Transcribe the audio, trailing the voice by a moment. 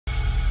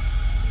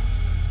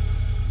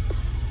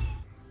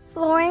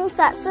Flooring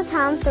sets the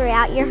tone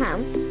throughout your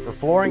home. For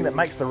flooring that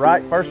makes the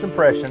right first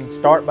impression,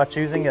 start by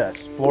choosing us,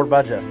 Floored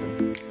by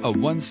Justin. A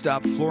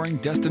one-stop flooring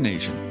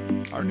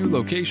destination. Our new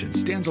location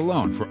stands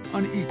alone for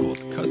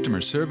unequaled customer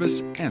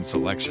service and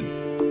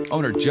selection.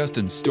 Owner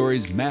Justin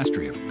Story's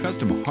mastery of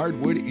custom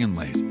hardwood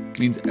inlays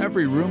means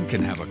every room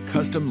can have a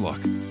custom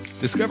look.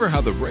 Discover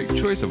how the right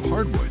choice of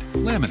hardwood,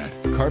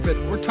 laminate, carpet,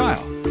 or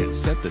tile can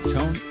set the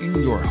tone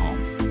in your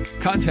home.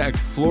 Contact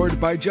Floored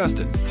by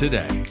Justin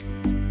today.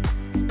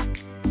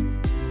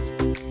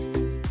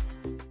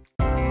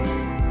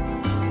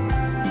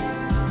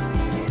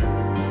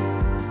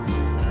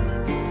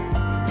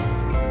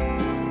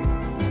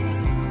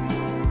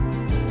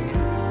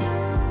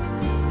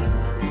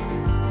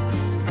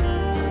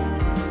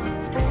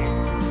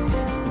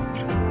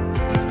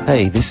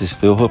 Hey, this is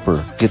Phil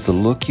Hooper. Get the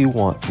look you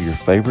want for your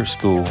favorite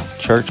school,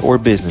 church, or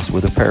business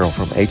with apparel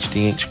from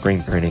HD Ink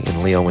Screen Printing in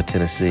Leoma,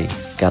 Tennessee.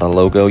 Got a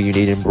logo you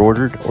need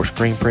embroidered or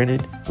screen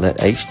printed? Let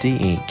HD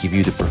Ink give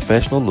you the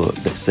professional look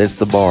that sets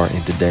the bar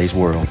in today's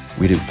world.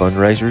 We do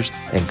fundraisers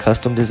and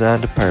custom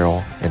designed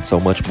apparel and so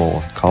much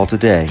more. Call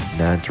today,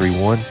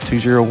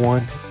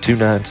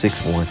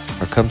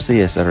 931-201-2961, or come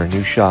see us at our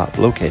new shop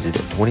located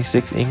at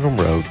 26 Ingram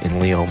Road in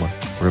Leoma.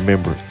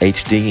 Remember,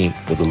 HD Ink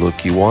for the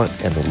look you want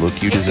and the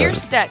look you deserve. If you're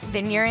stuck,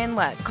 then you're in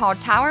luck. Call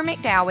Tyler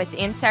McDowell with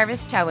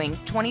In-Service Towing,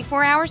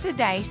 24 hours a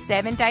day,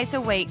 7 days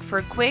a week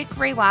for quick,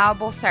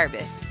 reliable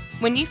service.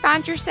 When you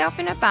find yourself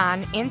in a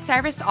bind,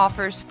 In-Service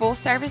offers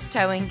full-service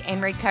towing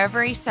and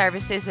recovery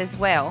services as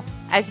well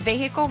as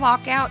vehicle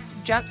lockouts,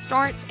 jump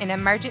starts, and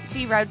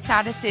emergency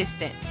roadside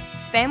assistance.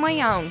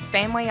 Family-owned,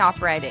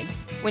 family-operated.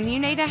 When you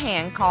need a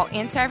hand, call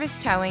In-Service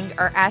Towing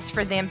or ask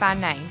for them by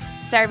name.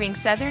 Serving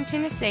Southern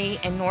Tennessee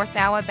and North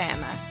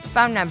Alabama.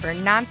 Phone number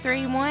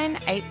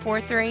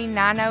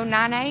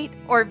 931-843-9098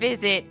 or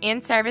visit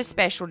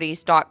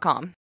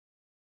inservicespecialties.com.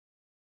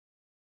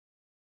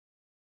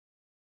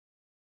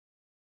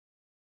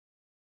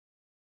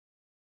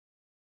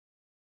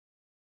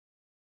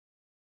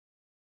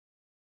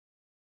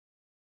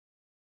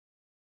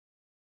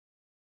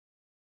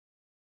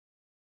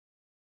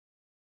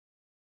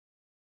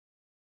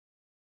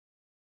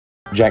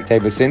 Jack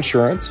Davis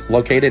Insurance,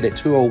 located at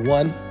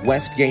 201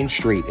 West Gain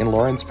Street in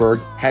Lawrenceburg,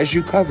 has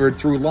you covered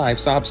through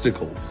life's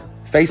obstacles.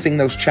 Facing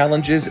those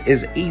challenges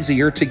is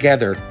easier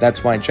together.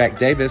 That's why Jack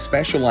Davis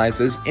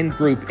specializes in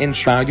group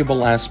insurance.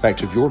 Valuable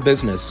aspect of your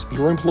business,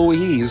 your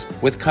employees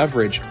with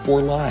coverage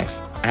for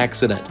life,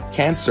 accident,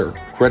 cancer,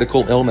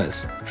 critical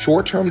illness,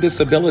 short-term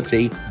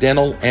disability,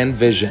 dental, and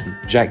vision.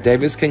 Jack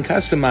Davis can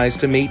customize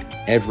to meet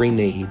every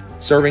need.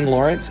 Serving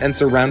Lawrence and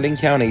surrounding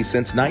counties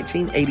since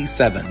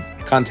 1987.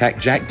 Contact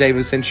Jack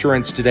Davis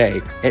Insurance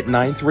today at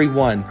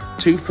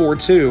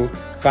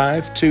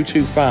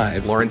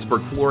 931-242-5225.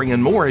 Lawrenceburg Flooring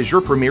and More is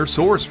your premier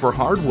source for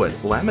hardwood,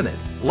 laminate,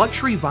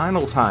 luxury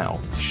vinyl tile,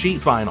 sheet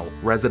vinyl,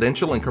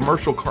 residential and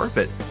commercial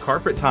carpet,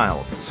 carpet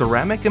tiles,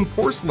 ceramic and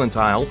porcelain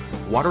tile,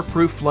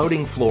 waterproof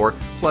floating floor,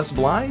 plus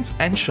blinds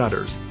and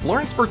shutters.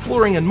 Lawrenceburg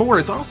Flooring and More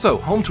is also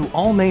home to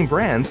all name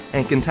brands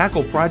and can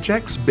tackle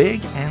projects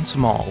big and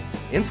small.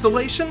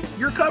 Installation?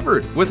 You're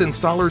covered with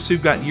installers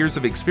who've got years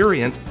of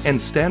experience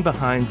and stand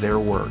behind their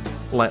work.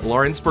 Let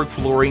Lawrenceburg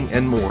Flooring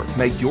and More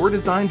make your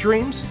design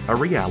dreams a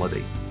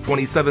reality.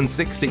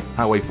 2760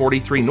 Highway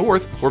 43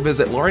 North or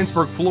visit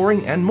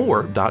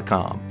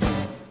lawrenceburgflooringandmore.com.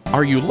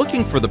 Are you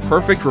looking for the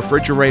perfect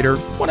refrigerator?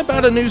 What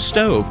about a new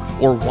stove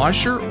or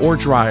washer or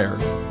dryer?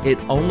 It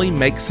only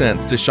makes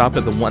sense to shop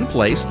at the one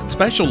place that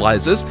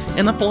specializes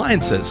in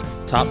appliances,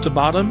 top to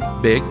bottom,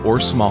 big or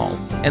small.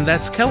 And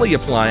that's Kelly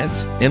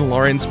Appliance in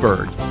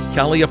Lawrenceburg.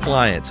 Kelly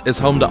Appliance is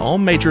home to all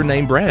major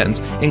name brands,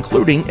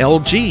 including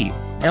LG.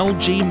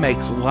 LG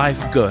makes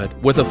life good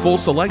with a full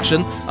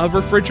selection of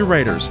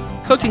refrigerators,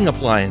 cooking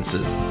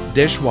appliances,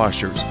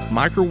 dishwashers,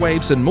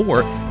 microwaves, and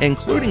more,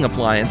 including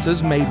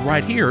appliances made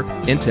right here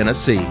in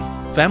Tennessee.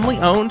 Family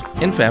owned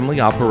and family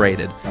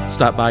operated.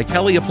 Stop by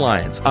Kelly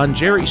Appliance on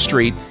Jerry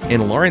Street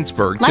in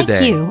Lawrenceburg today.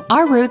 Like you,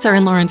 our roots are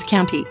in Lawrence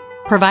County,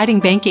 providing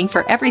banking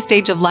for every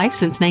stage of life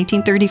since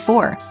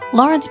 1934.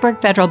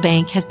 Lawrenceburg Federal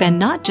Bank has been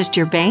not just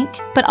your bank,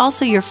 but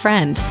also your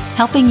friend,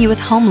 helping you with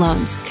home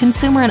loans,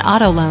 consumer and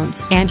auto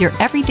loans, and your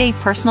everyday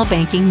personal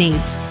banking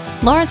needs.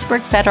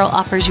 Lawrenceburg Federal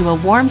offers you a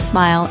warm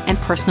smile and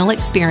personal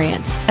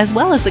experience, as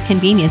well as the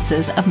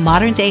conveniences of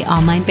modern-day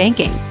online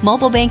banking,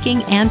 mobile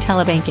banking, and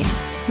telebanking.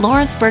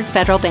 Lawrenceburg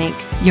Federal Bank,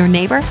 your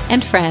neighbor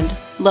and friend,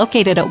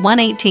 located at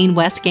 118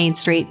 West Gain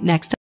Street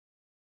next to...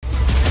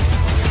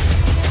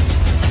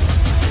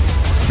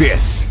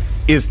 This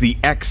is the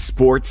X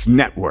Sports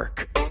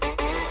Network.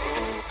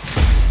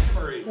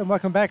 And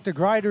welcome back to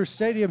Grider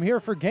Stadium here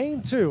for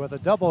Game 2 of the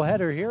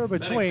doubleheader here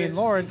between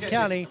Lawrence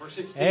County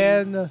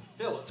and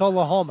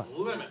Tullahoma.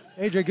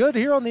 AJ Good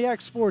here on the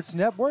X Sports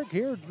Network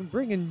here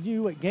bringing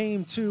you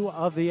Game 2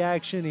 of the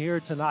action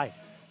here tonight.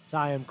 So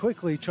I am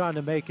quickly trying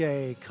to make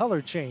a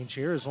color change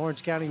here as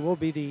Lawrence County will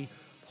be the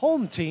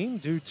home team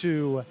due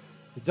to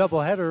the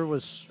doubleheader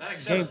was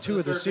Game 2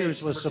 of the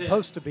series was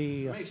supposed to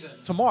be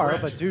tomorrow,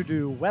 but due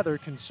to weather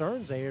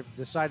concerns, they have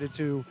decided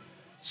to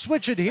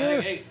switch it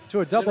here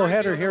to a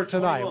doubleheader here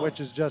tonight, which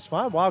is just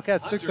fine.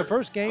 Wildcats took the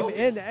first game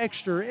in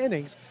extra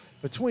innings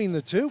between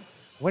the two,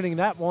 winning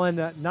that one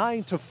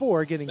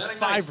 9-4, getting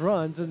 5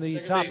 runs in the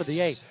top of the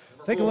 8th.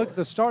 Take a look at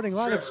the starting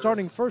lineup.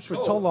 Starting first for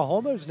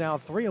Tullahoma, who's now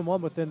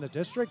 3-1 within the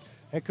district.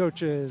 Head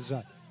coach is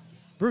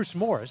Bruce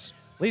Morris.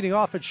 Leading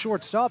off at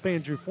shortstop,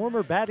 Andrew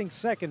Former. Batting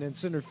second in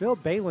center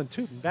field, Balin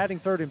Tootin. Batting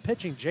third and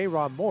pitching,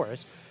 J-Ron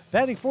Morris.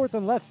 Batting fourth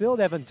in left field,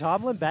 Evan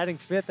Tomlin. Batting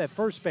fifth at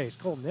first base,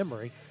 Colton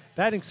Emery.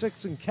 Batting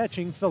sixth and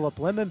catching, Philip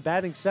Lemon.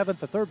 Batting seventh,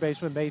 the third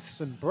baseman,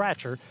 Mason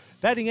Bratcher.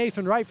 Batting eighth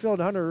in right field,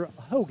 Hunter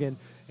Hogan.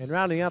 And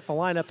rounding out the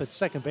lineup at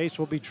second base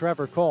will be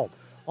Trevor Cole.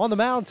 On the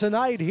mound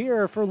tonight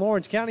here for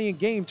Lawrence County in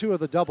Game 2 of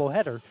the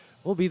doubleheader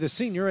will be the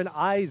senior and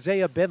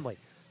Isaiah Bentley.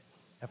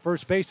 At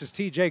first base is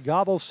TJ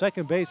Gobble.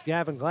 Second base,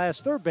 Gavin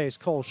Glass. Third base,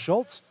 Cole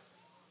Schultz.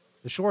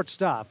 The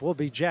shortstop will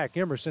be Jack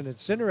Emerson. At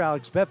center,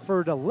 Alex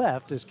Bedford. To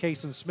left is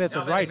Kason Smith.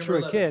 And right,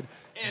 True Kid.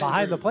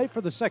 Behind the plate for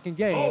the second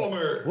game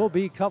will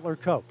be Cutler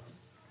Cope.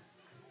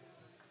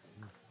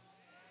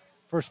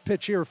 First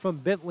pitch here from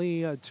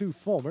Bentley to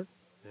Fulmer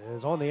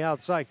is on the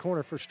outside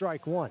corner for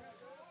strike one.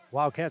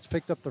 Wildcats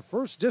picked up their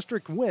first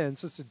district win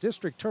since the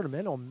district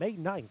tournament on May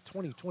 9th,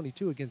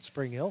 2022 against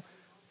Spring Hill.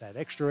 That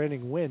extra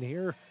inning win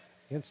here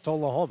against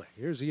Tullahoma.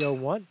 Here's the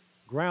 0-1.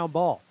 Ground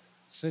ball.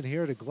 Sent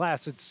here to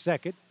Glass at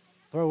second.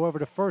 Throw over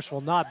to first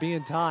will not be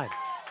in time.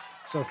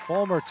 So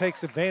Fulmer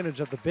takes advantage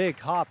of the big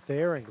hop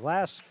there, and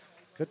Glass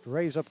couldn't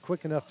raise up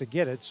quick enough to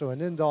get it. So an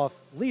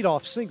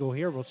leadoff single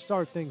here will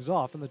start things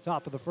off in the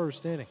top of the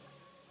first inning.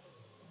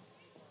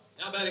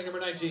 Now batting number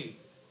 19.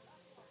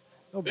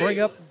 They'll bring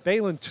up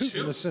Balin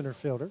Tootin, the center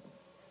fielder.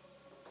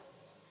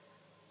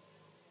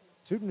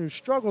 Tootin, who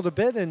struggled a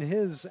bit in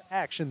his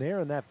action there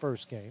in that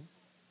first game,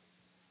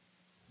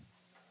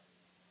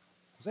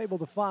 was able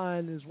to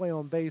find his way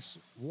on base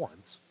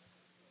once.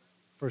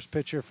 First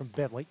pitch here from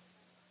Bentley.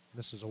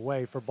 Misses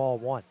away for ball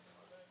one.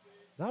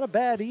 Not a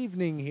bad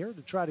evening here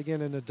to try to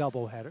get in a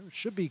doubleheader.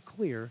 Should be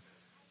clear.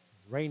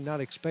 Rain not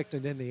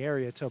expected in the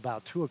area till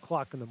about 2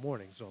 o'clock in the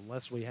morning. So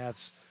unless we have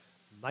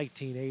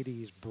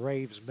 1980s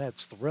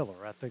Braves-Mets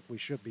thriller, I think we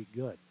should be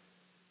good.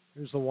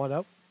 Here's the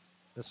 1-0.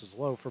 This is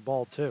low for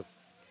ball two.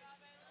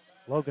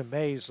 Logan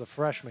Mays, the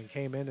freshman,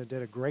 came in and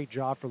did a great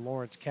job for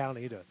Lawrence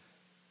County to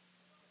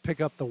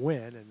pick up the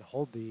win and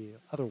hold the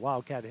other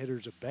Wildcat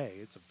hitters at bay.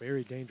 It's a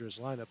very dangerous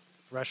lineup.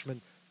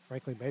 Freshman,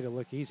 frankly, made it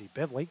look easy.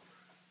 Bentley,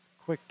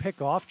 quick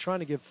pickoff, trying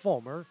to give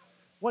Fulmer.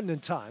 Wasn't in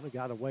time. It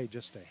got away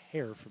just a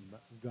hair from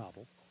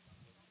Gobble.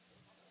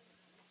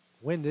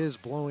 Wind is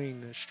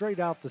blowing straight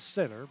out the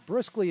center,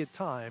 briskly at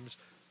times,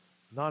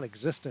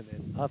 non-existent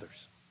in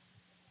others.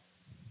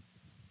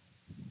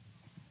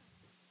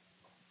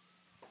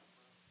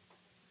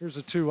 Here's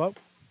a 2-0.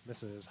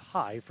 This is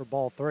high for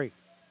ball three.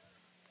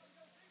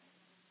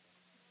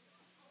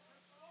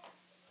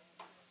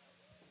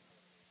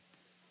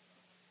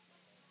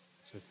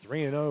 So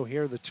 3-0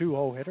 here, the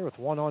 2-0 hitter with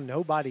one on,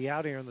 nobody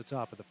out here in the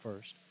top of the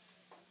first.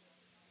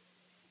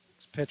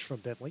 It's pitch from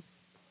Bentley.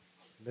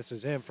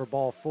 Misses in for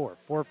ball four.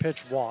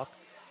 4-pitch walk.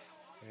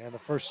 And the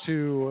first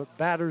two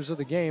batters of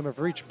the game have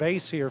reached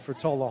base here for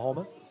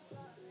Tullahoma.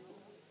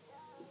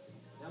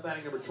 Now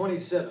batting number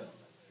 27,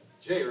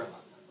 J-Ron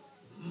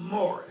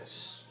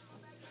Morris.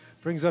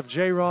 Brings up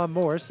J-Ron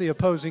Morris, the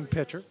opposing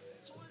pitcher.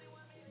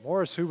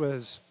 Morris, who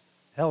was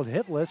held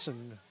hitless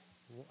and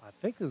I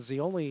think is the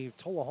only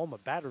Tullahoma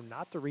batter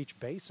not to reach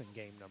base in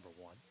game number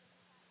one.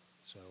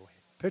 So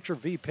pitcher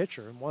v.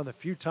 pitcher, and one of the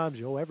few times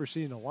you'll ever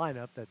see in a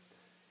lineup that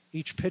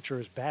each pitcher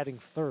is batting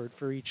third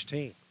for each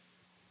team.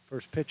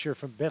 First pitch here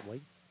from Bentley.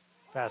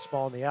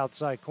 Fastball in the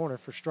outside corner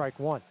for strike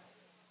one.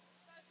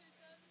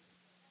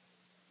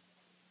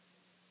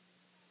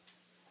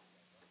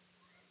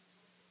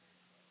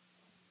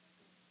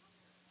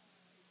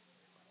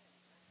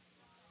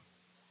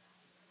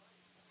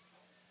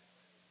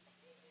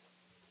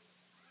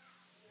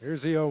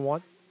 Here's the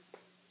 0-1.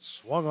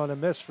 Swung on a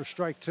miss for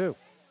strike two.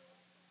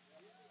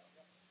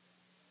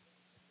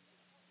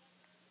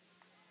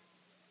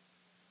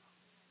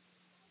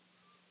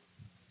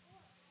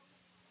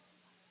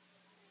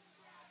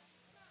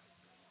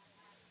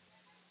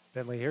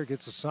 Bentley here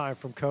gets a sign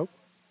from Cope.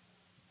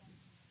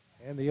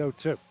 And the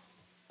 0-2.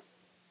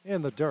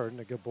 In the dirt, and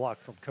a good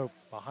block from Cope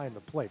behind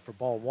the plate for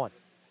ball one.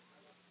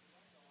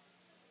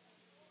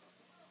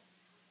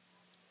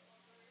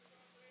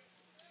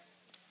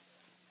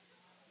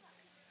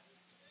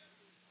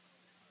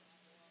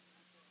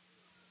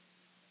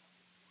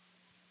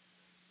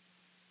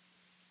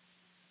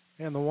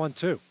 And the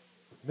 1-2.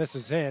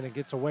 Misses in and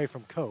gets away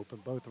from Cope,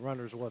 and both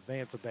runners will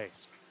advance a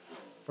base.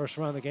 First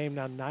run of the game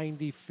now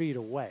 90 feet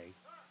away.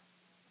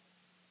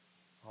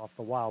 Off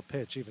the wild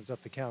pitch, evens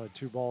up the count at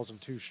 2 balls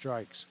and 2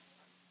 strikes.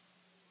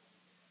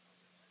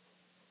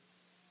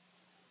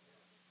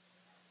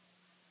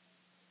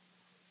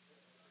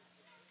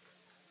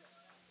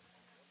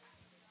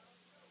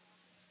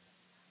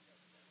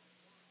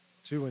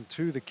 Two and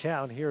two the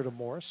count here to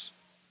Morris.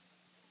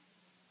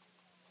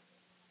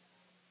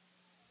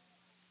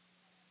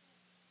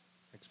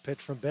 Next pitch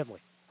from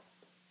Bentley.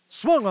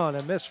 Swung on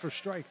and missed for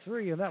strike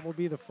 3, and that will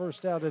be the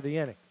first out of the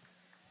inning.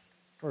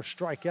 First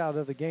strikeout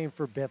of the game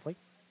for Bentley.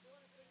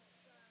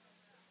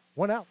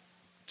 1 out,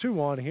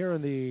 2 on here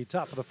in the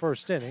top of the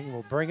first inning.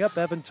 We'll bring up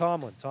Evan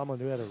Tomlin. Tomlin,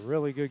 who had a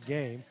really good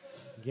game.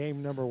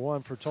 Game number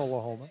 1 for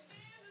Tullahoma.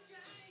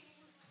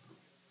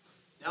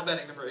 Now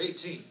batting number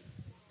 18,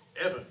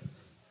 Evan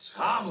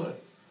Tomlin.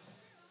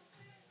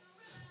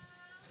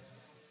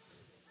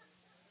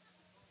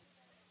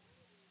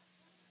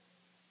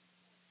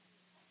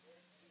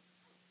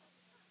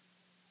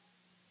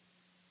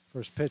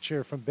 First pitch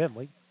here from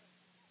Bentley.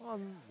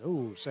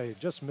 Say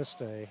just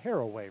missed a hair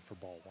away for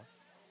ball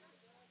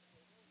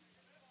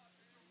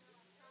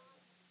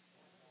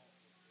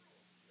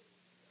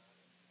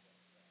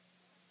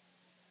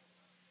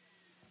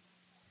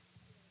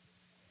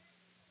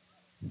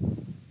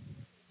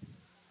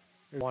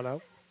 1.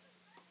 1-0.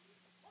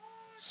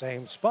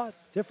 Same spot,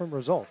 different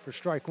result for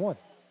strike 1.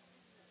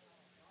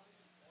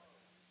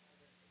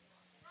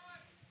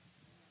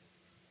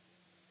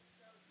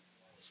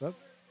 So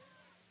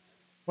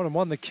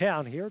 1-1 the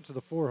count here to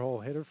the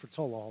 4-hole hitter for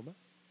Tullahoma.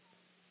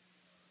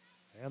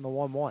 And the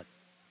 1-1.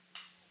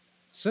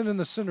 Sent in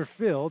the center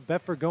field.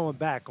 Bedford going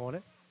back on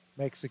it.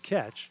 Makes a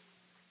catch.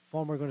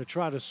 Fulmer going to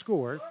try to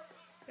score.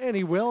 And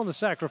he will on the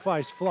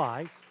sacrifice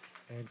fly.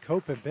 And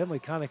Cope and Bentley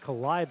kind of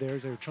collide there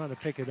as they were trying to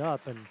pick it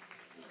up and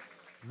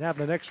nab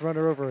the next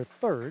runner over at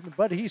third.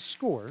 But he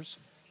scores.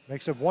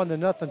 Makes it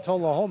 1-0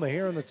 Tullahoma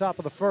here in the top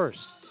of the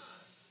first.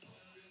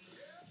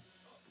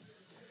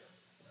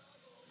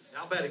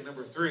 Now batting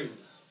number 3.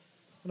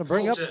 Going to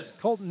bring up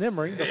Colton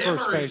Emery, the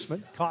first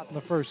baseman, caught in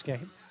the first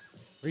game.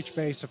 Reached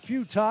base a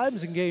few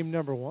times in game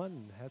number 1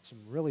 and had some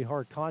really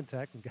hard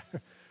contact and got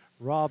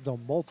robbed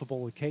on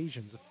multiple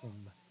occasions from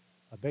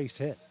a base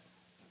hit.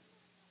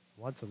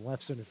 Once in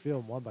left center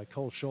field, one by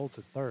Cole Schultz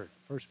at third.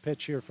 First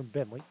pitch here from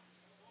Bentley.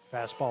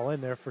 Fastball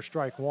in there for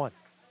strike 1.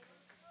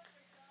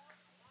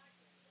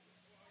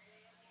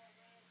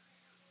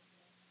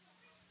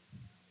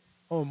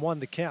 Oh, and 1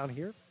 to count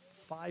here.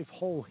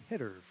 5-hole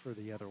hitter for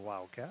the other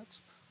Wildcats.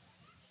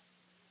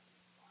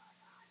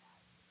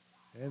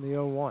 And the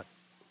 0-1.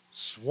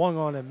 Swung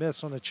on and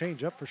missed on a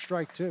changeup for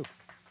strike 2.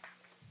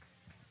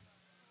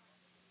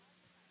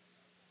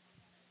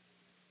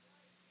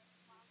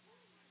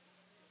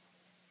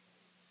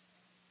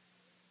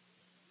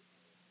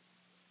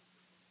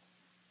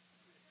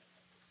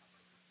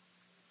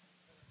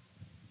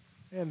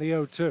 And the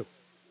 0-2.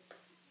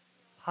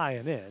 High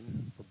and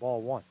in for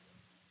ball 1.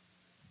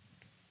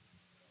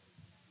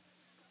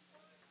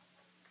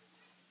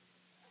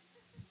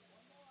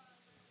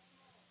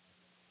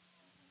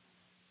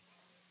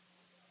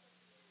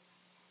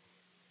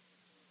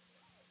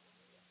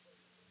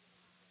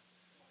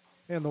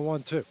 And the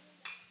 1-2.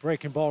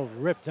 Breaking ball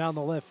ripped down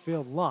the left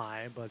field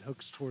line, but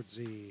hooks towards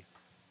the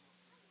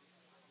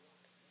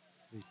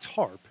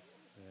tarp.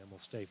 And will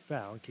stay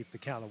foul and keep the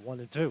count of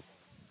 1-2.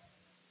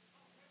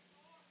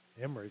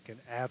 Emery can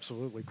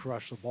absolutely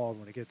crush the ball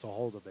when he gets a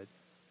hold of it.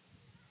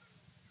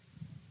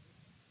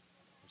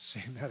 We've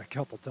seen that a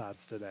couple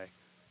times today.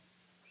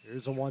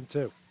 Here's a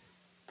 1-2.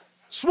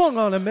 Swung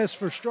on and missed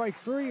for strike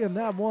 3, and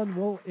that one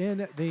will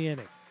end the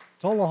inning.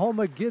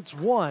 Tullahoma gets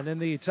 1 in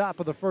the top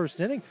of the first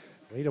inning.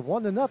 Lead of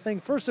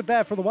 1-0. First at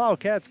bat for the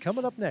Wildcats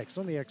coming up next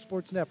on the X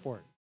Sports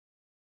Network.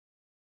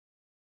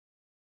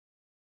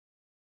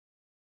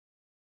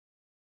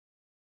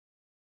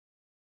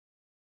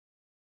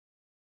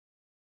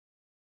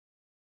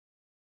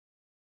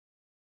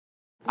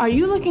 Are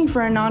you looking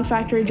for a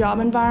non-factory job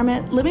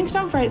environment?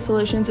 Livingstone Freight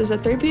Solutions is a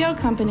 3PL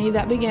company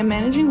that began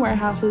managing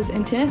warehouses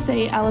in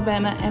Tennessee,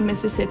 Alabama, and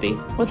Mississippi.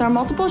 With our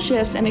multiple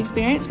shifts and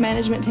experienced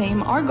management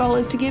team, our goal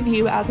is to give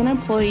you as an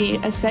employee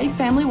a safe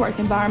family work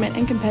environment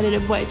and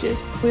competitive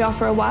wages. We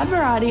offer a wide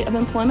variety of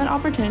employment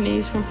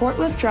opportunities from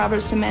forklift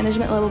drivers to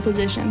management level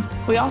positions.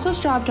 We also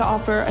strive to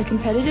offer a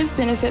competitive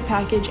benefit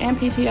package and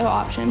PTO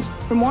options.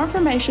 For more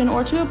information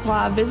or to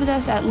apply, visit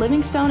us at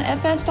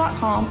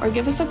livingstonefs.com or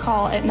give us a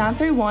call at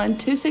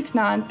 931-269-3255.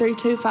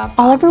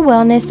 Oliver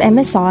Wellness and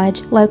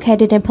Massage,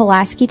 located in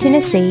Pulaski,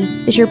 Tennessee,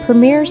 is your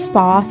premier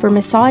spa for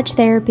massage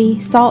therapy,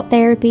 salt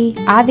therapy,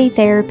 IV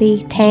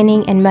therapy,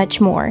 tanning, and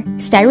much more.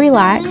 Stay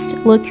relaxed,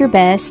 look your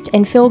best,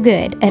 and feel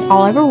good at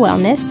Oliver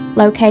Wellness,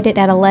 located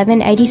at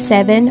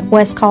 1187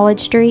 West College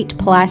Street,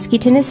 Pulaski,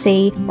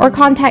 Tennessee, or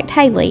contact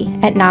Haley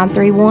at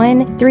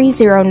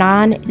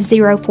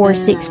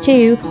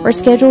 931-309-0462 or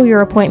schedule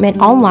your appointment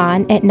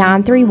online at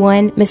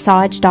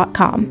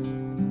 931massage.com.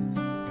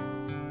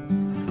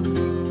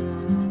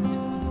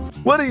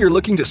 Whether you're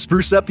looking to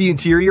spruce up the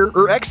interior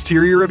or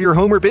exterior of your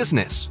home or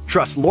business,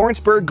 trust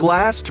Lawrenceburg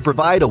Glass to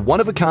provide a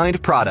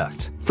one-of-a-kind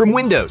product. From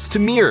windows to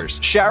mirrors,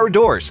 shower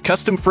doors,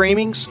 custom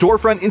framing,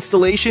 storefront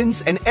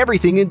installations, and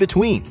everything in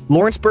between,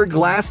 Lawrenceburg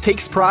Glass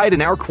takes pride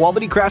in our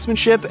quality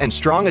craftsmanship and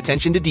strong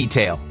attention to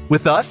detail.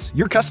 With us,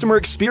 your customer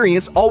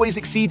experience always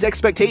exceeds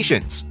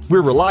expectations.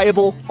 We're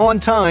reliable, on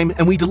time,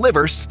 and we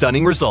deliver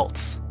stunning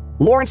results.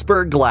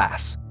 Lawrenceburg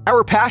Glass.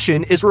 Our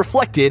passion is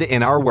reflected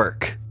in our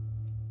work.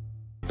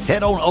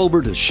 Head on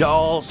over to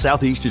Shaw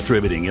Southeast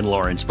Distributing in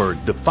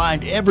Lawrenceburg to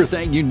find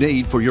everything you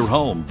need for your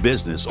home,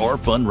 business, or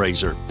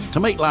fundraiser. To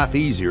make life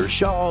easier,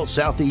 Shaw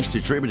Southeast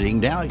Distributing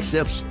now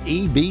accepts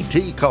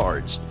EBT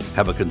cards.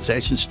 Have a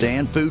concession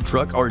stand, food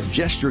truck, or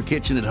just your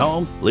kitchen at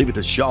home? Leave it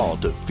to Shaw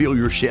to fill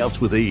your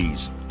shelves with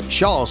ease.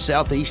 Shaw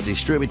Southeast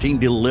Distributing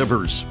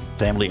delivers.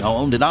 Family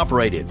owned and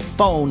operated.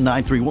 Phone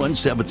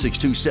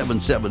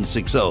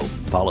 931-762-7760.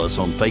 Follow us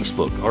on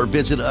Facebook or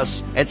visit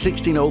us at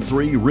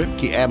 1603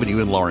 Ripke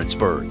Avenue in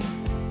Lawrenceburg.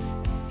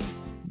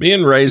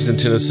 Being raised in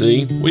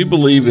Tennessee, we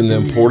believe in the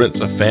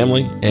importance of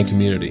family and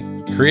community.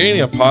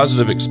 Creating a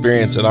positive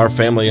experience at our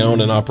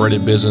family-owned and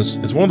operated business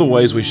is one of the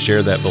ways we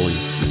share that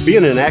belief.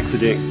 Being in an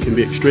accident can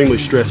be extremely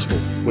stressful.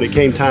 When it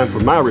came time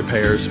for my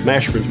repairs,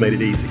 Mashburn's made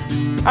it easy.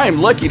 I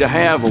am lucky to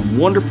have a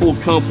wonderful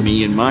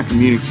company in my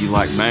community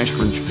like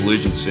Mashburn's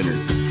Collision Center.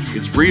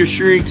 It's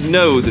reassuring to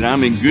know that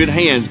I'm in good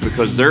hands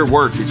because their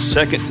work is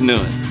second to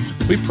none.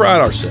 We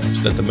pride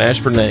ourselves that the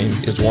Mashburn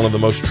name is one of the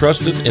most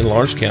trusted in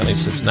Lawrence County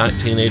since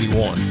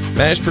 1981.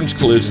 Mashburn's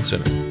Collision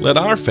Center. Let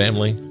our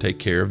family take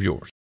care of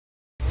yours.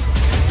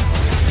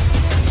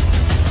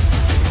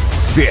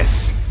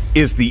 This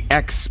is the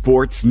X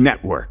Sports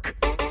Network.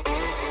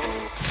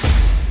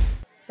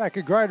 Back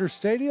at Grider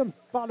Stadium,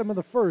 bottom of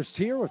the first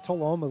here with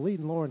Tullahoma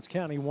leading Lawrence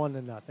County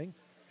 1-0.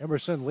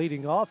 Emerson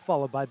leading off,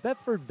 followed by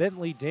Bedford,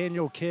 Bentley,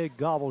 Daniel, Kidd,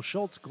 Gobble,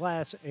 Schultz,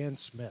 Glass, and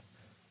Smith.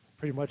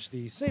 Pretty much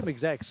the same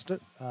exact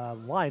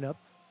lineup,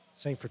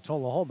 same for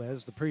Tullahoma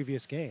as the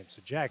previous game.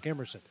 So Jack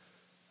Emerson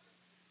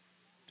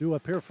due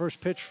up here.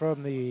 First pitch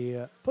from the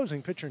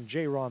opposing pitcher,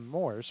 J-Ron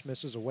Morris,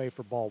 misses away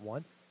for ball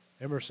one.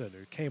 Emerson,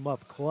 who came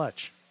up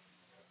clutch,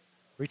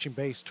 reaching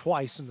base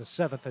twice in the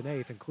 7th and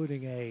 8th,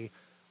 including a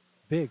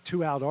big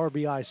 2-out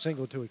RBI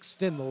single to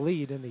extend the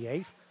lead in the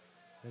 8th,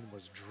 and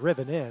was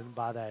driven in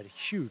by that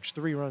huge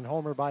 3-run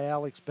homer by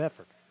Alex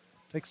Bedford.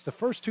 Takes the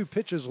first 2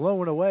 pitches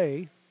low and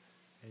away,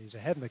 and he's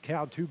ahead in the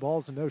count, 2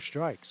 balls and no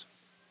strikes.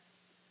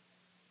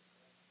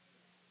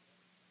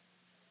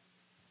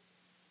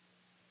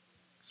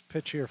 This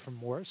pitch here from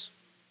Morris.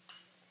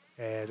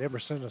 And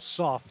Emerson, a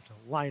soft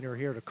liner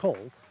here to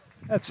Cole.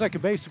 At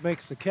second base, he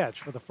makes the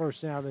catch for the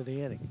first down of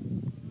the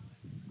inning.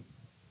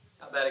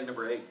 Now batting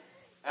number 8,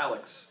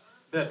 Alex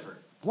Bedford.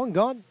 One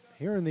gone.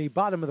 Here in the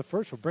bottom of the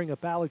first, we'll bring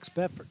up Alex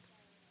Bedford.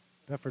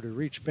 Bedford who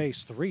reached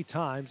base 3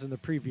 times in the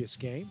previous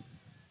game.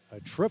 A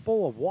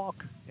triple, a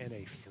walk, and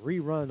a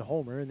 3-run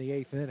homer in the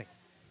 8th inning.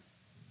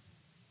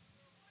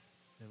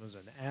 It was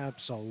an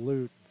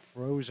absolute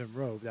frozen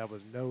robe. That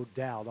was no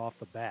doubt off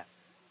the bat.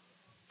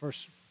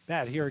 First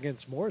bat here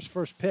against Morris.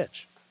 First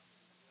pitch.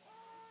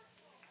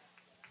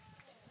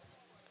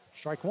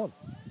 Strike one.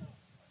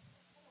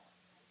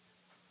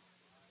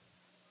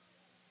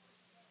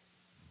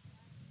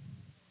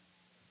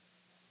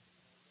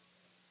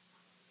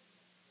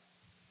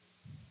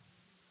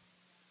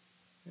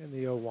 And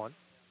the 0-1.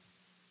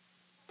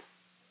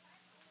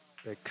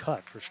 Big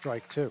cut for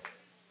strike 2.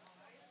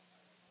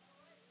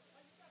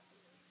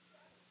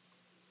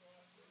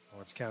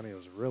 Lawrence County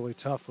was really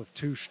tough with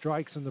 2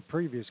 strikes in the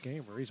previous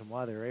game, the reason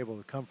why they were able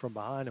to come from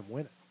behind and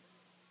win it.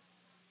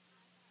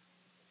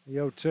 The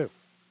 0-2.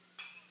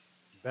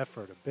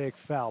 Bedford, a big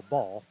foul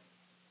ball.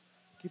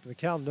 Keeping the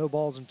count, no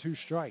balls and 2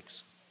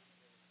 strikes.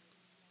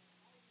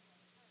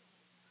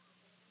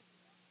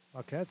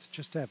 Wildcats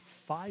just had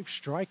 5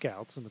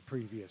 strikeouts in the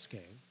previous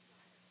game.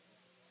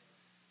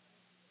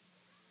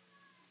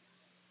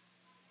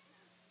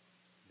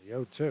 The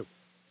 0-2.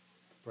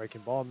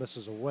 Breaking ball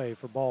misses away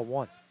for ball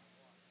 1.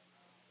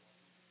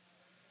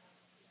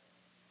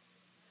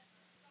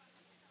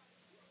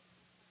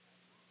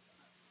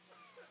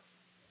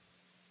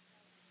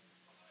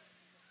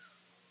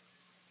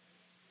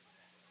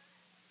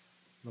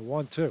 The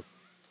 1-2.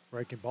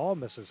 Breaking ball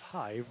misses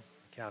high.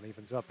 Count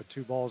evens up at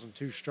 2 balls and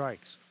 2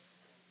 strikes.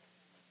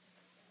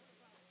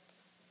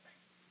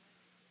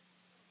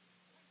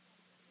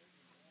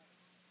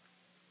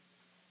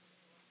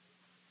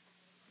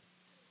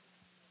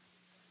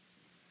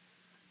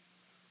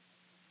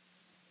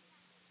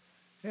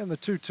 And the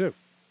 2-2.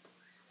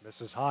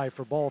 Misses high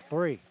for ball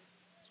 3.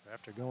 So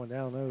after going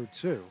down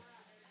 0-2,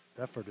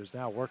 Bedford has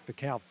now worked the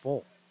count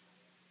full.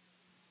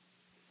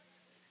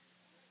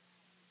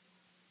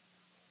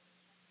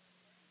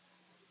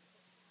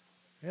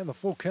 And the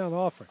full count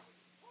offering.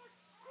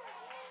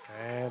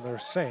 And they're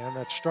saying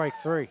that's strike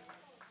 3.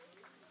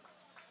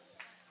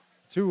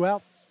 2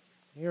 out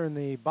here in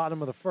the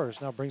bottom of the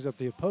first. Now brings up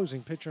the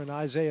opposing pitcher in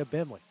Isaiah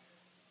Bentley.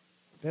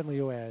 Bentley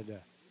who had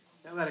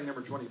now batting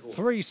number 24.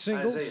 3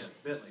 singles Isaiah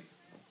Bentley.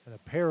 And a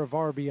pair of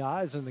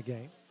RBIs in the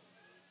game.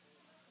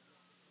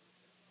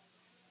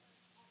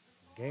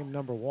 Game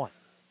number 1.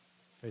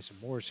 Facing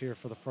Morris here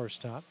for the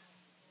first time.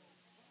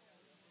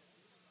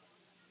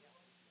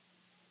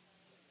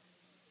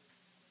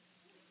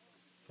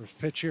 First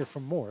pitch here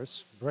from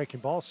Morris. Breaking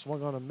ball,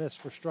 swung on a miss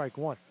for strike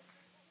 1.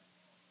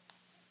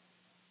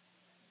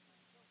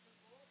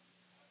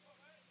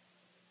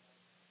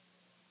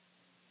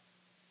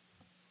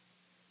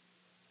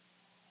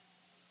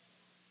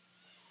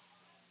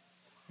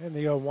 And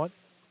the 0-1.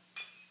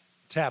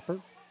 Tapper.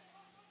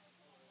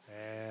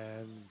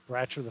 And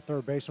Bratcher, the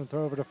third baseman,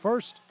 throw over to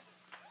first,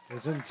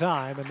 is in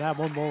time, and that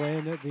one will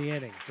end the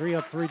inning. 3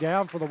 up, 3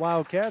 down for the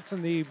Wildcats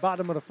in the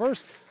bottom of the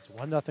first. It's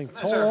 1-0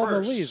 Tullahoma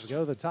leads. We go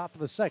to the top of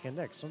the second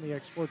next on the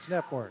Exports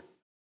Network.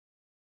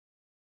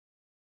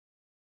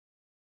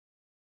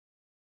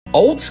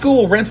 Old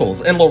School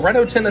Rentals in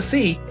Loretto,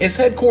 Tennessee is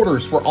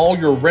headquarters for all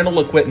your rental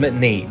equipment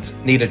needs.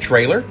 Need a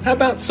trailer? How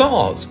about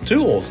saws,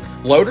 tools,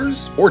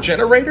 loaders, or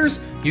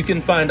generators? You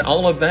can find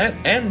all of that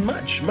and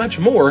much, much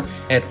more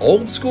at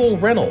Old School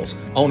Rentals.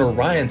 Owner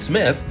Ryan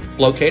Smith,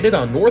 located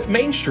on North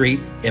Main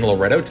Street in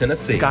Loretto,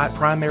 Tennessee. Got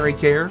primary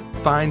care?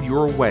 Find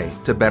your way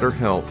to better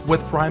health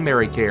with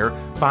primary care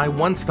by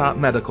One Stop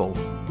Medical.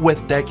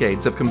 With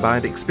decades of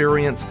combined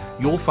experience,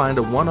 you'll find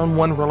a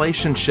one-on-one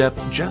relationship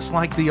just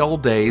like the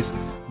old days,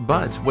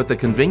 but with the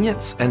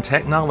convenience and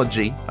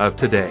technology of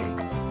today.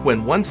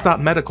 When One Stop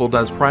Medical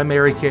does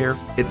primary care,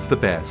 it's the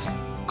best.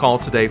 Call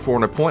today for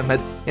an appointment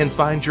and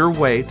find your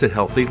way to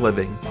healthy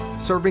living.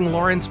 Serving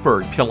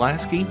Lawrenceburg,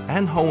 Pulaski,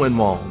 and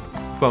Hohenwald.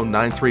 Phone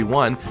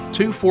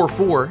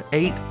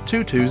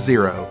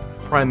 931-244-8220.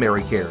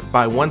 Primary care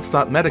by One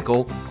Stop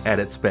Medical at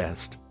its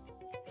best.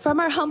 From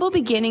our humble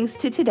beginnings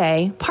to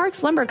today,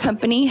 Parks Lumber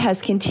Company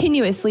has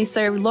continuously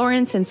served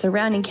Lawrence and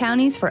surrounding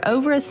counties for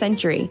over a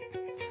century.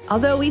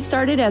 Although we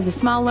started as a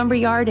small lumber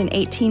yard in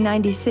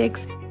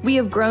 1896, we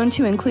have grown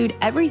to include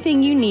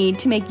everything you need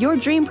to make your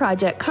dream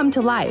project come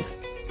to life.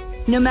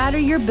 No matter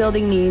your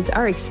building needs,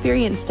 our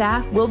experienced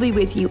staff will be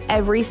with you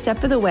every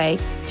step of the way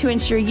to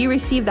ensure you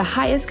receive the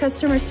highest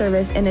customer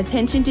service and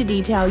attention to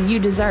detail you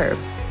deserve.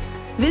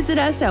 Visit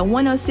us at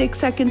 106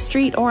 2nd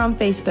Street or on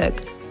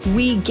Facebook.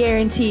 We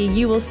guarantee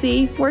you will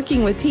see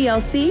working with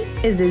PLC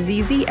is as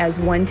easy as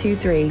 1, 2,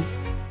 3.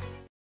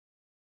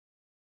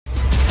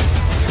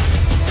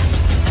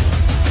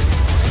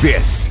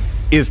 This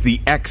is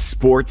the X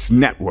Sports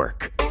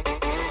Network.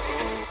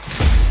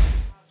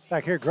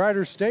 Back here at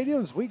Grider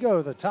Stadiums, we go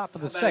to the top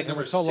of the second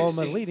with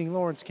Tullahoma leading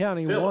Lawrence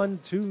County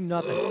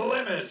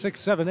 1-0. 6,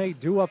 7, 8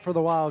 due up for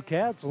the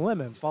Wildcats.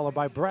 Lemon followed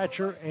by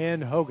Bratcher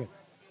and Hogan.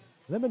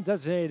 Lemon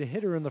designated a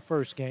hitter in the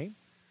first game.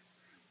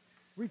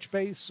 Reached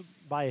base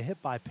by a hit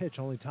by pitch,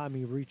 only time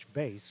he reached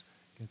base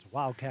against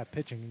Wildcat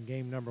pitching in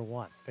game number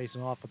 1.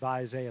 Facing off with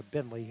Isaiah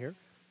Bentley here.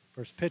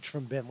 First pitch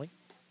from Bentley.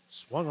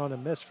 Swung on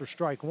and missed for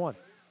strike 1.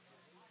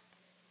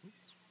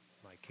 Oops,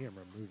 my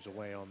camera moves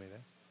away on me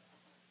there.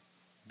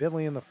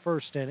 Bentley in the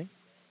first inning.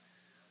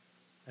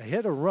 A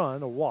hit, a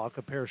run, a walk,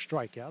 a pair of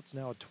strikeouts,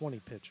 now at 20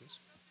 pitches.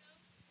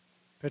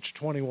 Pitch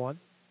 21.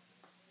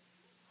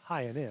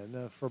 High and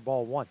in for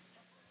ball 1.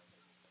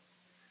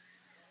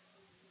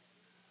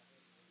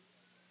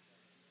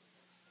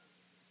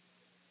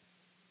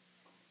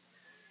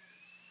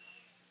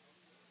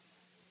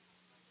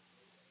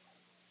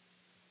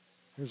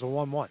 Here's a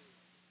 1-1.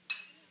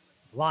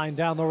 Line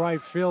down the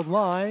right field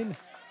line,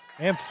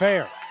 and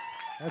fair.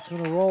 That's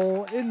going to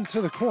roll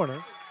into the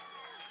corner.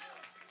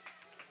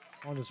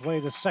 On his way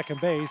to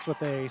second base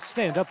with a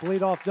stand-up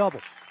leadoff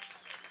double.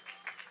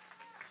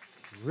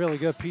 Really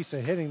good piece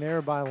of hitting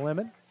there by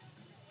Lemon.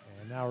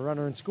 And now a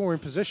runner in scoring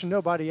position.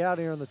 Nobody out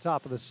here in the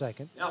top of the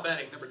second. Now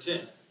batting number 10.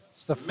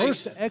 It's the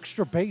first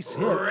extra base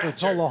hit for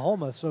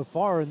Tullahoma so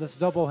far in this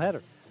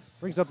doubleheader.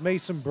 Brings up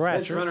Mason Bratcher.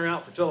 Bench runner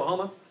out for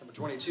Tullahoma, number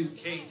 22,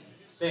 Cade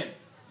Finn.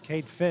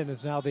 Cade Finn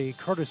is now the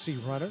courtesy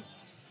runner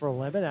for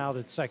Lemon, out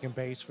at second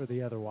base for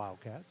the other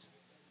Wildcats.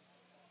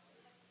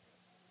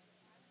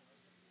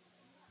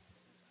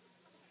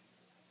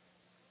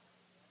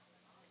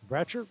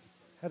 Bratcher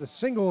had a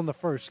single in the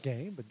first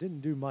game, but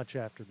didn't do much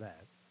after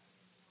that.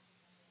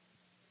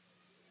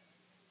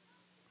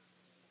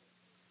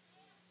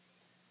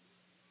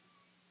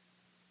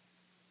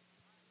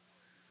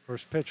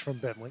 First pitch from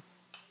Bentley.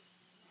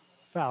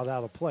 Fouled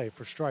out of play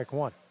for strike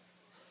 1.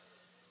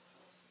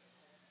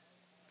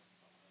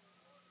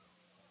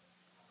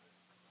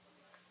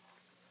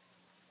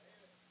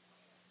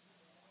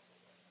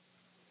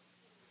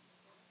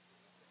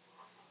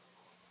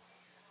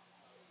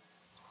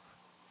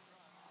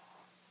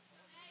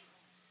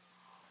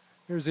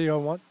 Here's the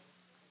 0-1.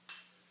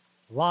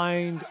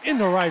 Lined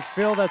into right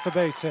field. That's a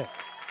base hit.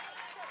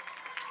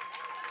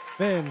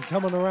 Finn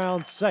coming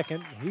around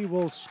second. He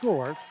will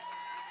score.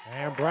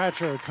 And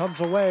Bratcher comes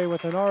away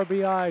with an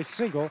RBI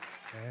single.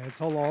 And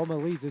Tullahoma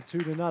leads it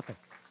 2-0.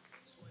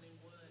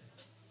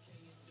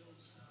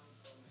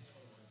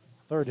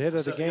 Third hit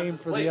of the game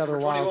for the other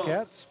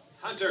Wildcats.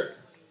 Hunter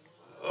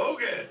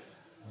Hogan.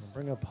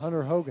 Bring up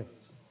Hunter Hogan.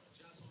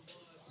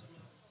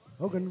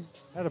 Hogan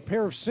had a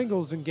pair of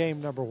singles in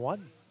game number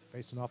 1.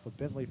 Facing off of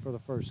Bentley for the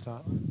first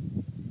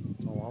time.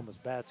 Tullahoma's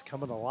bats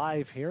coming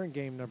alive here in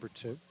game number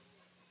 2.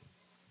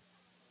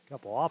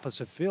 Couple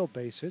opposite field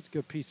base hits,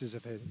 good pieces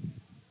of hitting.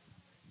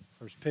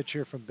 First pitch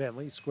here from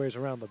Bentley, squares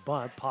around the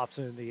bunt, pops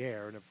it in the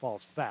air, and it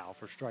falls foul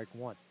for strike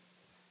 1.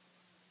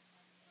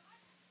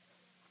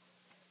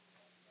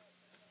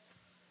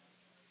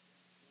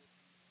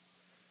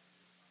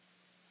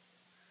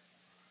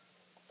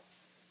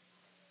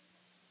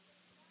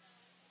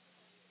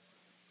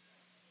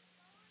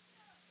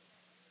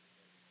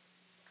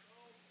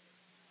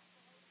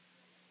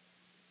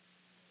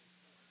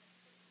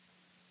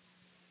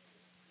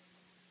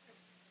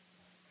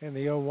 And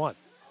the 0-1.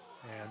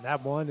 And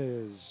that one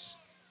is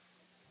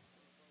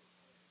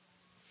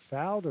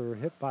fouled or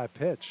hit by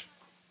pitch.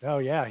 Oh,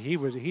 yeah,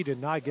 he did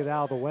not get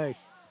out of the way.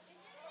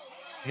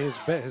 His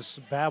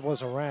bat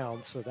was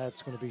around, so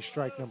that's going to be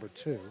strike number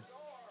 2.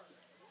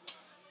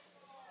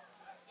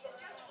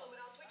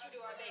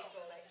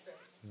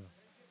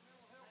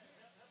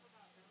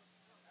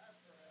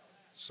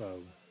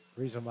 So,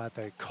 reason why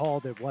they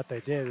called it what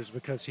they did is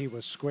because he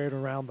was squared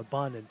around the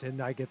bunt and did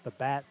not get the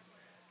bat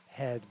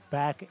head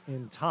back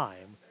in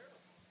time.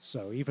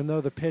 So, even though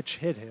the pitch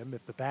hit him,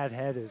 if the bat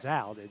head is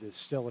out, it is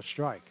still a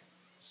strike.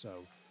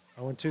 So,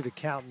 0-2 the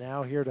count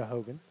now here to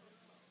Hogan.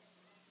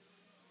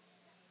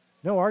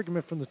 No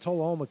argument from the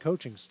Tullahoma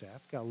coaching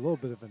staff. Got a little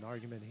bit of an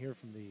argument here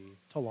from the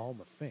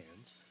Tullahoma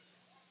fans.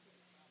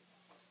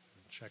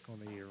 Check on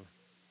the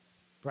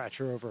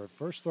Bratcher over at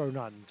first, throw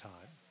not in time.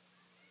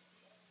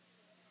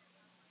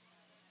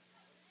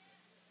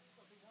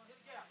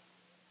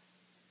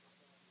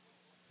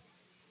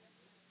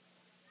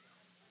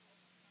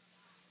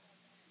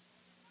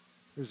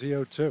 Here's the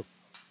 0-2.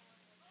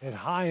 Hit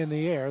high in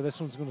the air. This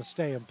one's going to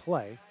stay in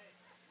play.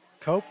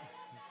 Cope,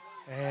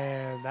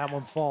 and that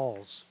one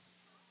falls.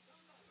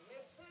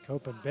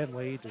 Cope and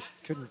Bentley just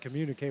couldn't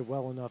communicate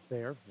well enough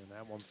there, and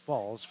that one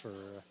falls for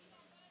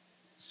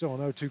still an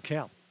 0-2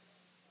 count.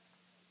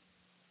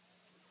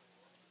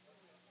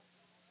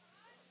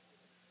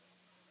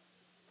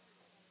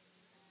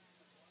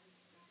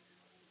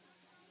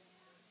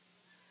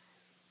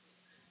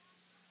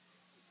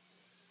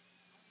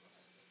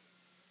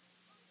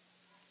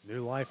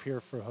 New life here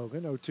for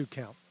Hogan, 0-2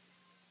 count.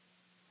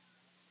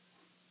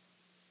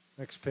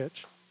 Next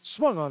pitch,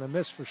 swung on and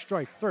missed for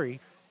strike 3.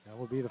 That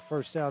will be the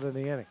first out in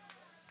the inning.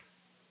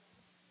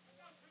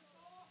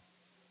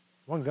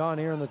 One gone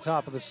here in the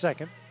top of the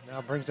second.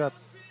 Now brings up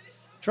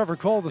Trevor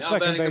Cole, the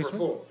second baseman. Number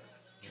 4,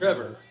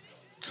 Trevor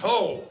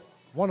Cole.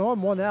 1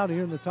 on, 1 out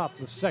here in the top of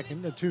the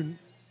second, a 2-0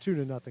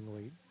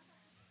 lead.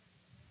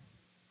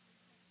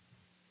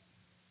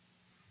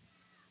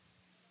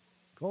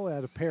 Cole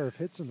had a pair of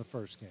hits in the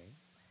first game.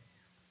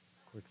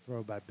 Quick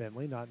throw by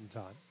Bentley, not in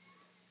time.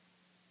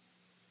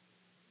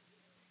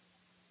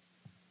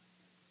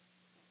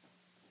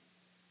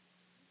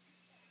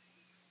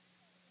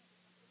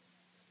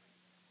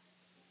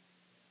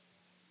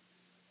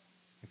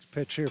 Next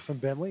pitch here from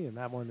Bentley, and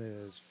that one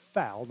is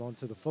fouled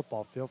onto the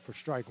football field for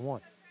strike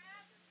 1.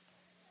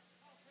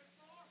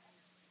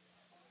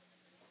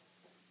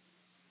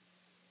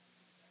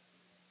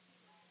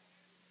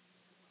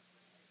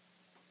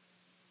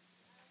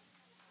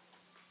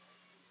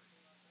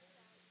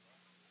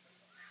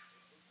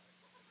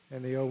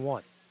 And the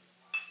 0-1.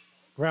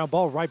 Ground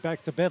ball right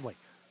back to Bentley.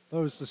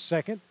 Throws to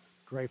second.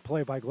 Great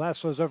play by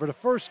Glass. Throws over to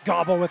first.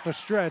 Gobble with the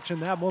stretch,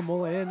 and that one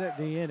will end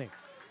the inning.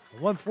 A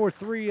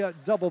 1-4-3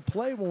 double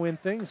play will win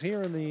things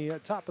here in the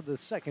top of the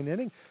second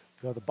inning.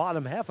 Go to the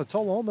bottom half of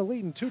Tullahoma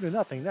leading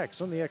 2-0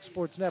 next on the X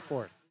Sports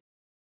Network.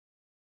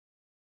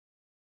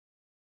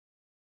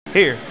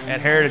 Here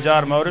at Heritage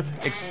Automotive,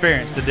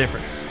 experience the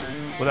difference.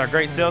 With our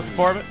great sales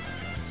department,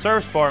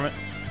 service department,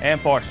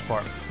 and parts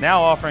department.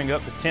 Now offering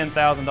up to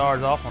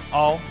 $10,000 off on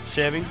all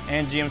Chevy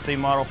and GMC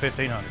model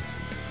 1500s.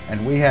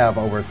 And we have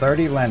over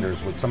 30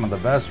 lenders with some of the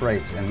best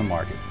rates in the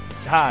market.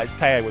 Hi, it's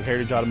Tad with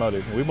Heritage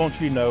Automotive, and we want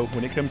you to know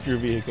when it comes to your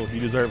vehicle, you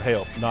deserve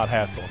help, not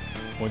hassle.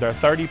 With our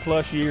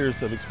 30-plus years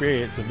of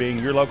experience of being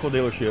your local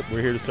dealership,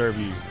 we're here to serve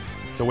you.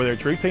 So whether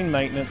it's routine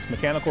maintenance,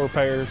 mechanical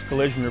repairs,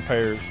 collision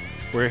repairs,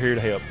 we're here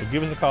to help. So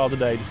give us a call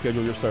today to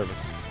schedule your service.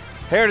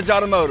 Heritage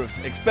Automotive.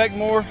 Expect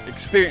more,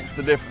 experience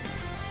the difference.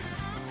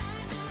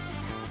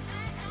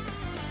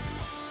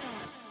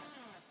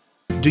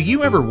 Do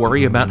you ever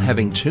worry about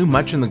having too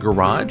much in the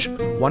garage?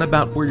 What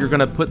about where you're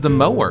going to put the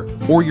mower,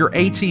 or your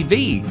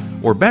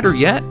ATV, or better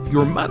yet,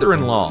 your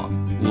mother-in-law?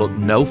 Look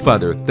no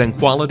further than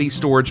Quality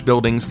Storage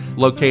Buildings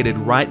located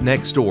right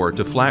next door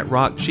to Flat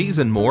Rock Cheese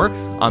and More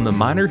on the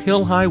Minor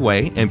Hill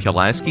Highway in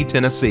Pulaski,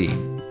 Tennessee.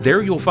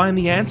 There you'll find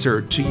the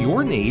answer to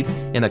your need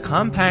in a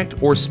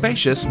compact or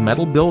spacious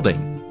metal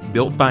building.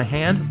 Built by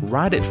hand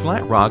right at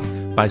Flat Rock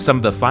by some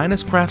of the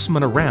finest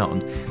craftsmen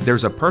around,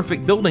 there's a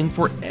perfect building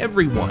for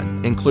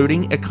everyone,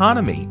 including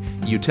economy,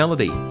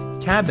 utility,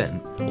 cabin,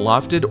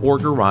 lofted or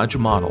garage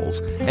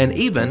models, and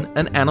even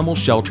an animal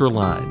shelter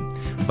line.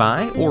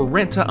 Buy or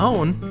rent to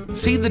own,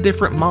 see the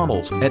different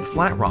models at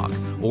Flat Rock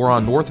or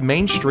on North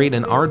Main Street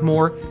in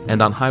Ardmore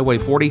and on Highway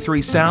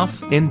 43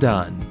 South in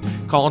Dunn.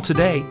 Call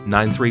today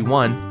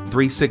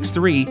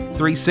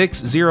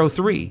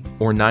 931-363-3603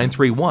 or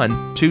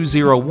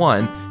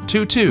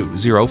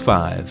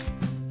 931-201-2205.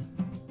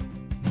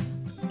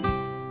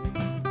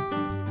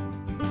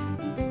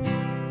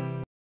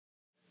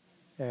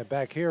 And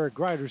back here at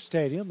Grider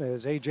Stadium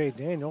is A.J.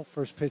 Daniel.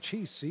 First pitch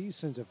he sees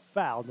sends it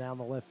foul down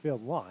the left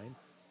field line.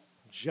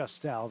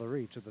 Just out of the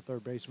reach of the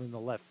third baseman, the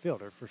left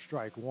fielder, for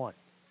strike 1.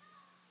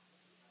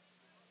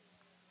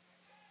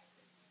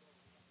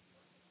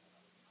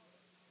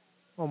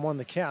 On 1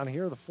 the count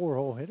here, the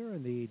 4-hole hitter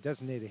and the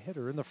designated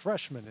hitter and the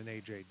freshman in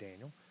A.J.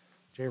 Daniel.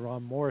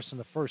 J-Ron Morris in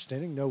the first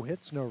inning, no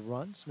hits, no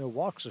runs, no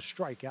walks, a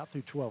strikeout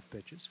through 12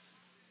 pitches.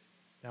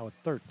 Now at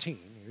 13,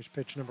 here's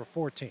pitch number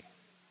 14.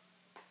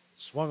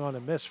 Swung on a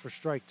miss for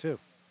strike 2.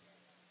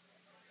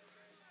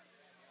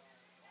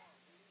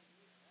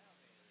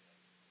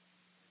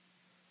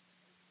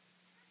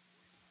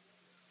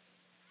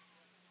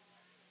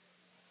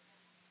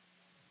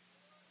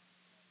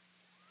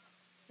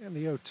 And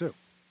the 0-2.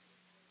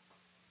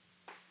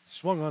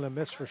 Swung on a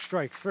miss for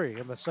strike 3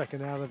 in the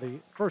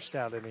first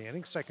out of the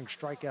inning, second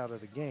strikeout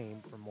of the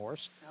game for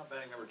Morris. Now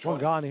batting number 20. One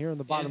gone here in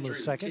the bottom of the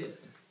Andrew second. Kidd.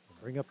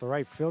 Bring up the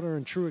right fielder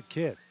and Truett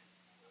Kidd.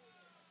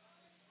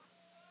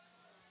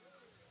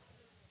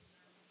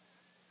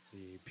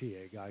 The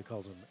PA guy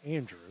calls him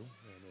Andrew,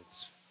 and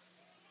it's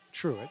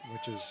Truett,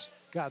 which has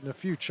gotten a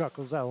few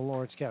chuckles out of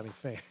Lawrence County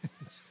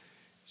fans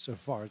so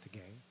far at the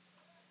game.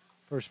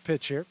 First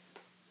pitch here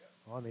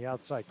on the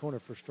outside corner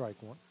for strike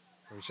 1.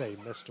 Or you say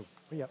he missed him.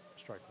 Yep,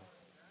 strike 1.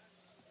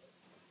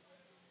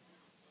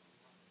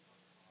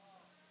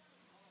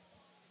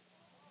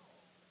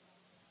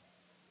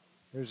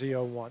 There's the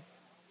 0-1.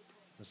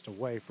 Missed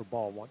away for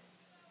ball 1.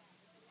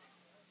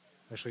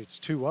 Actually, it's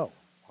 2-0.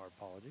 Our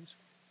apologies.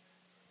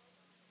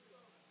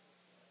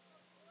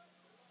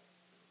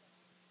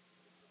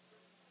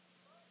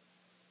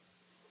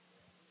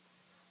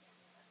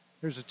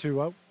 Here's a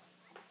 2-0.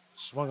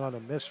 Swung on a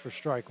miss for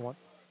strike 1.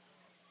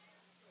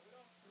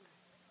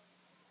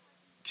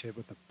 Kidd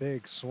with a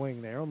big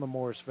swing there on the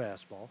Morris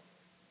fastball.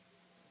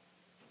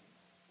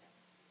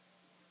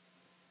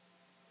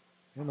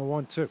 And the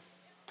 1-2.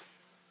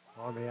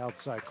 On the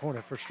outside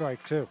corner for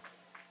strike 2.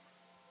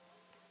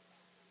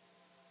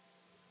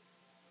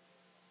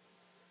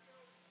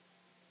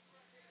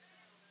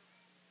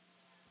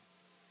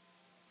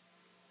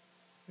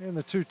 And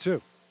the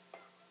 2-2.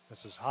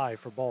 This is high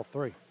for ball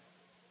 3.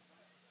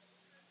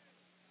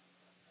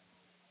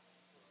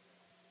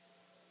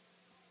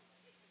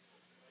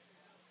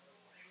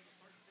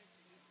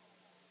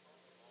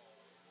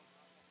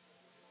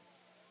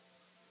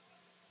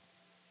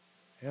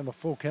 And the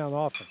full count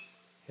offer.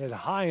 Hit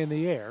high in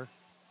the air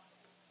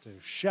to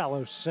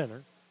shallow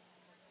center.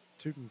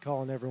 Tootin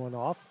calling everyone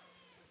off.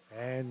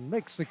 And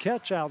makes the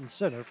catch out in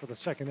center for the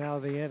second out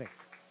of the inning.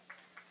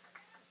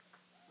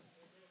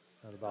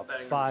 Got about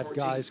 5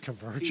 guys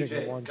converging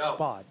in one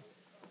spot.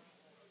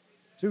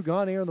 2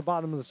 gone here in the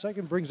bottom of the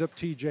second. Brings up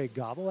T.J.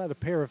 Gobble. Had a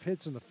pair of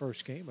hits in the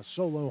first game. A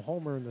solo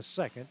homer in the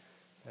second.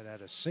 And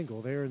had a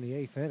single there in the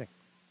 8th inning.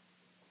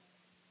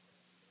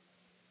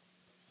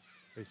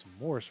 Facing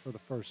Morris for the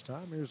first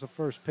time. Here's the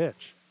first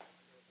pitch.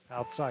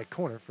 Outside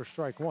corner for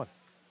strike 1.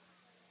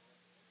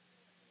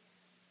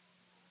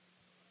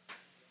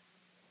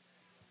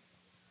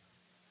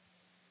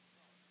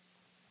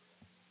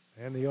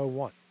 And the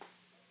 0-1.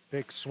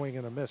 Big swing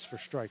and a miss for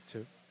strike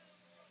 2.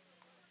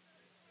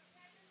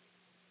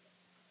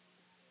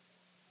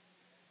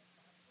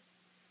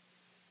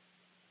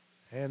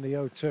 And the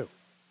 0-2.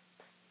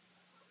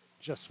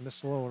 Just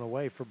missed low and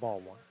away for ball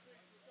 1.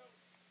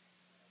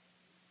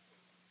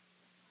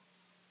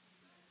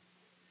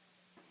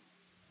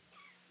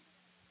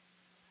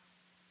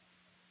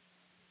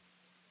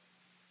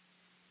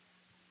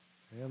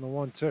 And the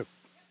 1-2.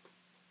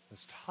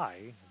 Missed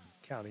high.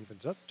 Count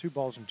evens up. 2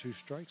 balls and 2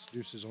 strikes.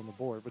 Deuces on the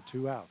board with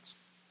 2 outs.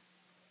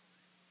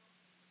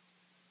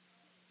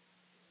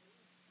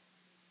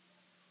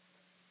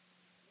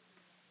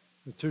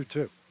 The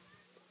 2-2.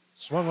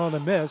 Swung on a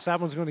miss. That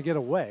one's going to get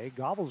away.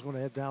 Gobble's going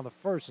to head down the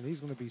first, and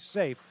he's going to be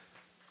safe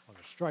on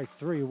a strike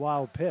 3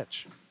 wild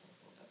pitch.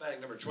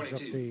 Batting number 22.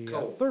 Up the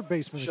Cole third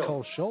baseman, Schultz.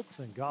 Cole Schultz,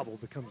 and Gobble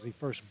becomes the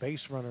first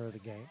base runner of the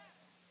game.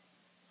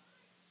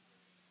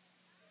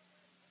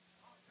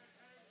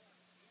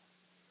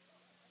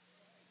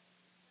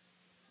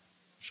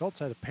 Schultz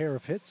had a pair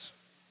of hits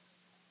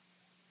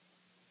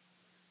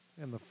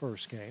in the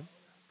first game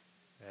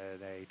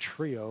and a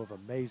trio of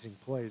amazing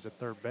plays at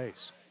third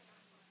base.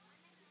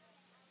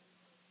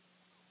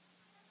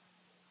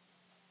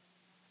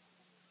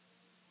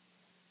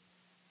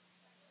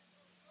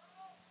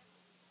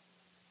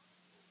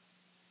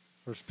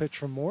 First pitch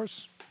from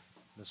Morse,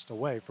 missed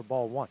away for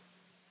ball 1.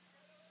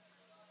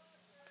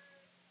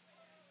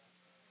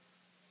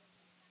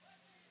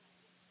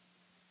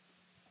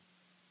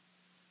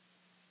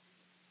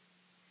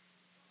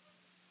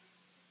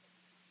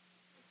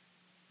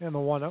 And the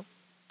 1-0.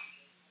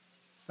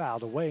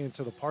 Fouled away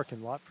into the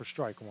parking lot for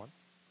strike 1.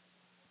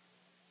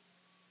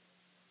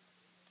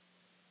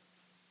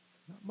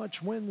 Not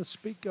much wind to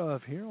speak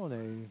of here on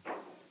a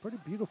pretty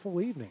beautiful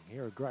evening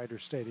here at Grider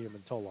Stadium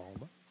in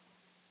Tullahoma.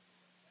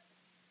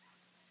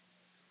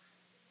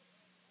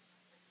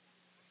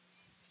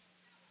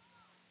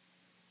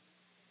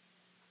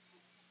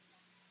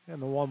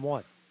 And the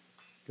 1-1.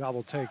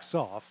 Gobble takes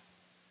off.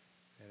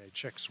 And a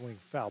check swing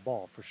foul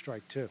ball for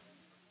strike 2.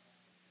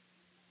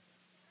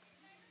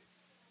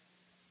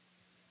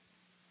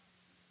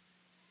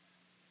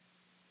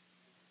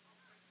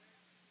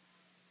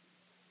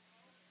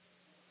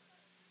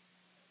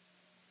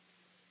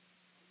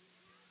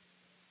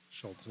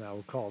 Schultz now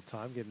will call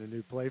time, getting a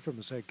new play from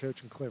his head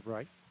coach and Cliff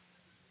Wright.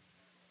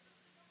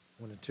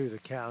 1-2 the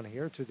count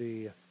here to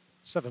the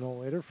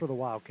 7-0 hitter for the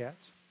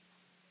Wildcats.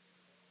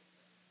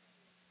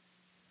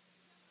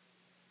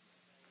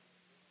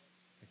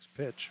 Next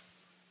pitch.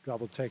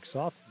 Gobble takes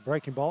off.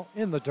 Breaking ball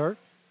in the dirt.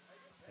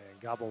 And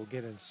Gobble will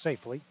get in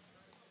safely.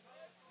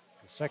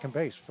 The second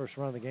base, first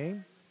run of the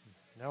game.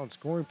 Now in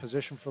scoring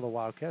position for the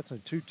Wildcats, a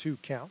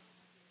 2-2 count.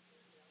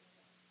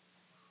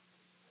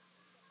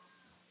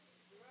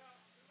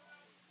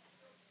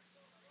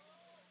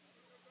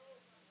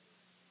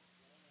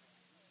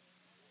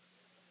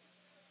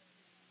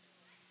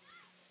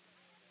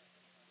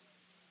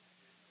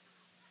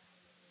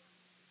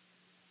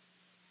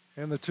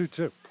 And the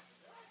 2-2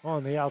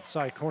 on the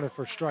outside corner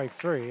for strike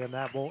 3, and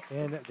that will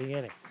end the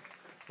inning.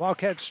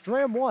 Wildcats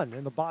strum 1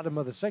 in the bottom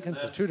of the second.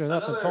 It's a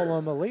 2-0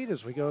 Tullahoma lead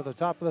as we go to the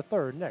top of the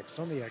third next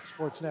on the X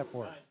Sports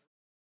Network.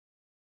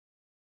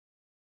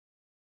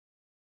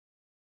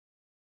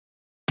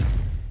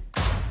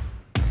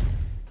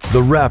 The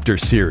Raptor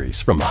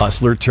Series from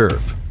Hustler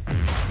Turf.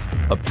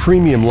 A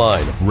premium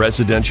line of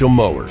residential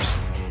mowers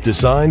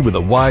designed with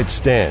a wide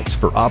stance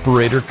for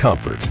operator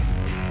comfort.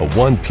 A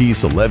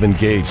one-piece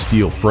 11-gauge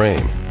steel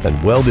frame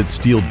and welded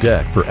steel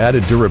deck for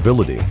added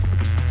durability.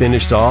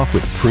 Finished off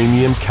with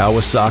premium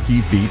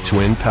Kawasaki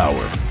V-twin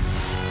power.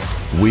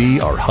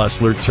 We are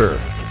Hustler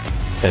Turf,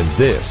 and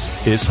this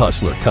is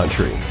Hustler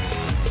Country.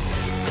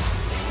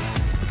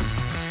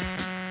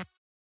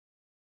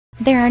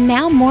 There are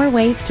now more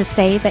ways to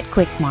save at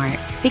Quick Mart.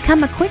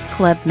 Become a Quick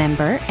Club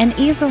member and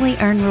easily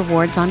earn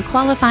rewards on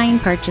qualifying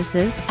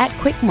purchases at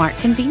Quick Mart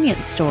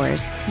convenience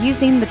stores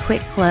using the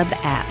Quick Club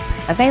app,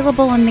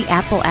 available on the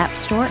Apple App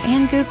Store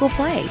and Google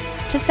Play.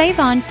 To save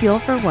on fuel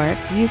for work,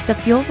 use the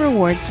Fuel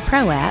Rewards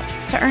Pro app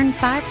to earn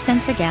 5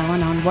 cents a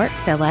gallon on work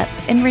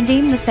fill-ups and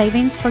redeem the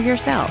savings for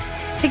yourself.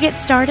 To get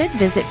started,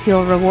 visit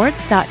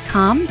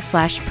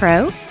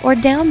fuelrewards.com/pro or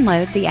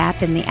download the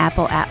app in the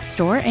Apple App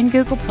Store and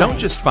Google Play. Don't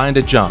just find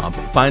a job,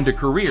 find a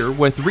career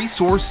with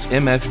Resource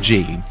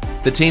MFG.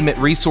 The team at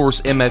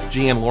Resource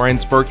MFG in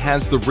Lawrenceburg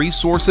has the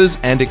resources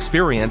and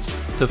experience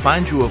to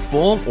find you a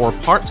full or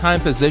part-time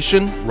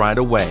position right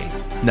away.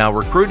 Now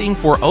recruiting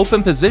for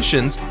open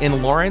positions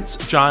in Lawrence,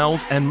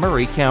 Giles, and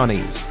Murray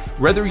counties.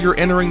 Whether you're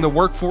entering the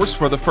workforce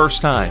for the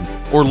first time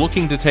or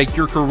looking to take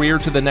your career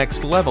to the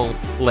next level,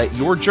 let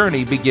your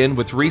journey begin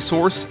with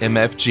Resource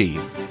MFG.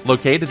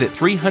 Located at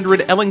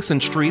 300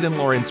 Ellingson Street in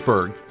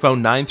Lawrenceburg.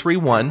 Phone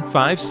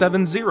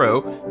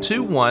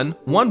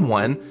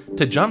 931-570-2111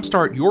 to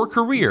jumpstart your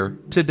career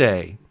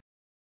today.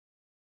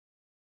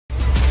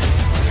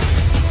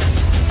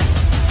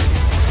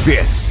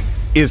 This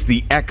is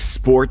the X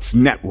Sports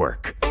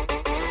Network.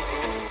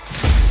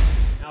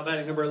 Now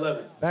batting number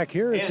 11. Back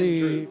here at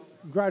the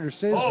Grider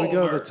Stadium, we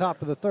go to the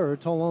top of the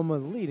third. Tullahoma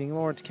leading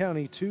Lawrence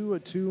County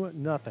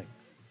 2-0.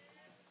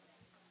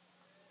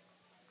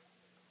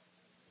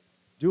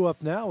 Due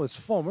up now is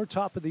Fulmer,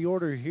 top of the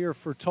order here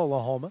for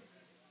Tullahoma.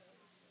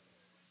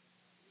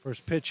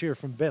 First pitch here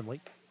from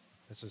Bentley.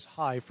 This is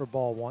high for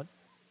ball 1.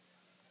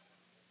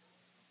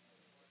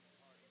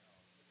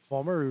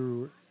 Fulmer,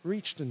 who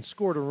reached and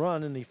scored a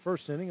run in the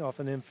first inning off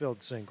an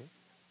infield single.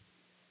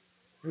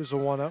 Here's a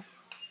 1-0.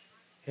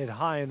 Hit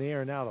high in the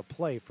air and out of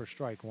play for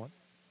strike 1.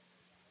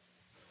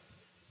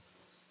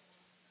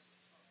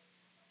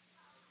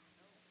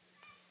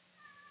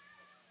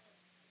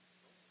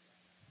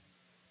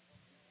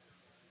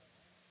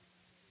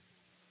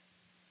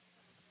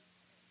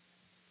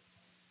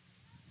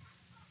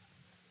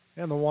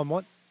 And the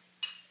 1-1.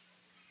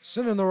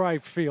 Sent in the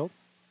right field.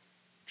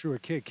 Drew a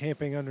kid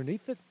camping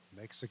underneath it.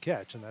 Makes a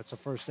catch, and that's the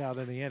first out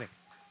in the inning.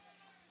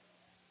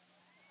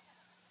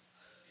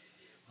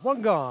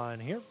 One gone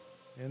here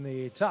in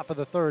the top of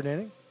the third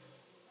inning.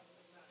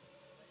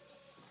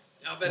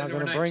 Now batting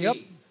going number to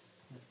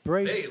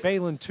bring 19. up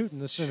Balin Tootin,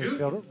 the center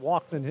fielder.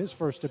 Walked in his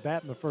first at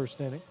bat in the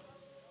first inning.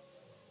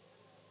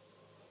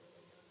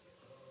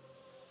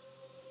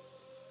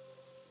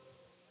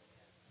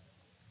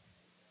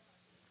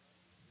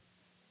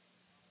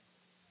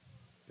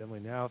 Bentley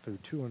now through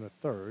 2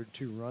 1/3,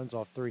 2 runs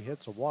off 3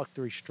 hits, a walk,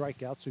 3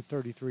 strikeouts through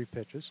 33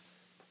 pitches.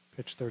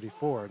 Pitch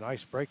 34, a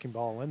nice breaking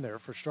ball in there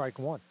for strike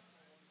 1.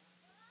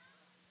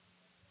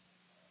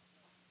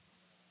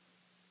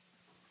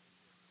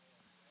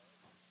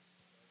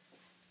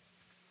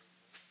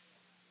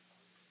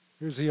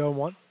 Here's the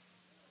 0-1.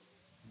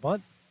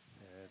 Bunt,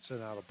 and it's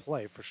in out of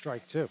play for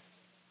strike 2.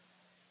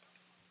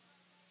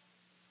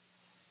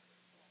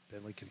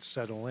 Bentley can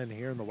settle in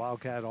here, and the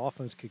Wildcat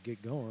offense could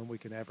get going. We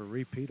can have a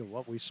repeat of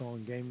what we saw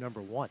in game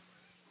number 1.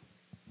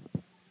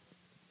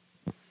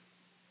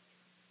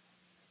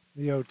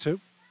 The 0-2.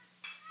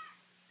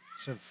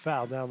 Sent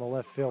foul down the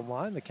left field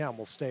line. The count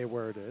will stay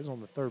where it is on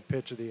the third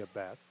pitch of the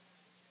at-bat.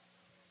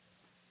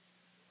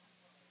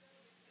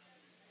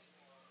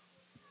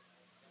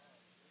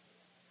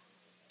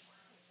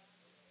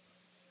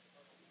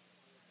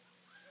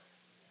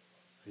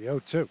 The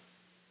 0-2.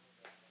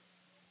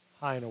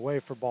 High and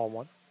away for ball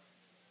 1.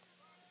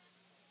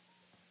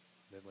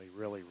 Bentley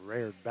really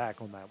reared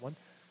back on that one.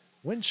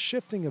 Wind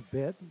shifting a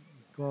bit.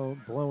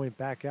 blowing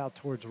back out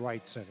towards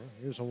right center.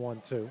 Here's a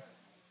 1-2.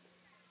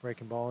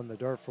 Breaking ball in the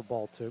dirt for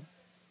ball 2.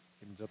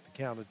 Evens up the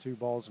count of 2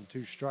 balls and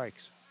 2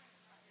 strikes.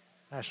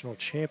 National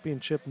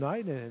championship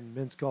night in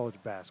men's college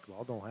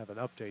basketball. Don't have an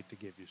update to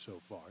give you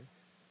so far.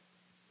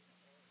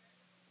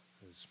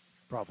 Is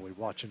probably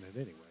watching it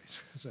anyways,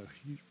 so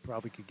you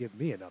probably could give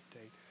me an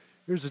update.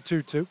 Here's a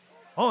 2-2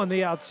 on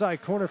the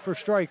outside corner for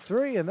strike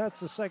 3, and that's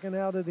the second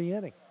out of the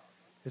inning.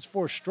 His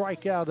 4th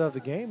strikeout of the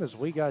game as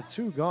we got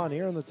 2 gone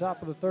here in the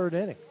top of the 3rd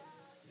inning.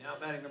 Now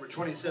batting number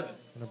 27.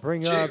 Going to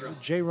bring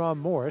up J-Ron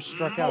Morris,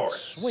 struck out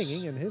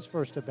swinging in his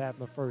first at bat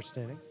in the 1st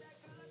inning.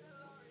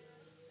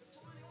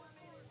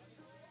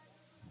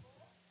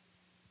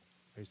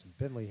 Facing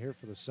Bentley here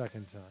for the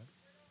 2nd time.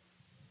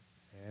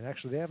 And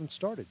actually they haven't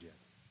started yet,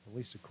 at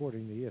least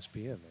according to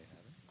ESPN they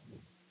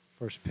haven't.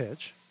 First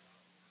pitch.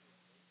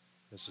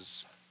 This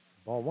is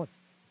ball 1.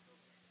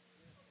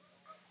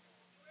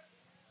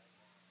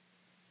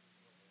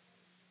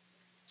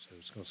 So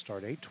it's going to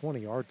start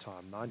 8:20 our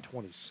time,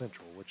 9:20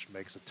 Central, which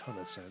makes a ton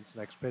of sense.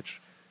 Next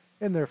pitch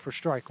in there for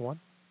strike 1.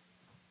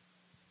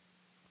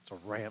 It's a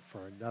rant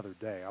for another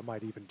day. I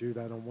might even do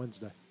that on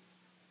Wednesday.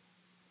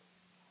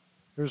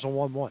 Here's a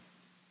 1-1.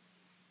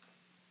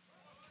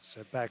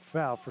 Set back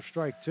foul for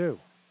strike 2.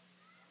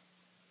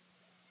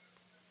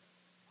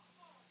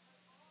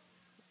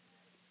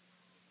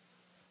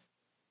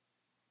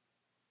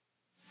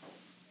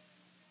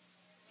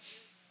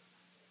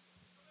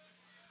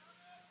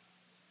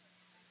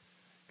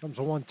 Comes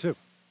a 1-2.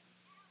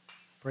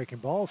 Breaking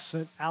ball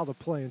sent out of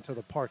play into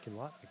the parking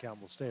lot. The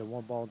count will stay at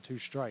 1 ball and 2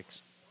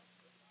 strikes.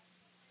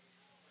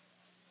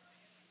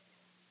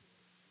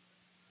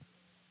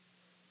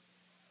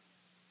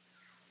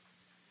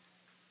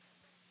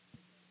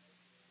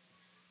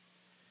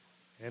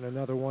 And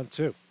another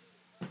 1-2.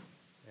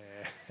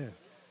 And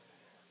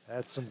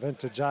that's some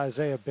vintage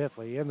Isaiah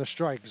Bentley in the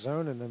strike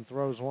zone and then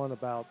throws one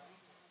about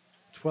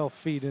 12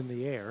 feet in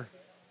the air.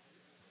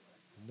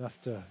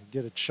 Enough to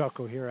get a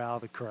chuckle here out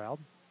of the crowd.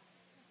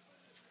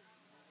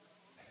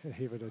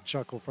 Even a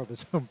chuckle from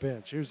his own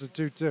bench. Here's the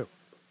 2-2.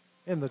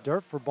 In the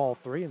dirt for ball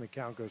 3, and the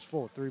count goes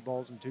full. 3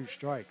 balls and 2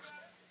 strikes.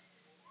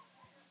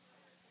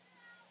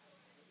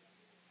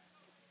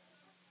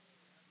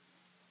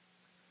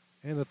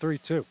 And the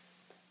 3-2.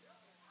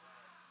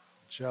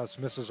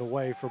 Just misses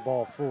away for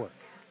ball 4.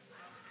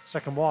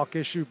 Second walk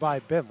issued by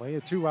Bentley,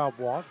 a 2-out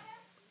walk.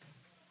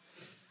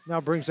 Now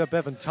brings up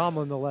Evan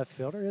Tomlin, the left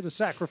fielder. Hit a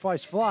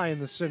sacrifice fly in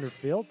the center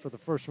field for the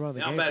first run of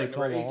the game for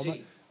Tullahoma.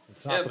 The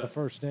top of the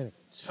 1st inning.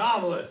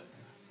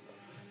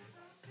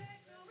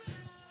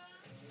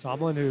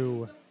 Tomlin,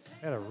 who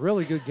had a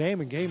really good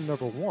game in game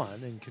number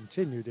 1 and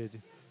continued it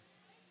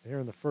here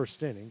in the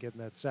 1st inning,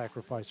 getting that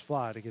sacrifice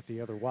fly to get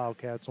the other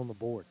Wildcats on the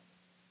board.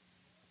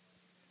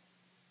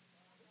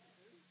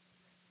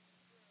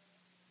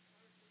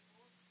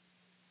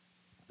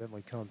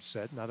 Bentley comes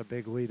set. Not a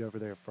big lead over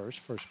there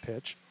first. First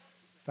pitch.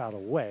 Fouled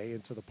away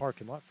into the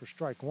parking lot for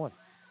strike 1. I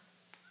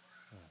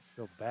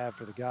feel bad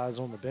for the guys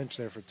on the bench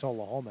there for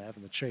Tullahoma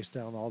having to chase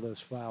down all those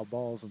foul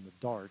balls in the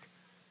dark.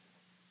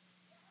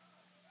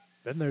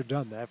 Been there,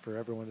 done that for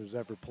everyone who's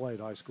ever played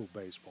high school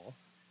baseball.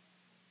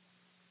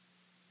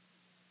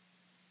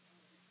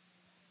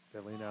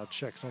 Bentley now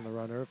checks on the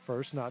runner at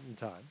first, not in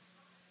time.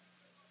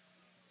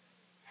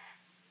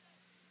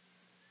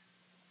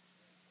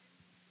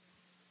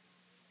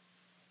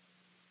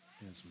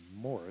 There's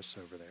Morris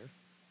over there.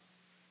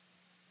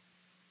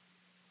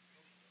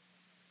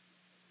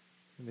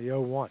 In the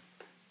 0-1.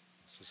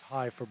 This is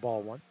high for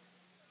ball 1.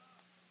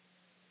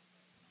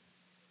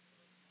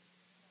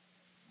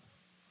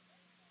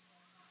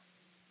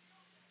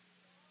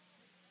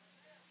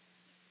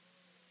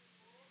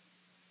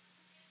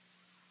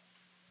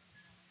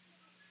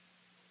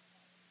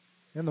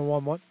 In the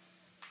 1-1.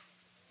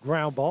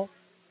 Ground ball.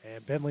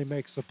 And Bentley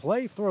makes the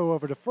play. Throw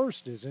over to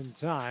first is in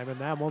time, and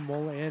that one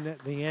will end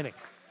the inning.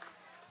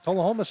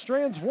 Tullahoma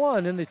strands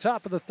 1 in the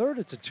top of the 3rd.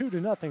 It's a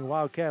 2-0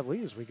 Wildcat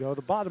lead as we go to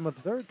the bottom of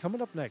the 3rd.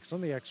 Coming up next on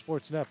the X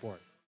Sports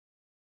Network.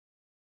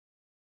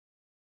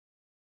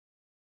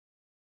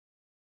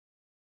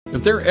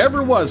 If there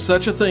ever was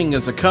such a thing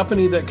as a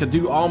company that could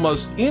do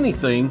almost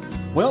anything,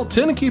 well,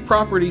 Teneke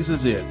Properties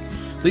is it.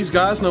 These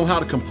guys know how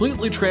to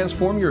completely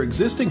transform your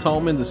existing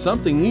home into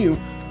something new,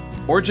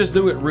 or just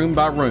do it room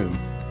by room.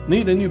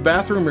 Need a new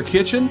bathroom or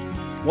kitchen?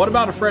 What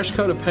about a fresh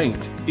coat of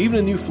paint? Even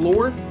a new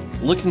floor?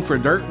 Looking for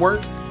dirt work?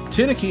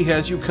 Teneke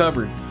has you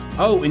covered.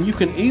 Oh, and you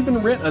can even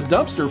rent a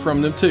dumpster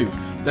from them too.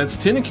 That's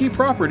Teneke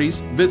Properties.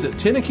 Visit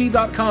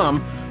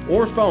Teneke.com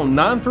or phone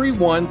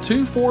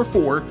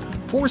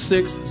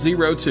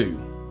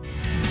 931-244-4602.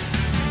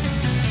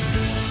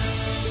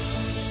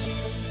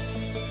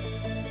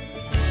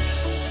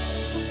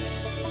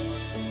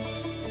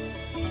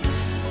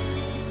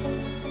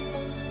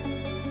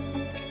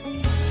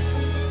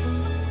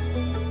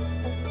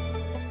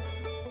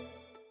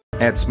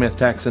 At Smith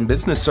Tax and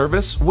Business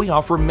Service, we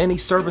offer many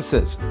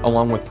services.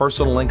 Along with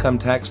personal income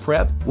tax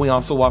prep, we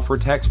also offer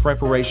tax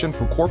preparation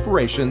for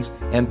corporations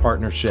and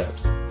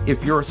partnerships.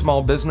 If you're a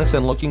small business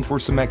and looking for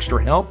some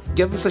extra help,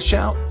 give us a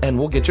shout and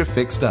we'll get you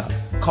fixed up.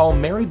 Call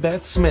Mary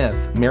Beth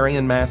Smith,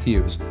 Marion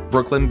Matthews,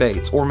 Brooklyn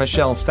Bates, or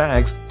Michelle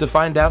Staggs to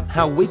find out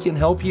how we can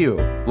help you.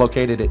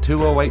 Located at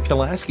 208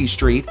 Pulaski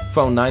Street,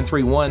 phone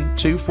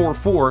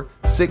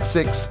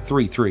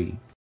 931-244-6633.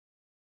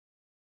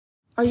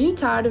 Are you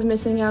tired of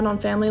missing out on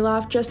family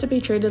life just to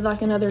be treated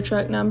like another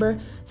truck number?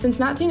 Since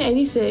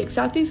 1986,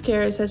 Southeast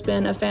Cares has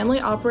been a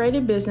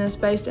family-operated business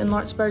based in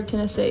Lawrenceburg,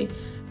 Tennessee.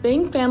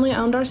 Being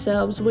family-owned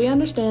ourselves, we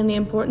understand the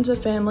importance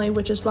of family,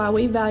 which is why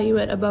we value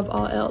it above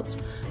all else.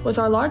 With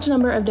our large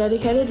number of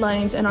dedicated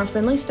lanes and our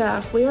friendly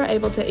staff, we are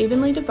able to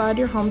evenly divide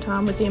your home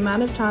time with the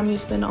amount of time you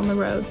spend on the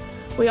road.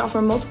 We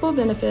offer multiple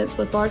benefits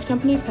with large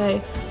company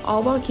pay,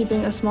 all while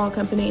keeping a small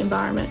company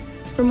environment.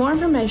 For more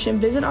information,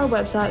 visit our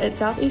website at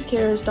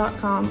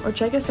southeastcarriers.com or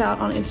check us out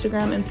on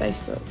Instagram and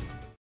Facebook.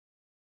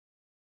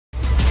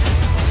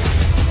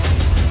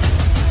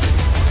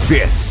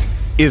 This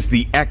is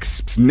the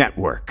X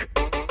Network.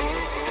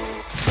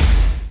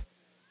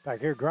 Back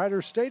here at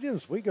Grider Stadium,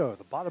 as we go at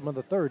the bottom of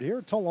the third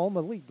here.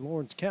 Tullahoma lead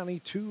Lawrence County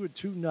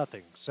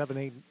 2-0.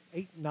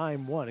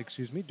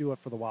 7-8-9-1, do it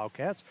for the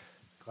Wildcats.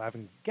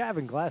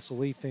 Gavin Glass will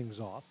lead things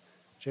off.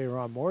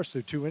 J-Ron Morris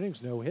through 2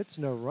 innings, no hits,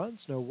 no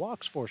runs, no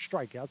walks, 4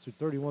 strikeouts through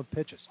 31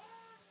 pitches.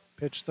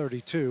 Pitch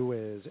 32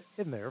 is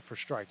in there for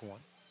strike 1.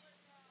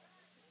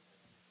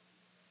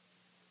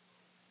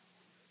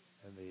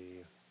 And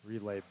the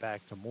relay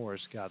back to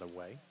Morris got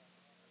away.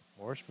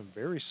 Morris been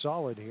very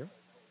solid here.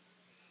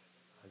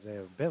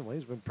 Isaiah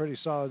Bentley's been pretty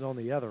solid on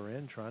the other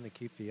end, trying to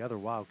keep the other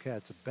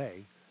Wildcats at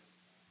bay.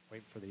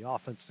 Waiting for the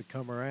offense to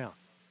come around.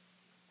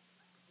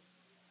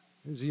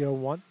 Here's the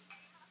 0-1.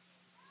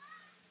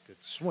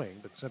 Good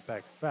swing, but sent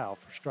back foul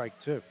for strike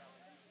 2.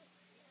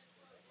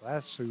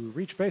 Glass, who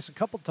reached base a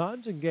couple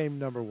times in game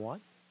number 1,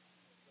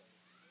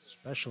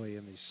 especially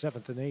in the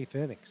 7th and 8th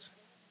innings.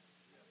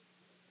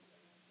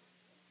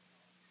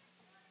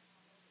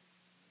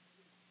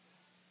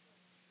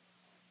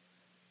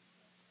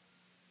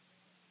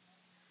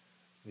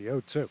 The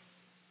 0-2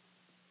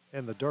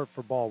 in the dirt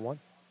for ball 1.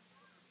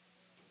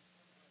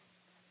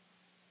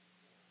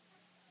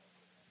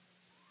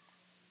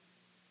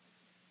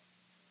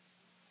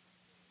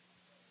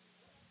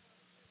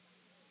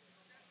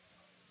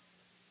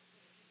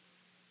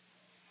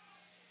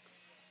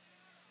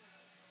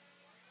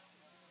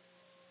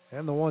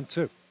 And the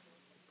 1-2.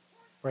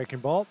 Breaking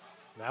ball.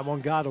 That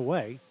one got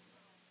away.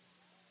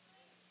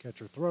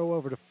 Catcher throw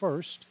over to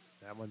first.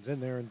 That one's in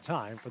there in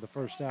time for the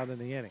first out in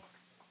the inning.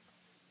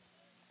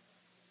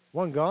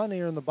 One gone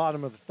here in the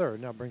bottom of the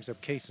third. Now brings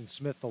up Kason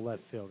Smith, the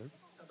left fielder.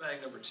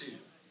 Batting number 2,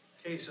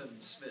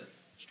 Kason Smith.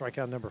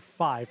 Strikeout number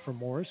 5 for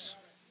Morris.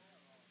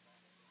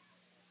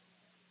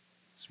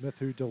 Smith,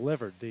 who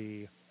delivered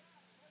the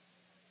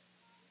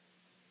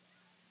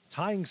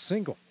tying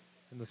single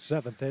in the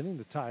 7th inning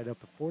to tie it up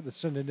at 4 to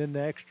send it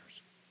into extras.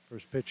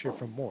 First pitch here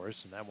from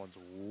Morris, and that one's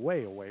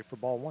way away for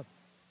ball 1.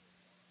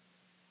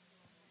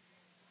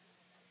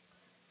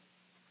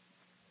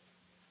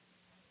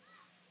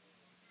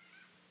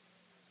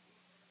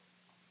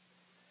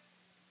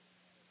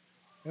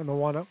 And the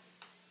 1-0.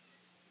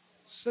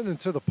 Sent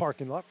into the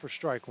parking lot for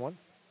strike 1.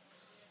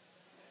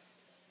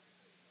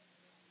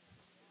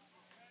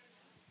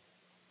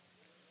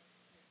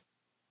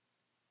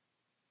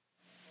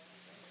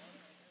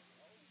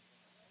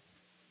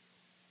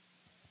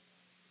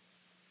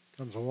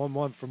 Comes a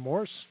 1-1 for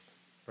Morse.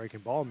 Breaking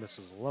ball,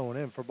 misses low and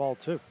in for ball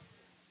 2.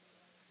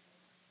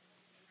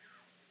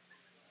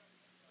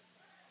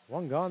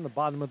 One gone, the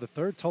bottom of the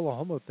third.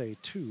 Tullahoma with a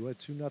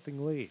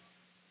 2-0 lead.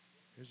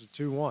 Here's a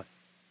 2-1.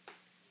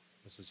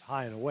 This is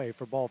high and away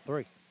for ball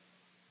 3.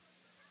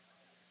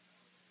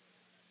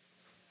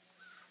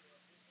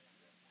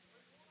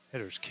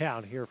 Hitters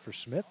count here for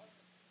Smith.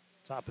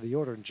 Top of the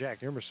order, and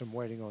Jack Emerson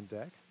waiting on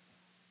deck.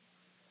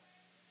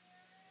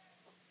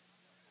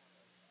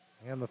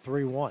 And the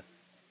 3-1.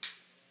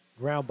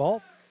 Ground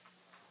ball.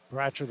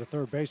 Bratcher, the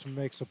third baseman,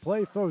 makes a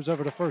play, throws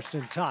over to first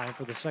in time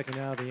for the second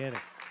out of the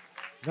inning.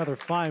 Another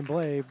fine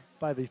play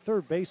by the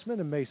third baseman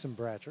and Mason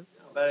Bratcher.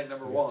 Batting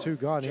number 1. 2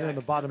 gone here in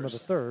the bottom of the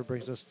third,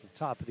 brings us to the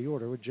top of the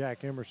order with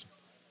Jack Emerson.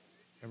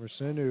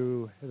 Emerson,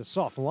 who hit a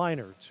soft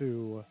liner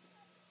to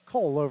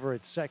Cole over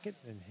at second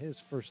in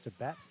his first at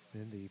bat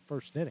in the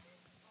first inning.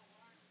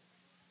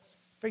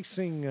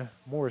 Facing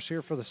Morris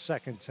here for the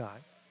second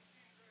time.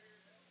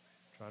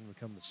 Trying to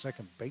become the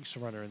second base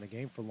runner in the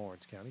game for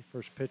Lawrence County.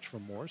 First pitch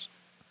from Morris.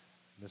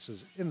 This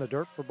is in the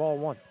dirt for ball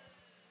 1.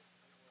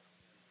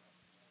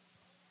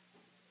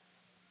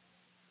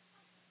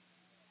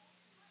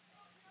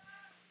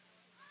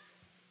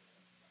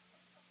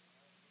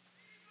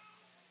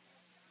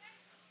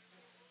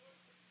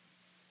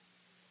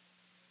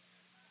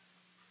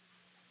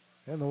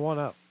 And the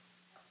 1-0.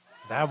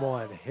 That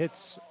one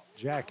hits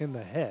Jack in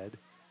the head.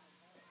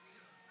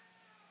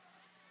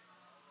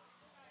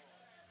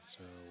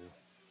 So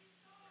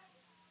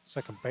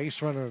second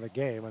base runner of the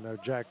game. I know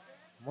Jack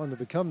wanted to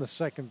become the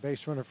second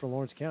base runner for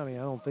Lawrence County.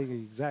 I don't think he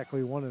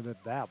exactly wanted it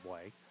that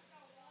way.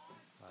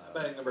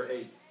 Batting number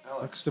 8,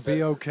 Alex. Looks to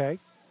be okay.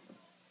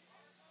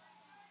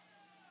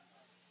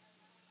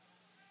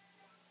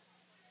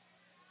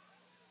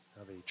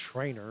 Now the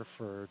trainer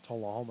for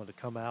Tullahoma to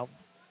come out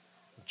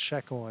and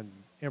check on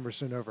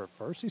Emerson over at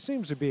first. He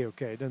seems to be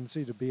okay. Doesn't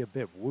seem to be a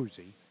bit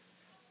woozy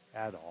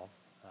at all.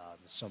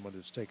 Someone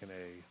who's taken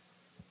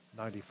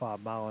a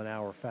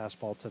 95-mile-an-hour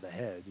fastball to the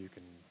head,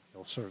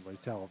 you'll certainly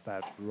tell if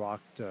that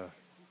rocked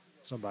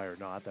somebody or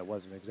not. That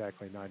wasn't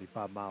exactly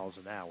 95 miles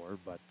an hour,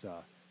 but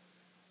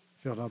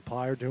field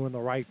umpire doing the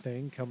right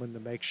thing, coming to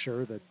make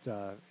sure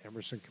that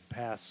Emerson can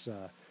pass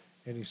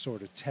any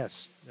sort of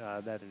test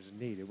that is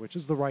needed, which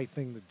is the right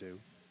thing to do.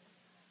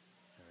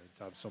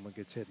 Anytime someone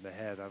gets hit in the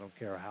head, I don't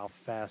care how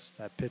fast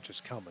that pitch is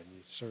coming,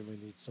 you certainly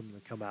need someone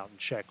to come out and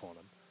check on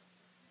him.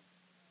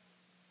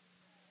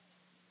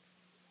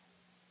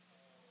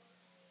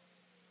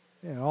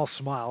 Yeah, all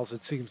smiles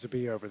it seems to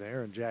be over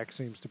there, and Jack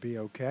seems to be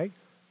okay.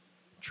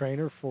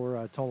 Trainer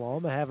for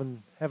Tullahoma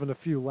having a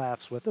few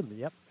laughs with him.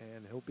 Yep,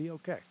 and he'll be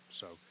okay.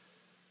 So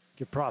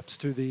give props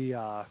to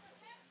the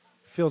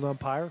field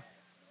umpire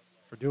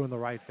for doing the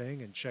right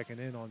thing and checking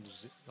in on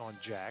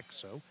Jack.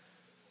 So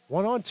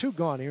 1 on, 2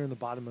 gone here in the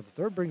bottom of the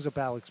third. Brings up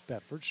Alex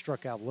Bedford.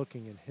 Struck out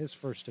looking in his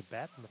first at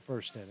bat in the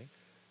first inning.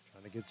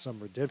 Trying to get some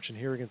redemption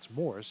here against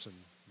Morris and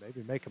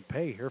maybe make him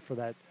pay here for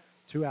that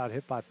 2-out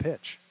hit by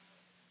pitch.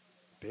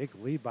 Big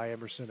lead by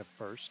Emerson at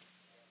first.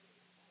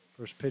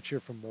 First pitch here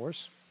from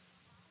Morris.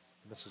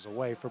 Misses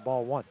away for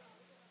ball 1.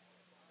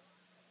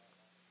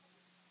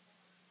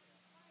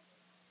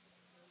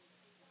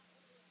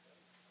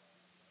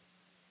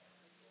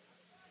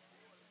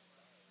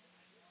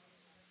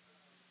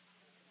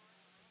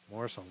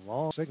 Morris on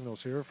long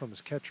signals here from his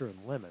catcher and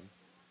Lemon.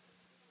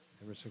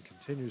 Emerson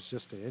continues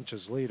just to inch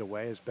his lead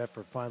away as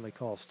Bedford finally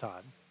calls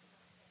time.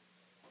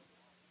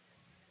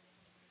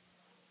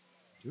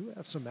 Do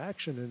have some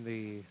action in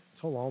the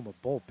Tullahoma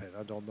bullpen.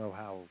 I don't know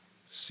how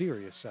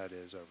serious that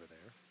is over there.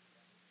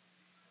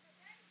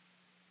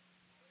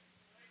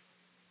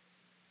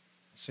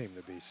 Seem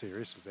to be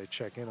serious as they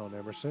check in on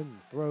Emerson.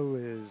 The throw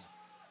is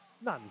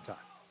not in time.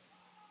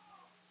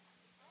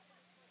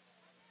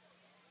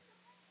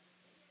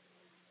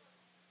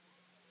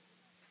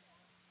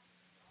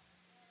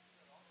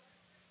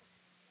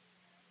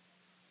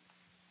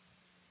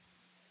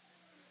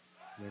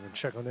 They're going to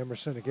check on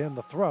Emerson again.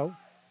 The throw.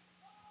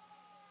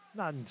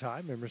 Not in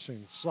time.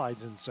 Emerson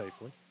slides in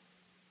safely.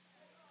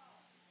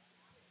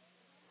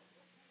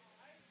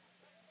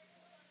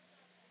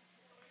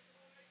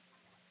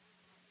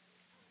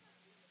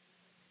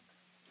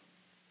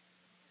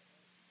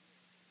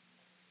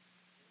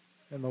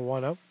 And the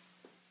 1-0.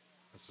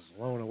 This is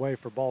low and away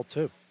for ball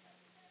 2.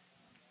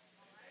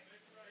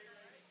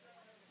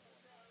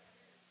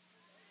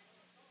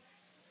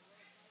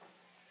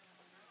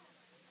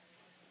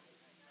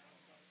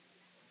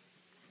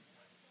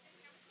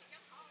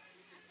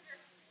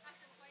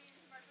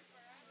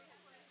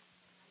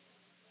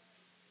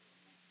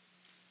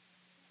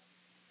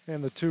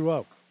 And the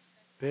 2-0.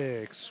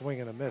 Big swing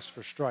and a miss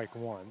for strike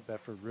 1.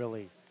 Bedford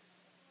really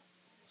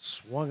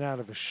swung out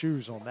of his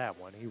shoes on that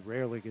one. He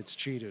rarely gets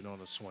cheated on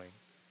a swing.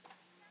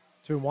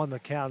 2-1 the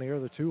count here.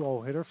 The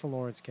 2-0 hitter for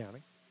Lawrence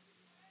County.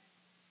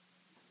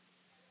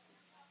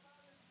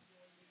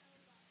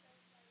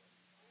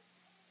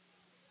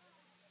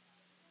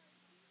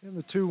 And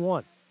the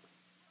 2-1.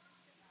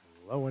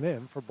 Low and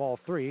in for ball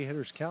 3.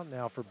 Hitters count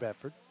now for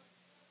Bedford.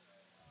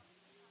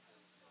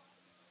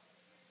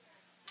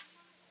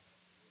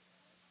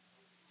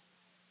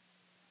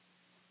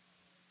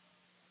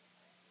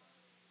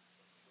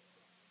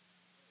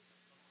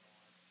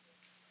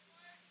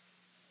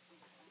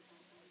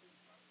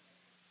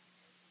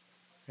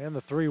 And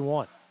the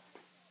 3-1.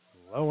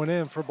 Low and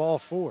in for ball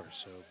 4.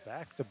 So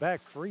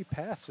back-to-back free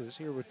passes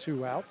here with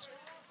 2 outs.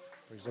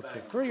 Brings up the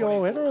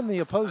 3-0 hitter and the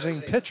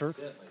opposing pitcher,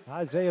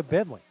 Isaiah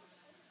Bentley.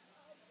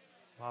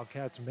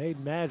 Wildcats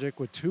made magic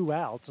with 2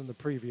 outs in the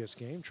previous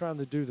game, trying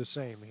to do the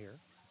same here.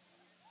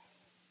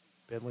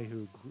 Bentley,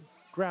 who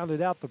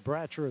grounded out the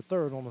Bratcher at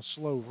third on a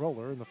slow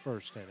roller in the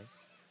first inning.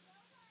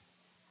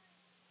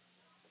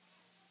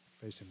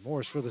 Facing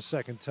Morris for the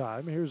second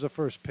time. Here's the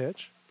first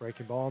pitch.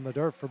 Breaking ball in the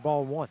dirt for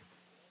ball 1.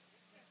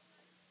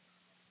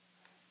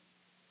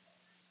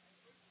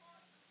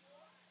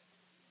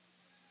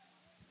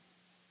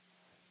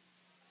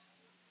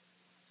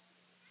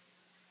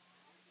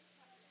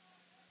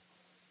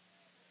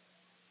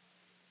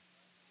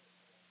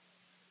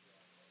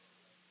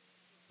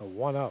 A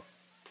 1-0.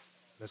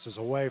 This is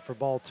away for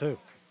ball 2.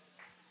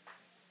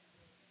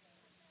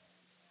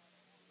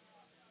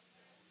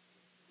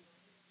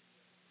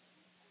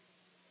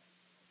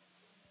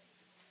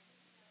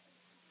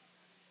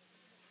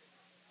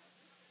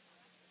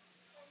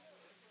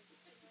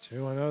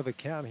 Two and 0 the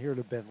count here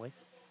to Bentley.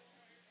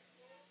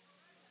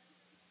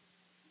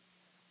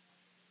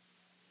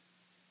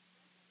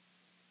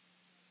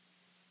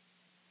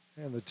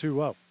 And the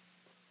 2-0.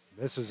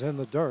 This is in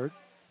the dirt.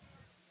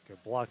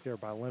 Good block there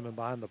by Lemon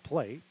behind the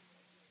plate.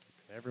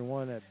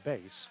 Everyone at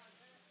base.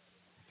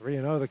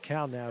 3-0 the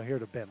count now here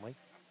to Bentley.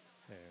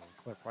 And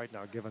Clip right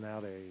now giving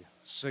out a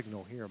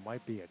signal here.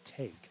 Might be a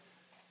take.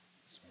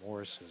 So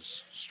Morris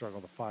has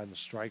struggled to find the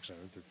strike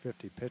zone through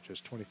 50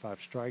 pitches,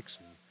 25 strikes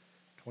and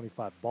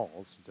 25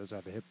 balls. He does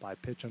have a hit by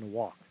pitch and a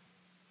walk.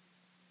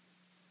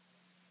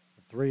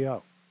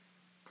 3-0.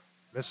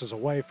 Misses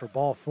away for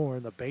ball 4,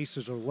 and the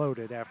bases are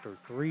loaded after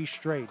 3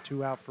 straight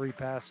 2-out free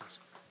passes.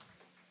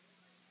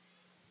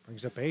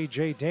 Brings up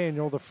A.J.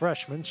 Daniel, the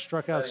freshman,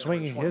 struck out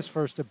swinging his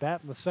first at bat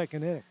in the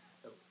second inning.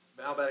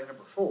 Now batting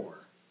number 4,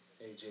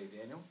 A.J.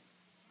 Daniel.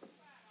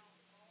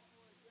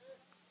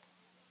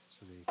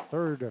 So the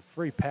third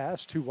free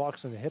pass, 2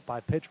 walks and a hit by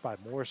pitch by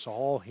Morris,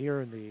 all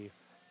here in the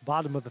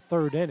bottom of the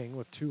third inning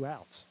with 2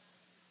 outs.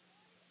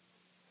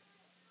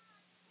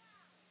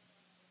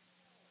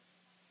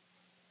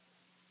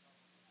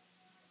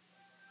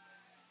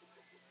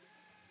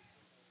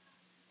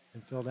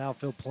 Infield,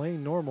 outfield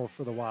playing normal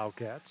for the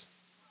Wildcats.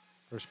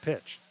 First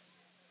pitch,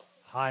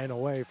 high and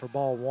away for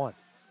ball 1.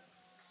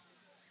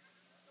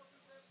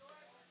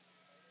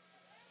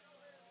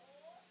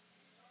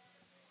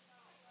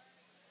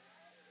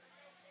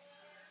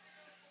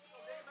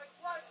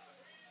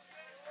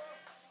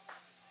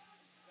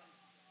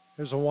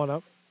 Here's a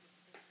 1-up,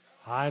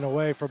 high and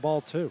away for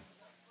ball 2.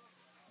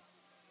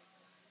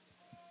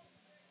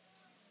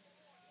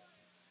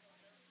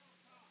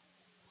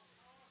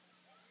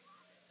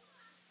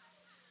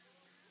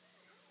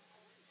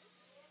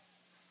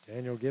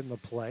 Daniel getting the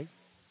play.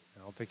 I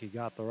don't think he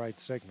got the right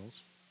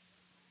signals.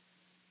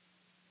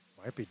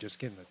 Might be just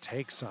getting the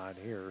take sign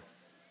here.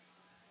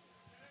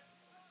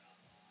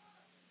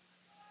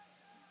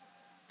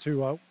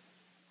 2-0.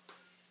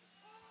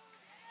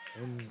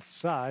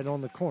 Inside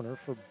on the corner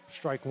for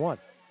strike 1.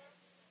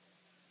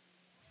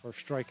 First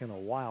strike in a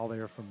while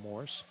there from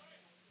Morris.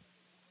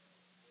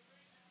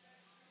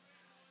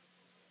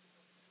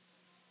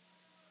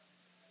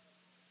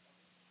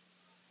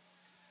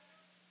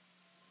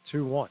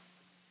 Two-1.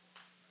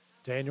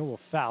 Daniel will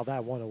foul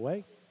that one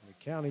away. The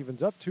count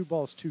evens up, 2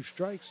 balls, 2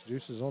 strikes.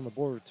 Deuce is on the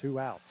board with 2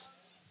 outs.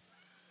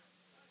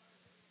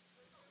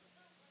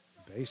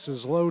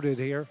 Bases loaded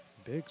here.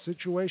 Big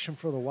situation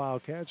for the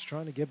Wildcats,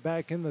 trying to get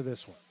back into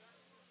this one.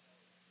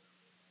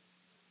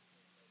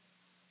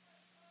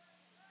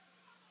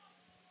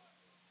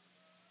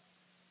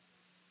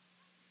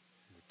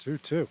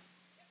 2-2.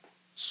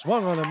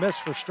 Swung on a miss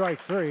for strike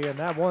 3, and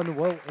that one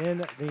will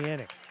end the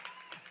inning.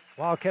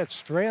 Wildcats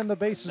strand the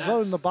bases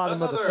loaded in the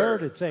bottom of the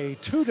third. It's a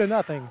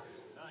 2-0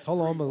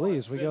 Tullahoma lead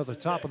as we go to the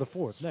top of the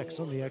fourth. Next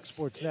on the X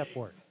Sports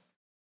Network.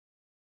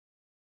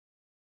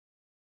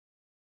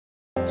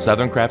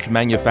 Southern Craft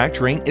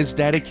Manufacturing is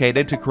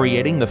dedicated to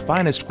creating the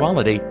finest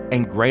quality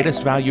and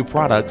greatest value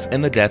products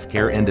in the death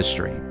care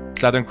industry.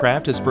 Southern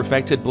Craft has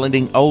perfected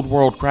blending old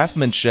world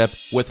craftsmanship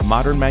with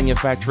modern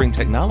manufacturing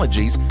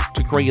technologies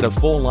to create a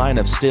full line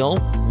of steel,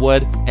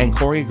 wood, and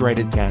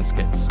corrugated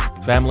caskets.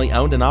 Family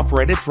owned and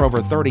operated for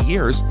over 30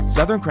 years,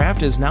 Southern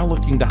Craft is now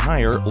looking to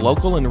hire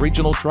local and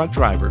regional truck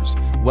drivers,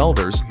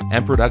 welders,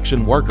 and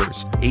production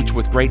workers, each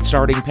with great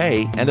starting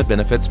pay and a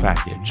benefits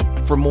package.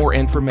 For more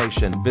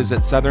information, visit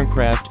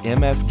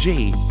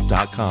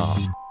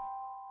SouthernCraftMFG.com.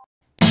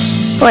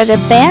 For the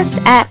best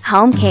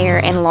at-home care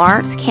in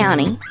Lawrence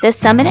County, the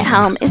Summit at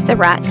Home is the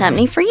right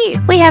company for you.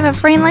 We have a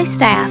friendly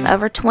staff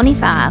over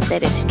 25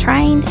 that is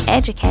trained,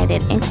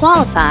 educated, and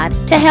qualified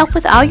to help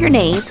with all your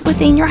needs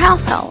within your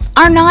household.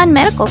 Our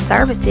non-medical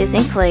services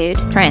include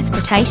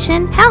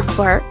transportation,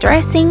 housework,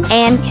 dressing,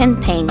 and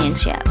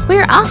companionship. We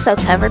are also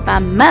covered by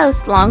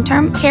most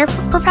long-term care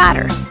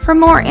providers. For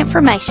more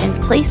information,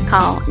 please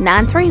call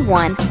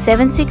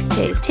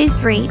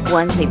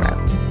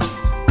 931-762-2310.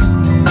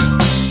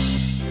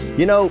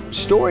 You know,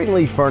 Storing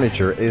Lee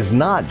Furniture is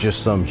not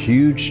just some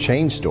huge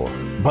chain store,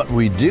 but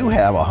we do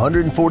have a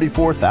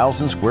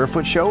 144,000 square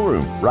foot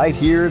showroom right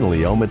here in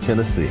Leoma,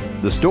 Tennessee.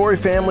 The Story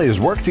family has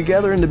worked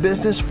together in the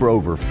business for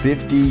over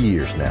 50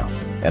 years now,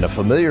 and a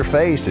familiar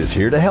face is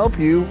here to help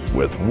you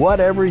with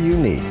whatever you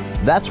need.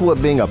 That's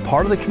what being a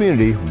part of the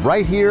community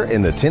right here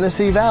in the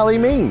Tennessee Valley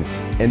means.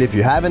 And if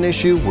you have an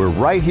issue, we're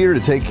right here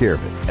to take care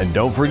of it. And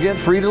don't forget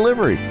free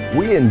delivery.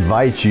 We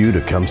invite you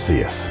to come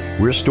see us.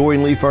 We're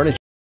Storing Lee Furniture.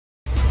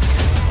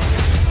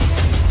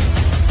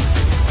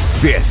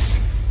 This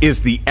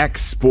is the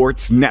X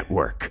Sports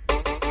Network.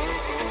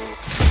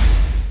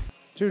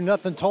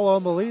 2-0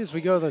 Tullahoma lead as we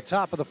go to the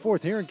top of the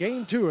fourth here in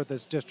game 2 of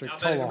this district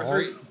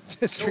Tullahoma.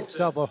 District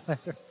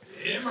doubleheader.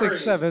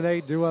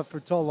 6-7-8 due up for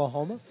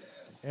Tullahoma.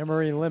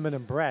 Emery, Lemon,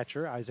 and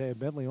Bratcher. Isaiah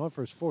Bentley on for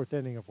his 4th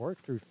inning of work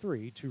through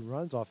 3. 2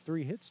 runs off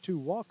 3 hits, 2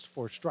 walks,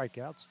 4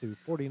 strikeouts through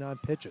 49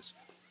 pitches.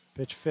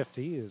 Pitch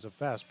 50 is a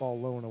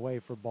fastball low and away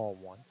for ball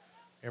 1.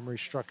 Emery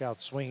struck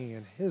out swinging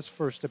in his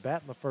first at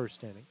bat in the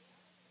first inning.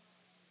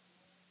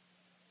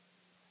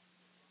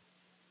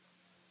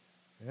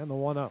 And the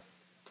 1-0.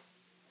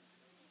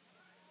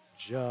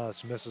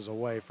 Just misses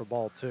away for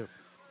ball 2.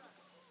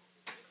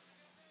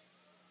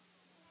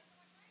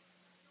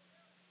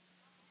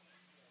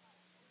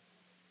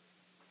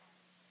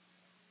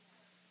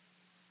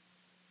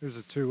 Here's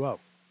a 2-0.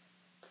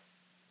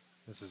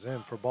 This is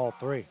in for ball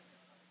 3.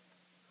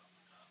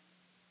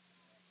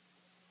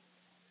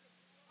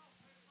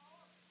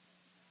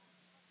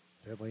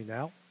 Bentley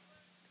now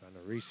trying to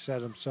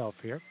reset himself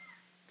here.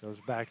 Goes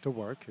back to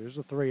work. Here's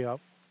a 3-0.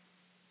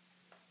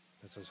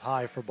 This is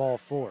high for ball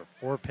 4.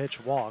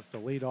 4-pitch walk to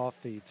lead off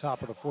the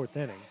top of the 4th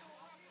inning.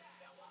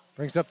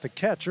 Brings up the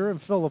catcher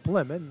and Philip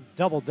Lemon,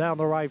 doubled down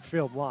the right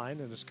field line,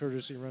 and his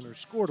courtesy runner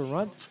scored a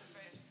run.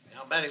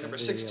 Now batting number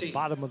 16.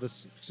 Bottom of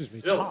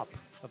the, top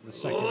of the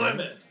second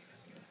inning.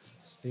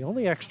 It's the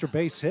only extra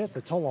base hit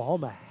that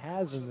Tullahoma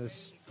has in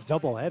this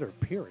doubleheader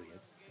period.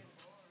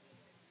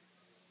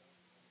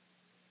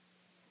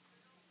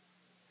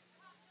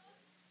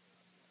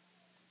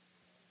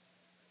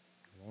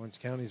 Lawrence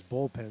County's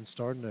bullpen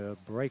starting to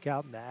break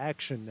out into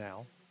action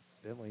now.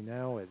 Bentley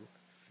now at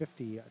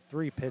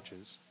 53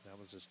 pitches. That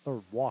was his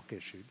 3rd walk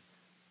issued.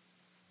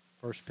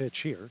 First pitch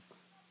here.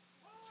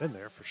 It's in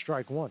there for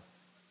strike 1.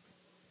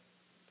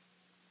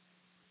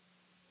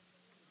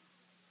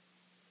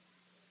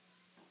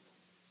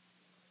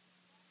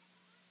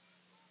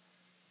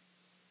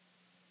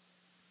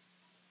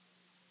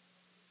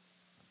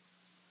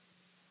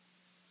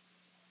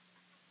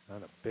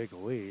 Not a big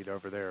lead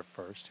over there at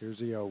first. Here's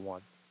the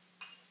 0-1.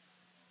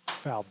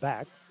 Foul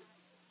back.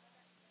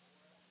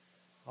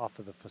 Off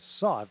of the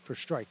facade for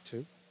strike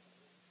 2.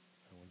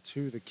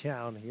 0-2 the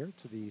count here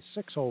to the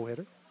 6-hole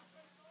hitter,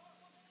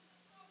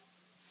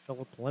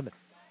 Philip Lemon.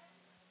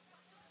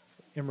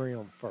 Emery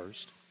on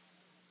first.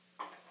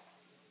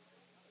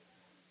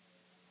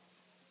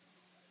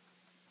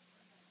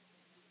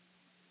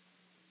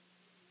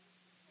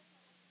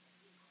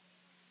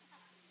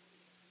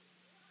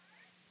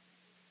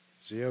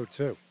 Here's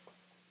the 0-2.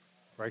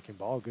 Breaking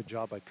ball, good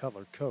job by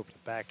Cutler Cope to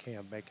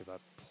backhand make it a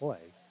play.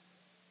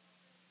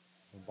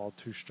 1 ball,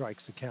 2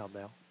 strikes to count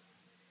now.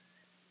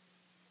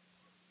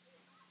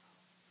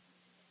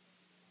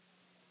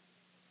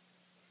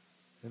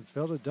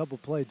 Infield a double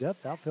play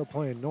depth, outfield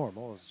playing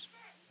normal as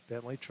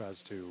Bentley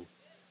tries to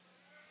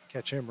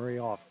catch Emery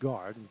off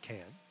guard and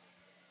can't.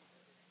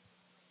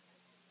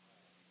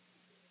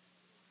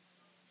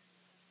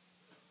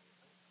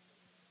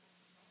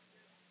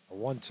 A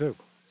 1-2.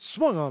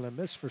 Swung on and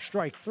missed for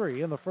strike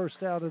 3 in the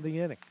first out of the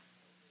inning.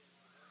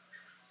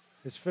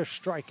 His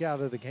 5th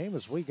strikeout of the game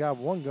as we got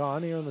 1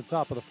 gone here in the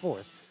top of the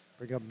 4th.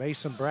 Bring up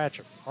Mason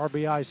Bratcher.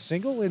 RBI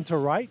single into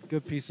right.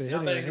 Good piece of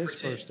hitting in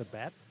his first at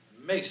bat.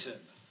 Mason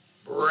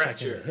Bratcher.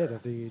 Second hit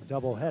of the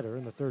doubleheader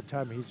and the 3rd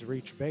time he's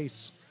reached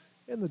base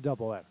in the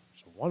doubleheader.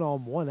 So 1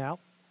 on, 1 out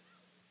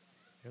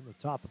in the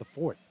top of the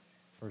 4th.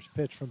 First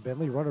pitch from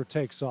Bentley. Runner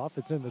takes off.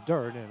 It's in the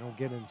dirt and he'll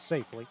get in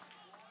safely.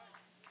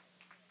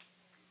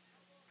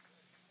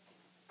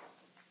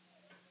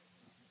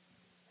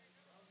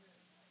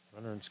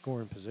 Runner in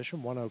scoring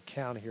position, 1-0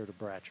 count here to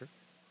Bratcher.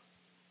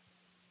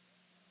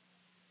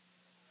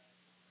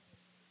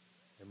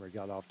 Emery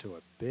got off to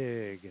a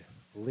big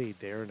lead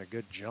there and a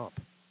good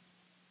jump.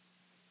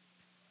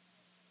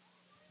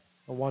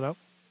 A 1-0.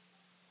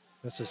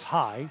 This is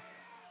high,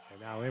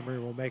 and now Emery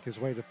will make his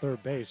way to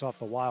third base off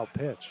the wild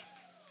pitch.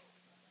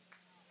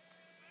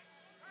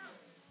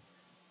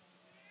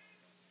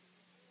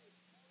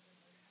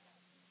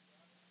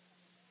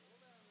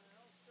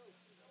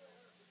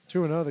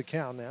 Two and 0 the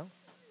count now.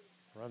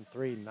 Run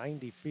 3,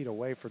 90 feet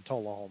away for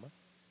Tullahoma.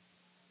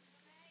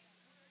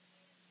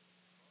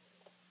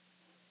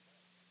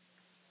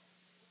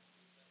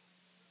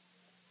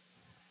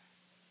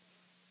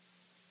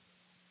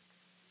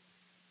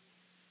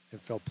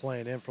 Infield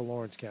playing in for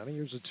Lawrence County.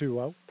 Here's a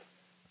 2-0.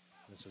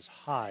 This is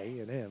high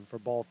and in for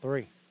ball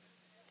 3.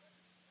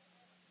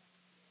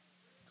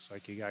 Looks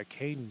like you got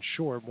Caden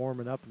Short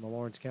warming up in the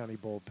Lawrence County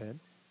bullpen.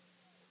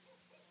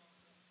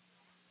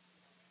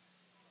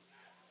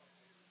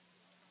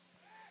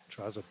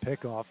 Tries a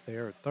pickoff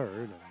there at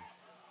third.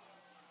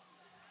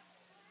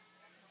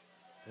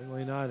 And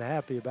really not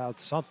happy about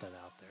something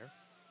out there.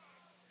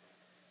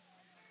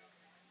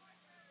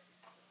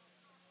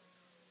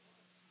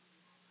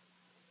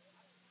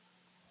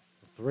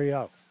 The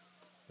 3-0.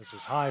 This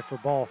is high for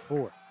ball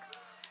 4.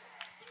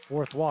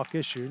 4th walk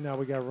issue. Now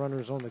we got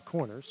runners on the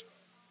corners.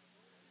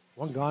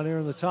 1 gone here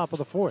in the top of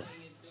the 4th.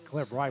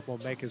 Clint Wright will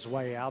make his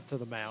way out to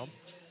the mound.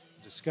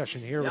 Discussion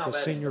here with the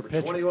senior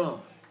pitcher. 21.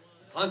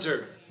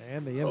 Hunter.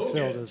 And the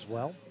infield as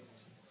well.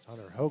 It's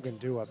Hunter Hogan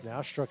due up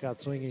now. Struck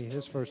out swinging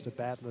his first at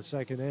bat in the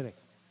 2nd inning.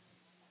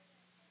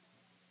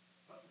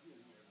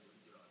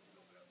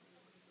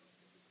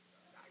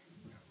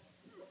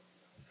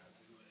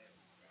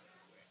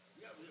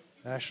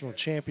 National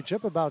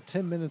championship about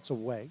 10 minutes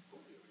away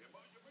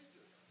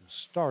from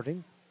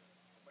starting.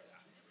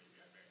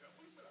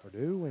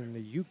 Purdue and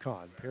the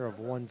Yukon, pair of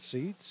 1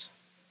 seeds.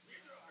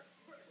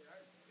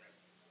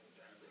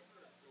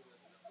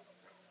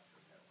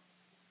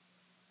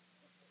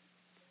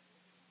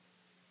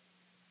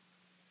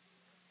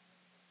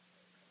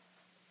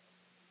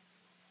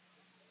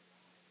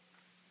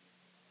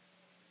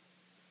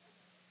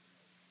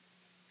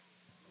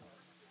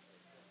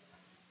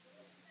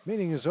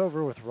 Meeting is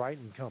over with Wright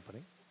and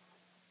company.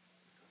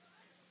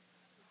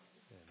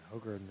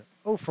 Hogan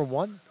 0 for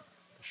 1.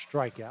 The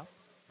strikeout.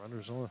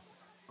 Runners on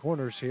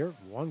corners here.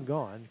 One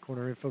gone.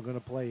 Corner infield going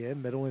to play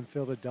in. Middle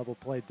infield a double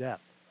play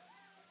depth.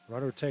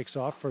 Runner takes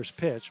off. First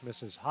pitch.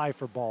 Misses high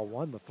for ball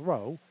one. The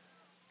throw.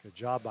 Good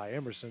job by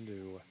Emerson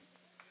to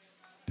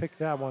pick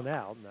that one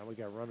out. Now we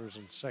got runners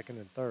in second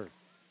and third.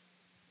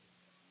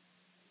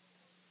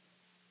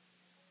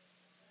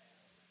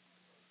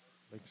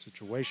 Big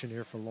situation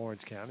here for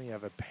Lawrence County. You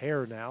have a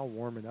pair now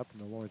warming up in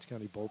the Lawrence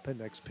County bullpen.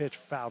 Next pitch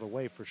fouled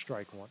away for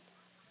strike one.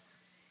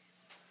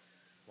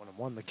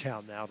 1-1 the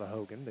count now to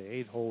Hogan, the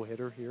 8-hole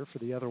hitter here for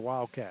the other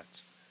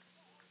Wildcats.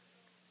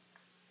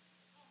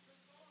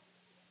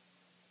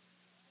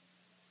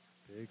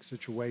 Big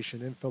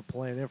situation, infield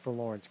playing in for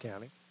Lawrence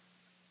County.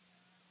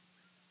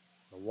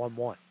 The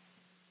 1-1.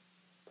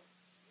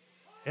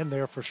 In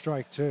there for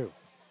strike two.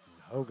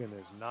 And Hogan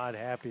is not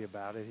happy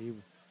about it. He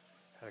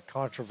had a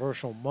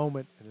controversial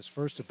moment in his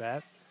first at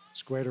bat.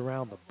 Squared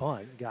around the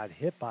bunt, got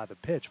hit by the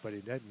pitch, but he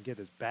didn't get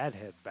his bat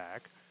head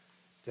back.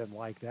 Didn't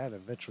like that,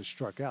 and eventually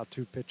struck out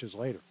 2 pitches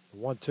later.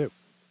 1-2.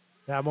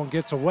 That one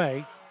gets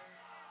away.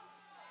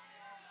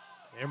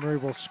 Emory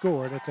will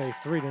score, and it's a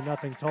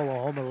 3-0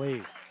 Tullahoma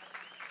lead.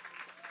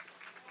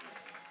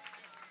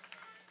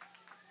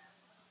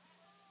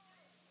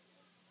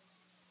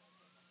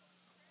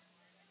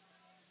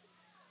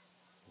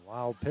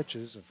 Wild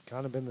pitches have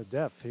kind of been the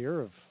depth here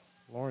of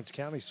Lawrence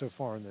County so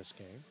far in this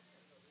game.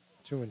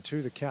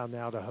 2-2 the count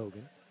now to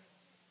Hogan.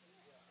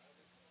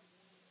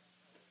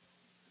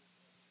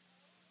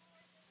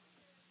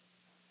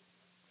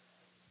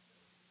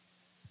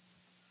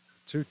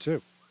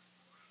 Two.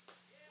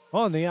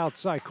 On the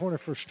outside corner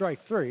for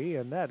strike three,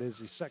 and that is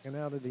the second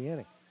out of the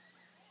inning.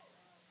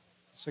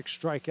 6th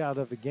strikeout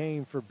of the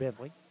game for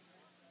Bentley.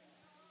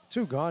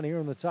 2 gone here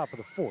in the top of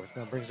the 4th.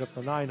 Now brings up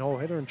the 9-hole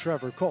hitter and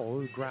Trevor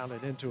Cole, who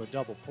grounded into a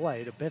double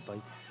play to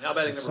Bentley. Now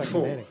batting number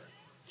 4, inning.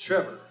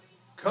 Trevor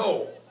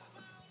Cole.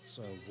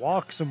 So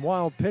walks and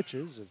wild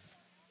pitches. Of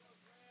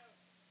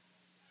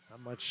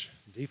not much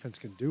defense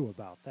can do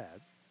about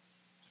that.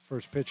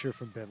 First pitch here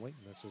from Bentley.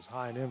 This is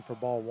high and in for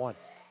ball one.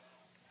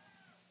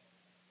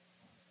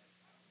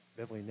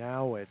 Bentley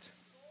now at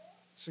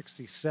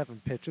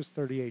 67 pitches,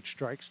 38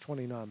 strikes,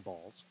 29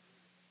 balls.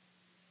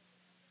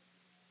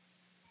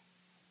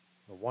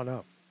 The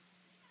 1-0.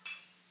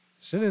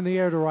 Sent in the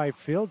air to right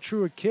field,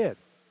 Truett Kidd.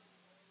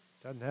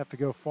 Doesn't have to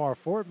go far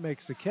for it,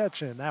 makes the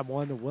catch, and that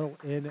one will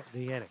end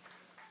the inning.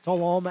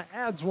 Tullahoma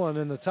adds one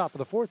in the top of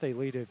the 4th. They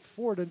lead it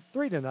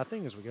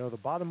 3-0 as we go to the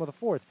bottom of the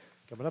 4th.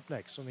 Coming up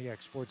next on the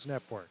Exports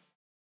Network.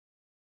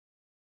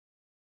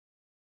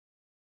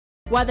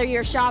 Whether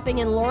you're shopping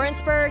in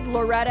Lawrenceburg,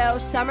 Loretto,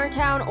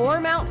 Summertown, or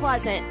Mount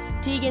Pleasant,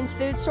 Teagan's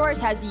Food Stores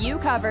has you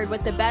covered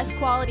with the best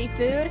quality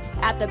food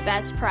at the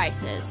best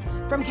prices.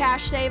 From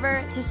Cash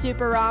Saver to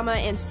Superama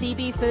and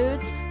CB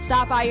Foods,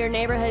 stop by your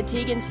neighborhood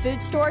Teagan's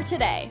Food Store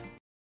today.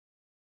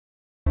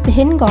 The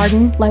Hidden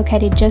Garden,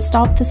 located just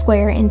off the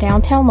square in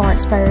downtown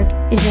Lawrenceburg,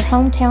 is your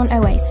hometown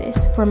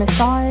oasis for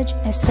massage,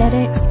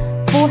 aesthetics,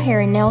 full hair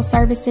and nail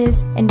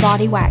services, and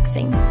body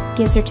waxing.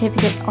 Gift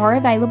certificates are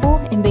available,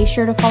 and be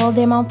sure to follow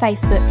them on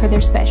Facebook for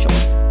their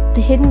specials.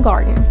 The Hidden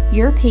Garden,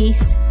 your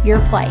peace, your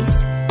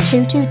place.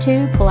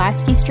 222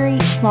 Pulaski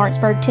Street,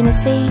 Lawrenceburg,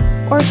 Tennessee,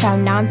 or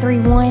phone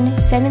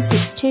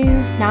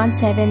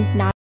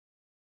 931-762-9799.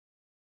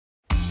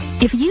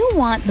 If you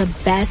want the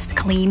best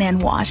clean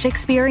and wash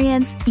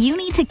experience, you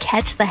need to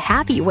catch the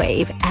happy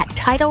wave at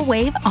Tidal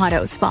Wave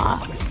Auto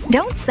Spa.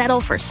 Don't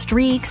settle for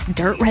streaks,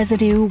 dirt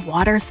residue,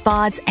 water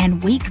spots,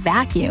 and weak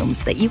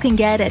vacuums that you can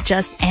get at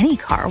just any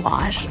car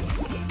wash.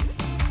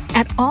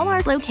 At all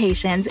our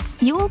locations,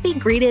 you will be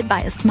greeted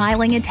by a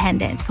smiling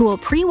attendant who will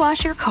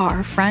pre-wash your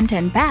car front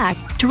and back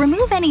to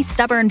remove any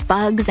stubborn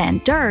bugs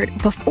and dirt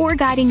before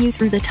guiding you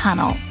through the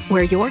tunnel,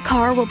 where your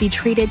car will be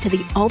treated to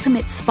the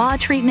ultimate spa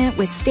treatment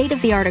with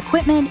state-of-the-art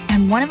equipment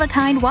and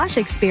one-of-a-kind wash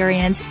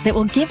experience that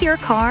will give your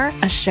car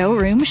a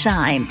showroom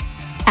shine.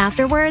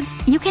 Afterwards,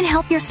 you can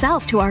help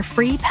yourself to our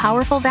free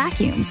powerful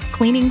vacuums,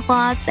 cleaning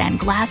cloths, and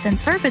glass and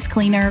surface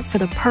cleaner for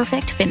the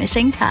perfect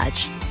finishing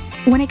touch.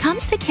 When it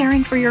comes to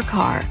caring for your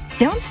car,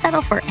 don't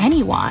settle for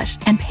any wash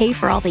and pay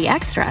for all the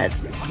extras.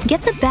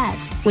 Get the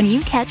best when you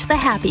catch the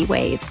happy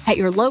wave at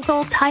your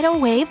local Tidal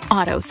Wave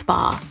Auto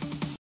Spa.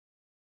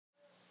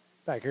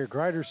 Back here at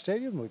Grider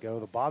Stadium, we go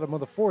to the bottom of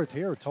the 4th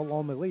here.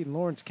 Tullahoma leading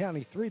Lawrence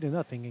County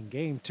 3-0 in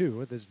Game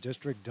 2 of this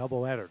district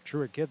doubleheader.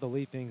 Truett Kidd to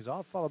lead things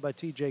off, followed by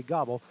T.J.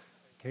 Gobble,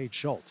 Cade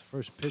Schultz.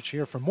 First pitch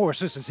here from Morris.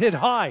 This is hit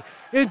high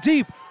and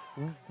deep,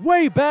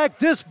 way back.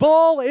 This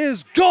ball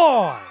is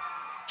gone.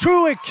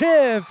 Truett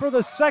Kidd, for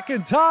the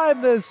second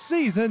time this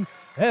season,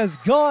 has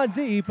gone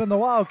deep, and the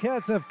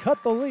Wildcats have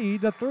cut the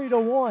lead to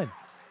 3-1.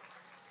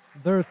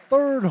 Their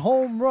 3rd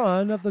home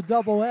run of the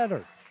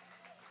doubleheader.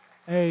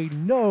 A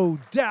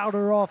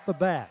no-doubter off the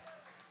bat.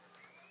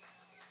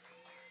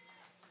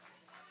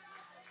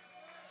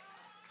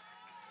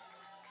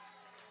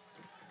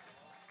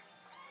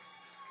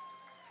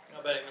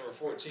 Now batting number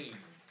 14,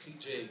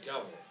 T.J.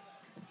 Gobble.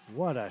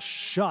 What a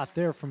shot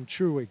there from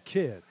Truett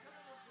Kidd.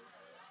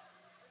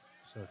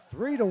 So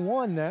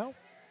 3-1 now.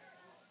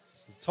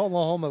 It's the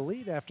Tullahoma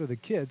lead after the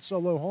kid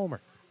solo homer.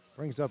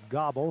 Brings up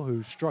Gobble,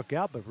 who struck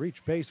out but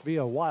reached base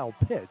via a wild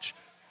pitch.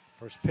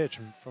 First pitch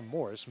from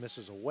Morris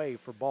misses away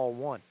for ball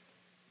one.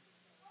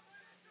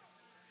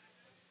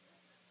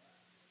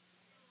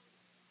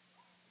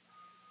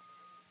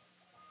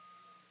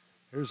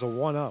 Here's a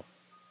 1-0.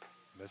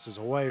 Misses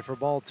away for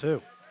ball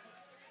two.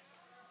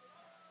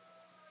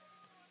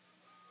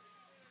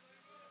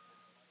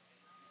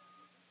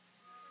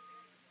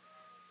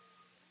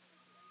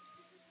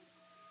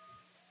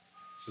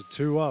 It's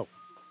a 2-0.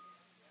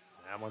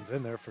 That one's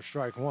in there for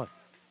strike one.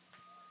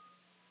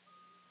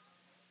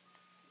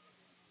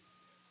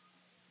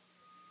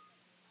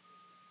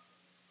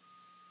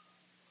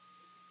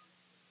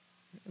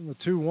 And the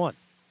 2-1.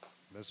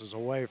 Misses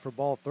away for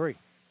ball three.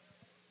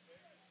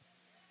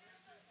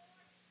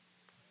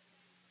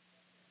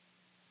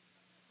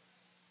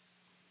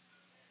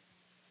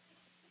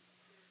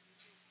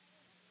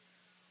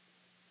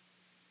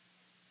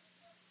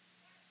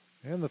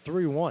 And the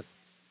 3-1.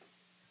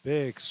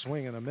 Big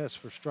swing and a miss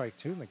for strike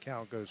two, and the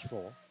count goes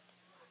full.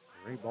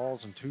 3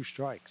 balls and 2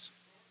 strikes.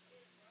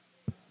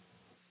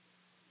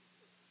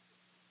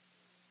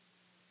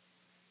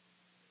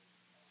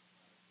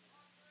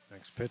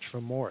 Next pitch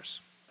from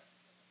Morris.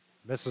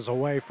 Misses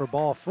away for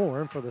ball four,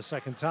 and for the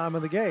second time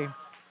of the game,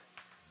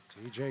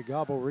 TJ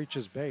Gobble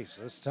reaches base.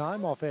 This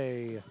time off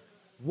a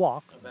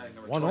walk.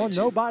 One on,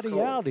 nobody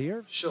out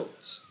here.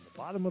 Schultz. In the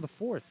bottom of the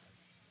fourth.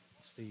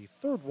 It's the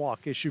third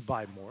walk issued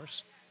by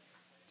Morris.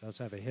 Does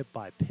have a hit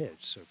by pitch,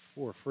 so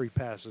 4 free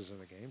passes in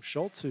the game.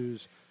 Schultz,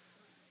 who's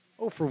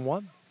 0 for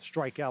 1,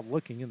 strikeout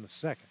looking in the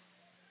second.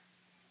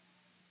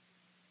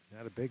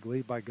 Had a big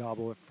lead by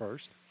Gobble at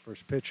first.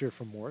 First pitch here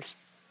from Morris.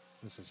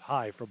 This is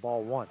high for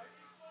ball one.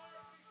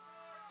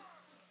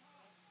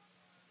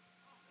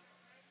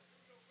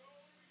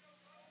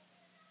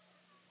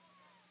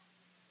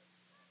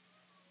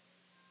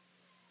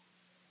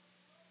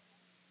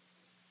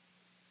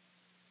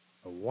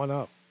 A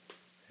 1-0.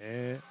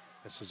 And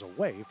this is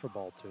away for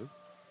ball two.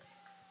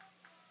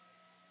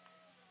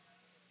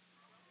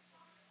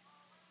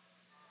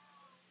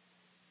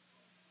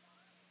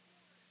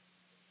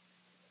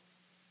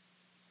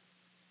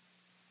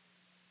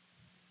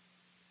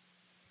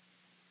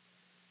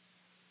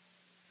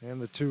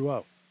 And the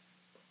 2-0.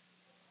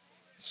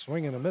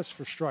 Swing and a miss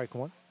for strike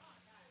one.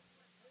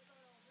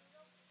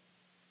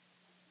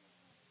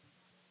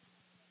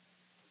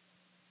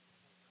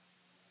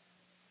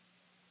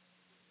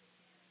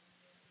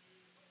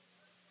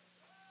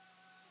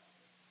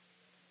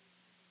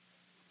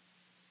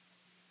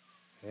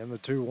 And the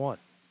 2-1.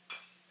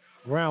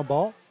 Ground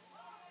ball.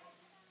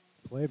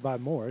 Played by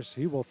Morris.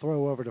 He will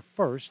throw over to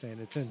first,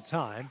 and it's in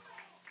time.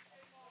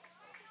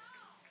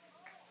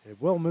 It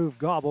will move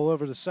Gobble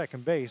over to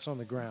second base on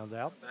the ground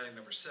out. Batting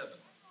number 7,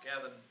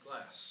 Gavin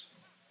Glass.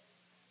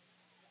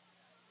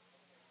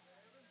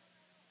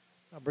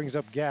 That brings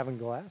up Gavin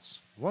Glass.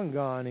 One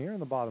gone here in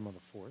the bottom of the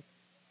fourth.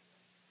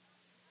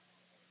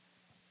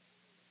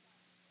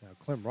 Now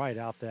Clem Wright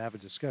out to have a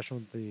discussion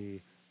with the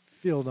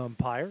field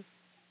umpire.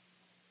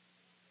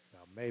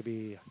 Now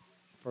maybe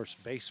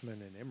first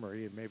baseman in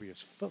Emory, and maybe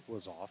his foot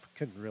was off.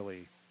 Couldn't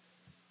really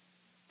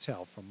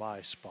tell from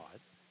my spot.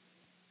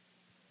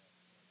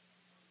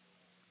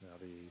 Now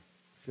the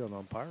field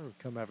umpire will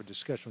come have a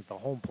discussion with the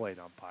home plate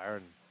umpire,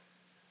 and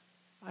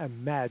I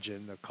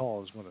imagine the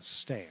call is going to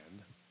stand.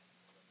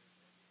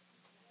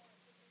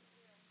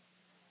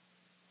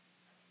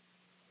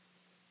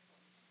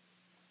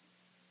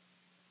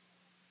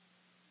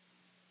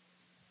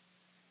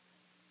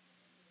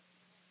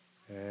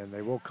 And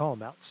they will call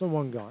him out, so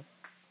one gone.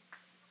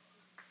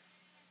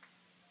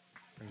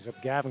 Brings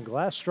up Gavin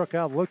Glass, struck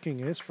out looking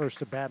his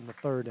first at bat in the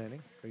third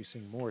inning,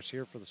 facing Morris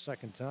here for the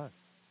second time.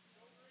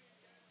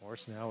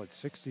 Morris now at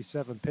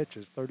 67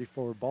 pitches,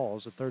 34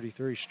 balls at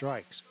 33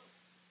 strikes.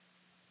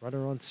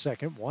 Runner on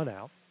second, one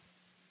out.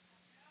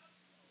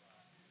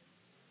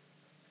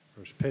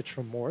 First pitch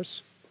from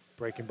Morris.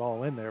 Breaking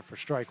ball in there for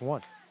strike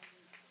one.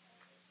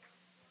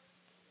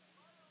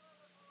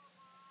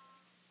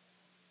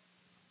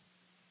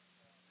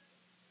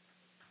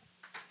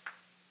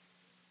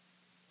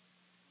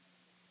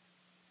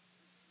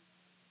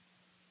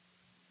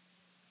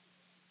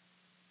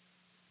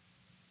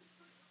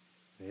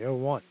 The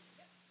 0-1.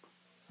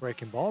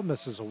 Breaking ball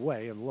misses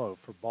away and low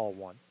for ball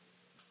one.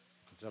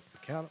 It's up the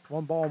count,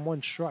 1 ball and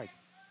 1 strike.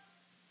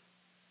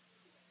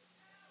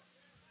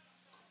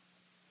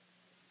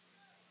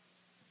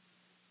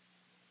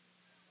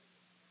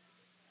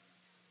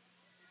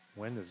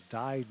 Wind has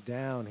died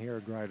down here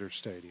at Grider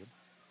Stadium.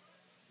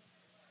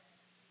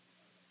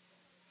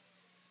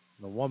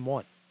 The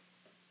 1-1.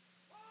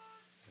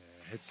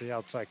 Hits the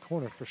outside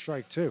corner for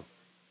strike two.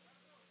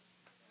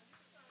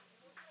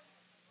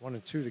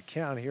 1-2 to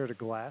count here to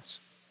Glass.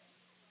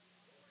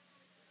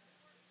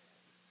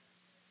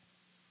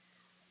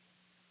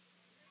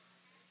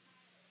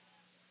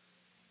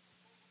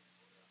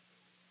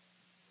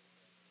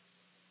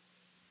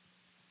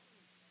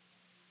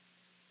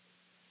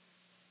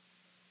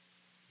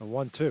 The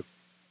 1-2.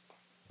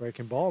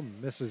 Breaking ball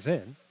misses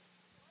in.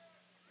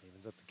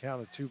 Evens up the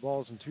count of 2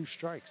 balls and 2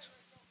 strikes.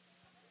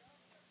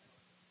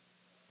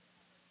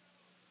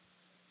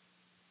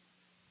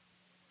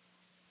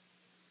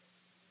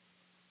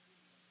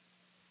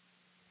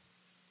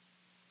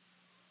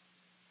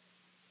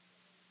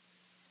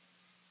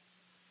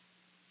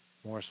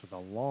 Morris with a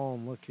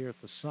long look here at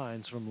the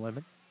signs from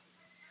Lemon.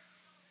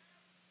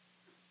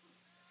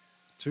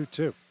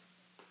 2-2.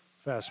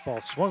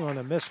 Fastball swung on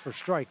and missed for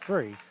strike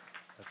 3.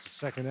 That's the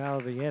second out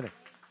of the inning.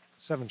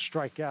 7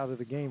 strikeout of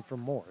the game for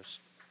Morris.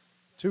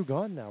 2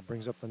 gone, now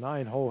brings up the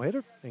 9-hole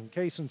hitter in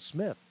Kason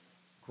Smith.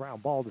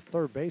 Ground ball to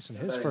third base in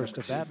his first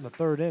at bat in the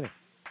 3rd inning.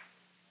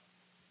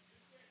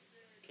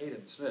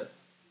 Caden Smith.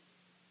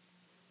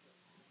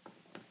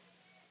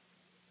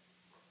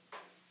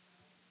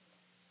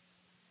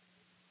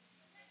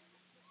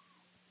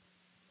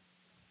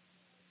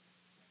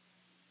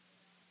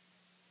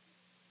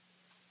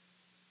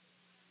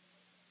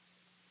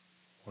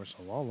 Morris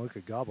a long look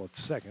at Gobble at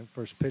second.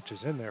 First pitch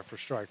is in there for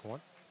strike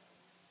 1.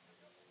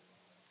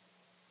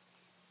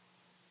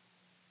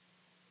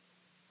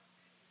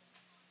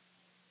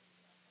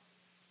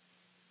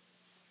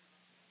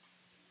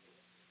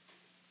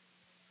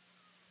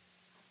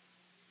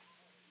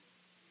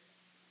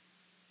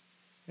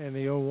 And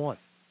the 0-1.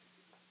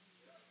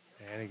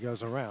 And he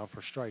goes around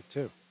for strike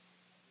 2.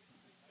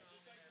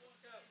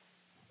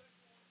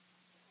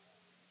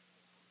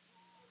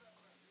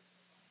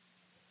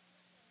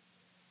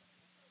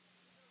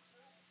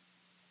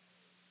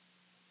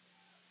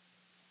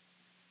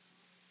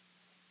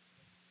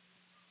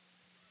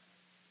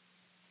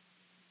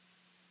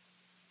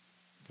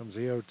 Comes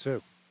the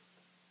 0-2.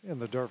 In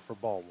the dirt for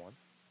ball 1.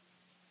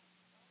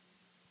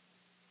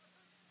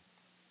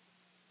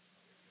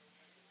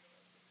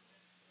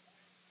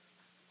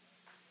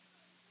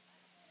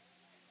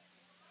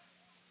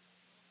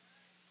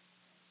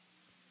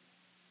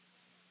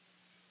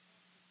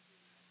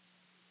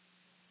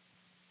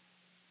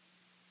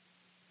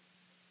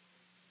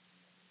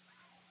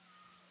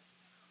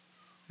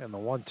 And the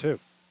 1-2.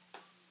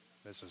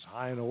 Misses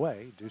high and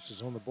away.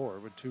 Deuces on the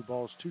board with 2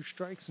 balls, 2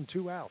 strikes, and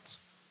 2 outs.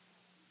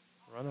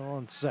 Runner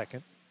on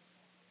second.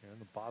 Here in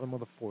the bottom of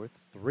the 4th.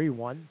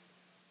 3-1.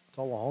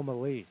 Tullahoma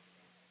lead.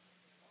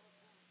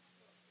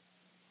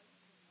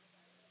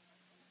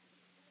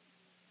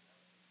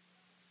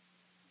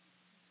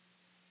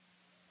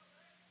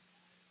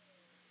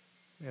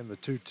 And the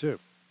 2-2.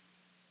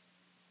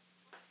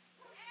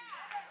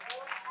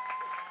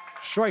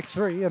 Strike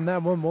 3, and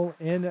that one will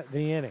end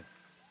the inning.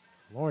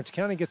 Lawrence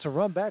County gets a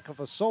run back of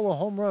a solo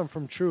home run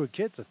from Truett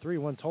Kitts, a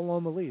 3-1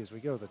 Tullahoma lead as we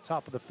go to the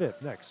top of the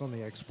 5th next on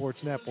the X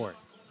Sports Network.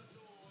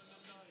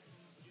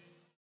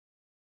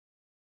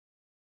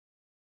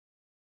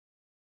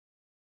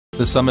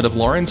 The Summit of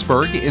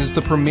Lawrenceburg is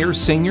the premier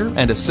senior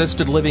and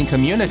assisted living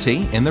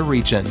community in the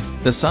region.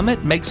 The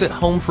Summit makes it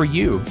home for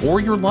you or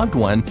your loved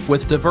one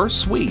with diverse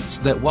suites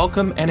that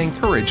welcome and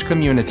encourage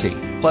community,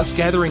 plus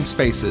gathering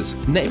spaces,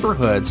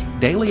 neighborhoods,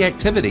 daily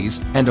activities,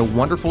 and a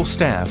wonderful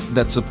staff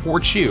that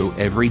supports you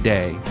every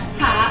day.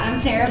 Hi, I'm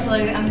Tara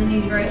Blue. I'm the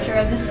new director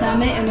of the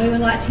Summit, and we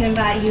would like to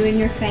invite you and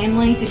your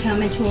family to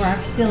come and tour our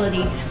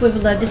facility. We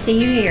would love to see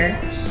you here.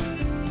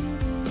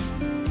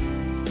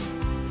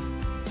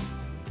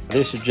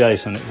 This is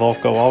Jason at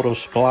Volco Auto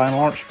Supply in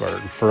Lawrenceburg.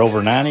 For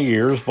over 90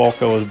 years,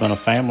 Volco has been a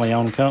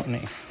family-owned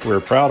company. We're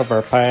proud of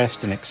our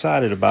past and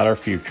excited about our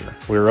future.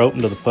 We're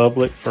open to the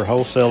public for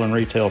wholesale and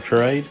retail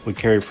trade. We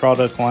carry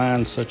product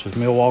lines such as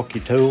Milwaukee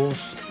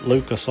Tools,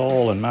 Lucas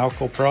Oil, and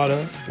Malco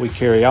products. We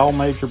carry all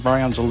major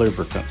brands of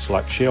lubricants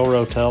like Shell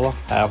Rotella,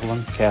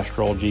 Haviland,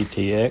 Castrol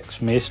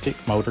GTX, Mystic,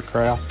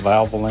 Motorcraft,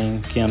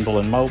 Valvoline, Kindle,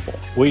 and Mobil.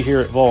 We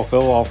here at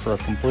Volco offer a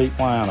complete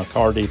line of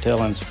car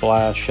detailing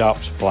supplies,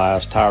 shop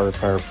supplies, tire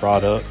repair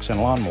products, and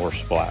lawnmower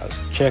supplies.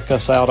 Check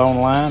us out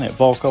online at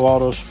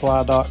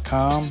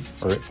VolcoAutosupply.com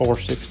or at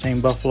 416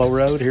 Buffalo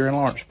Road here in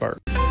Lawrenceburg.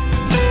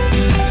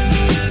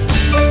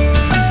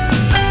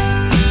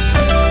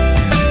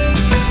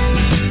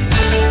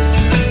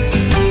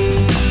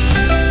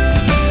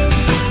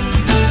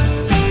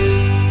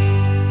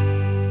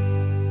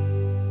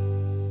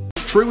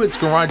 Truett's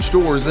Garage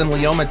Doors in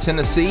Leoma,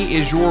 Tennessee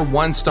is your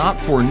one-stop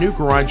for new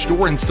garage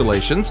door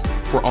installations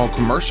for all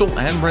commercial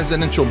and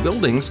residential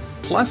buildings,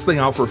 plus they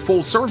offer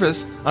full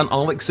service on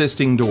all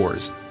existing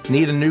doors.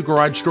 Need a new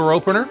garage door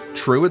opener?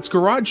 Truett's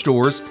Garage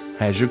Doors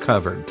has you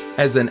covered.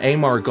 As an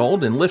AMAR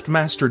Gold and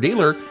LiftMaster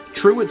dealer,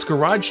 Truett's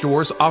Garage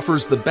Doors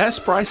offers the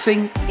best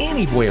pricing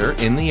anywhere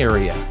in the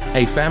area.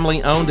 A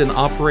family-owned and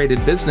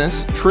operated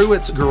business,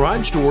 Truett's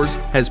Garage Doors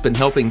has been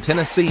helping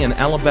Tennessee and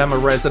Alabama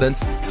residents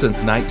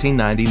since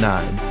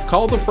 1999.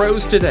 Call the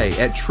pros today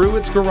at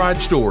Truett's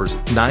Garage Doors,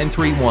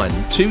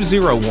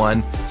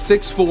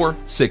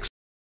 931-201-6460.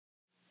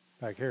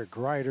 Back here at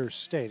Grider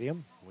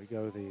Stadium, we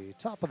go the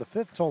top of the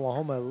 5th.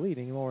 Tullahoma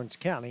leading Lawrence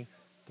County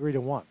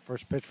 3-1.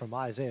 First pitch from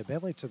Isaiah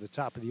Bentley to the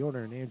top of the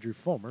order, and Andrew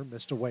Fulmer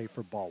missed away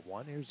for ball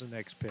 1. Here's the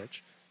next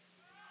pitch.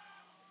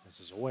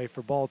 This is away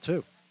for ball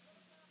 2.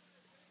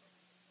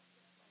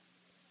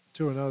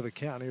 2-0 the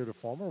count here to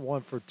Fulmer.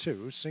 1 for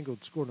 2.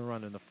 Singled, scored a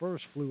run in the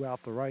first, flew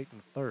out the right in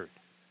the third.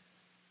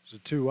 It's a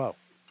 2-0.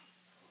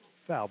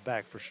 Foul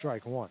back for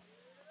strike one.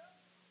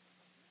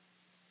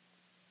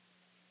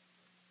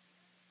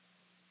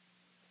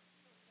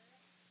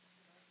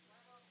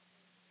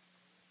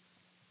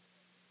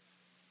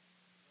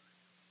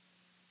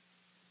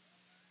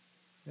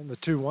 And the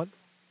 2-1.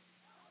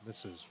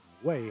 This is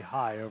way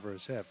high over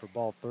his head for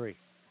ball three.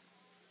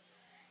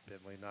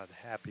 Bentley not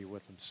happy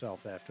with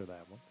himself after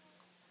that one.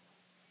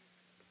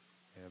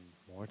 And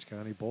Lawrence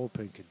County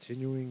bullpen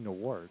continuing to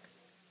work.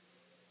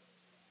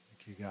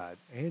 You got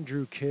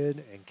Andrew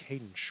Kidd and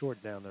Caden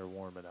Short down there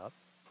warming up.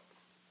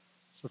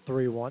 It's a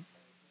 3-1.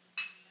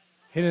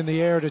 Hit in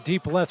the air to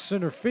deep left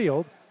center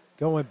field.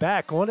 Going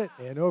back on it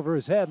and over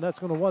his head, and that's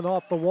going to run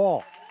off the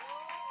wall.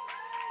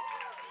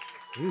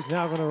 He's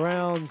now going to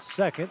round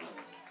second.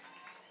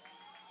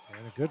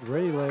 And a good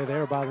relay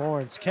there by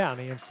Lawrence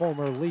County, and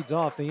Fulmer leads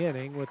off the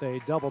inning with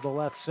a double to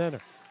left center.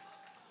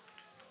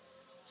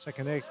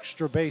 Second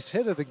extra base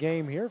hit of the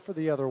game here for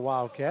the other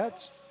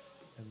Wildcats.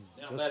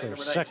 And just their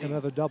second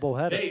of the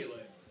doubleheader.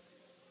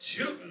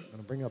 Going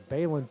to bring up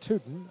Balin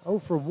Tootin, 0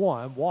 for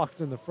 1,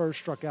 walked in the first,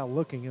 struck out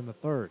looking in the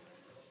third.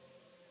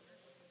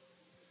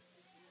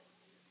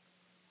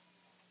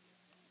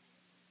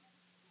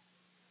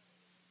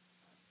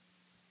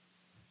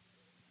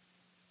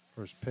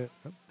 First pitch,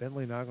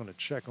 Bentley now going to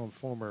check on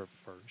Fulmer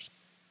first.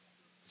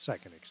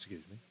 Second,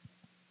 excuse me.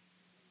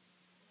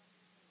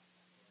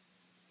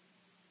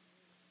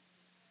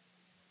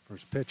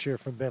 First pitch here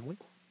from Bentley.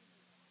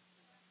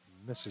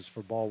 Misses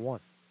for ball one.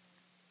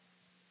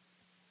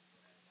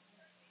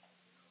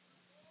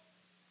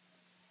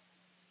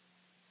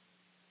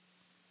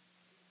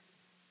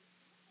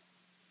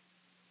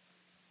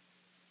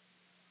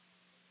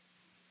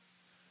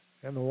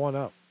 And the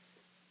 1-0.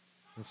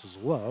 This is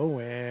low,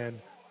 and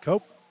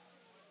Cope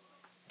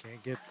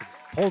can't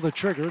pull the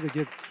trigger to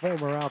get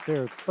Fulmer out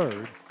there at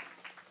third.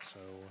 So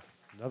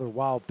another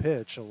wild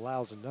pitch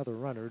allows another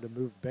runner to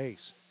move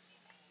base.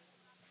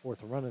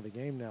 Fourth run of the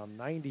game now,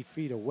 90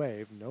 feet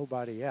away,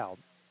 nobody out.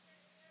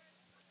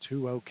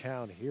 2-0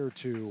 count here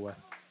to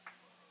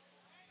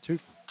Tootin.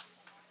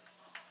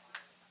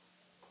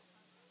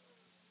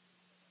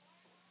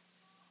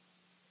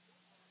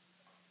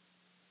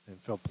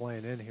 Infield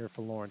playing in here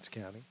for Lawrence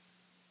County.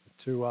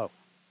 2-0.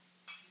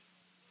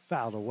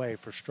 Fouled away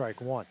for strike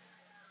one.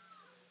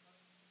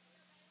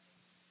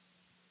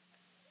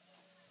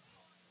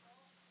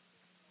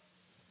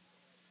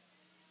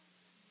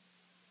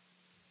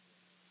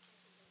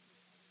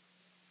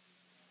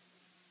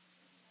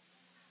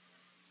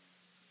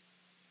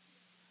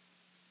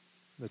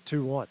 The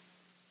 2-1.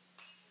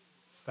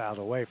 Fouled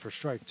away for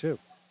strike two.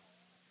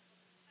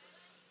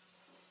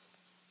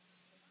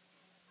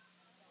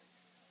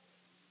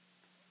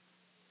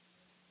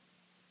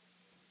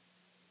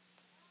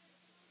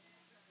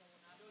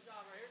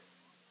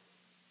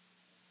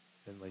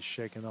 Finley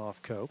shaking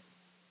off Cope.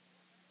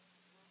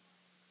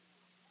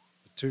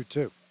 The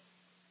 2-2.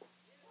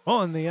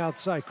 On the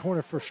outside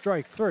corner for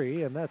strike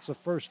three, and that's the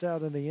first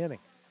out in the inning.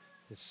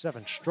 His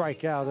seventh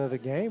strikeout of the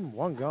game.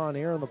 One gone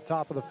here on the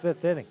top of the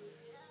fifth inning.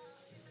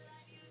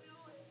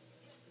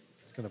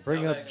 It's going to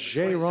bring up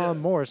J-Ron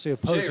Morris, the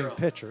opposing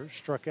pitcher.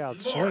 Struck out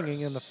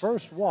swinging in the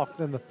first, walked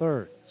in the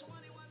third.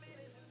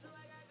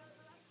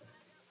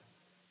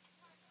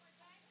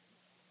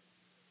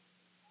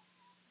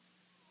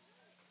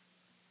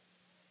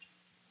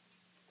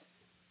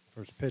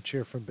 First pitch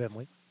here from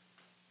Bentley.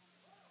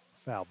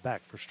 Foul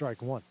back for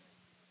strike one.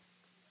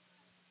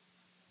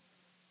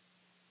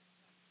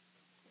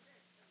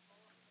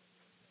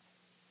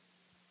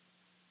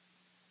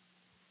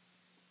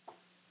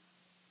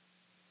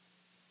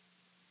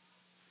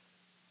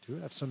 Do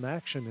have some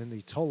action in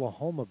the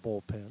Tullahoma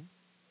bullpen.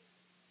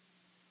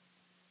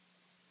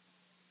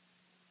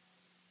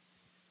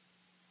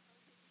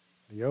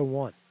 The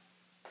 0-1.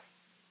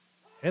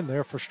 In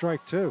there for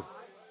strike two.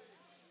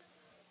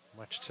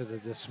 Much to the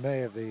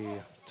dismay of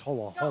the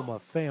Tullahoma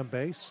fan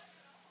base.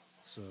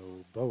 So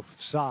both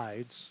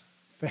sides,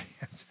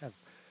 fans have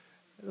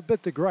a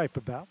bit to gripe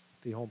about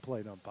the home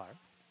plate umpire.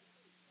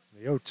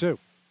 The 0-2.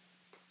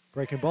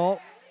 Breaking ball.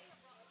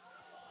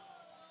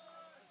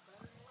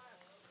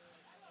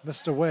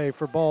 Missed away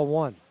for ball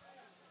one.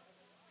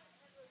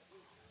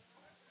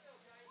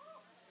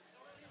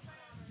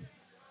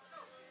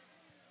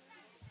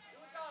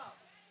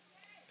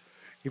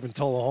 Even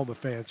Tullahoma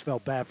fans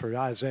felt bad for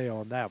Isaiah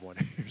on that one.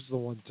 Here's the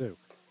 1-2.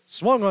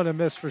 Swung on and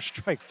missed for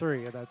strike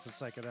three, and that's the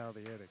second out of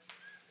the inning.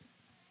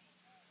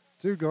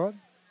 Two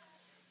gone.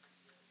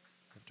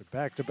 After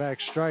back-to-back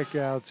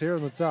strikeouts here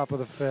in the top of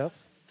the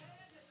fifth.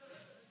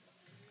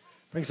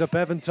 Brings up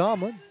Evan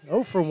Tomlin.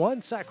 0 for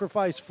 1,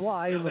 sacrifice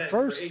fly in the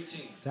first.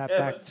 Tap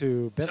back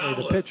to Bentley,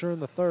 the pitcher,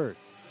 in the third.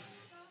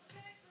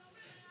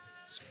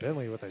 So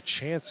Bentley with a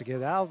chance to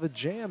get out of the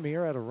jam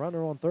here at a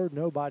runner on third,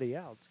 nobody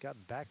out. He's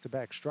got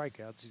back-to-back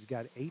strikeouts. He's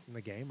got 8 in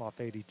the game off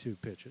 82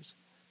 pitches.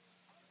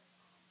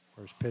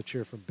 First pitch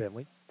here from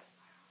Bentley.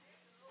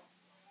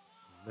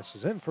 And this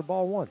is in for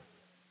ball one.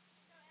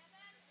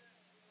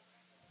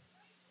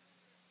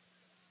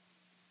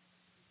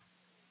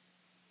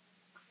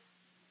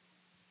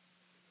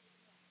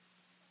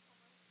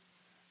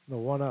 The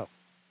 1-0.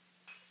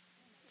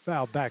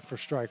 Foul back for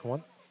strike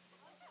one.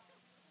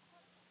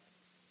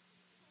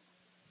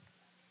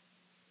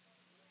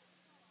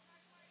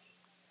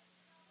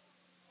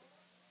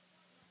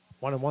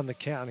 One and one the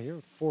count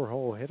here.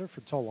 4-hole hitter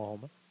for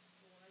Tullahoma.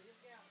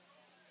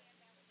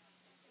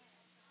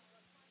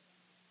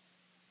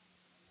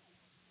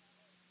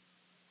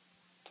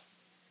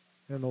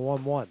 And the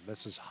 1-1.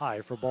 This is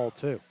high for ball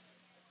two.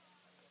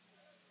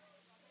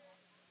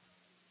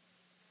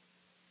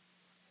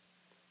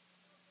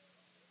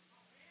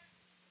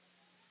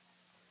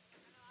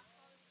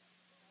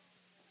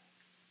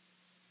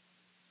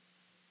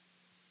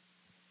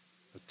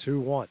 The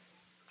 2-1.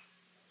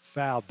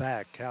 Foul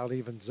back. Count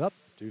evens up.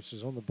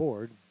 Deuces on the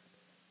board.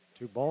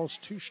 2 balls,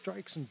 2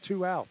 strikes, and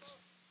 2 outs.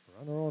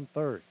 Runner on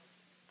third.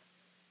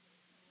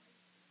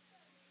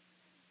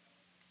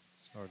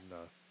 Starting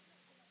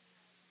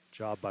a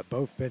job by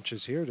both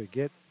benches here to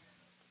get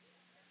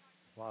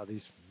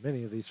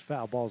many of these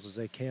foul balls as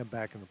they can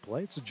back in the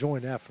play. It's a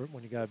joint effort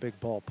when you got a big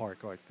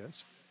ballpark like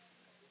this.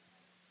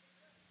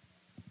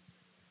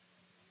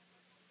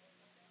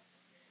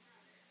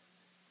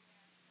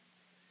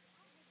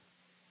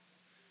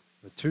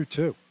 The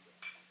 2-2.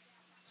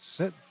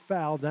 Sent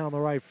foul down the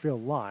right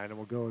field line and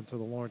will go into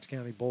the Lawrence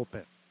County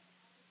bullpen.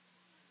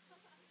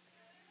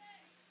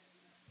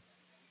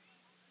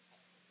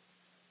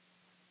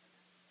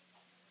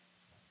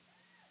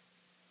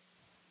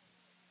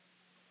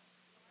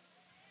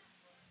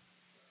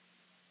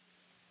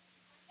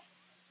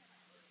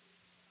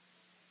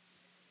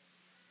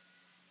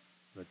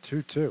 The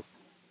 2-2.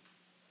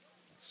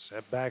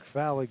 Set back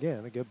foul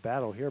again. A good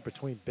battle here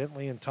between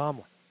Bentley and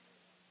Tomlin.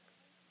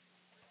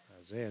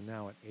 Isaiah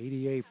now at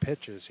 88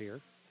 pitches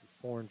here,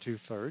 4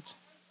 2/3.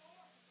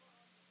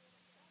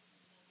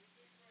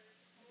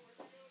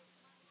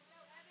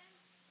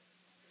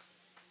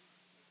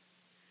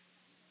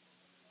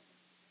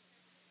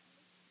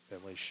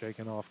 Bentley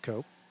shaking off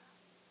Cope.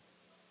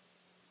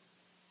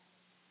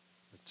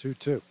 The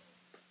 2-2.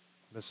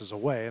 Misses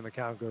away, and the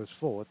count goes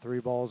full at 3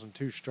 balls and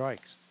 2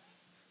 strikes.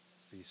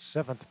 It's the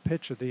 7th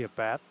pitch of the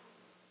at-bat.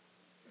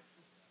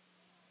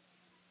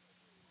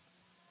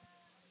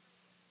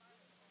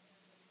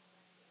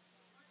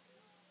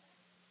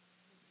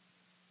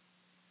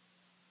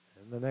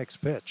 And the next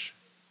pitch.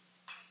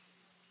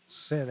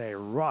 Sent a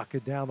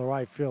rocket down the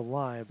right field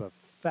line, but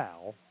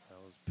foul.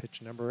 That was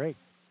pitch number 8.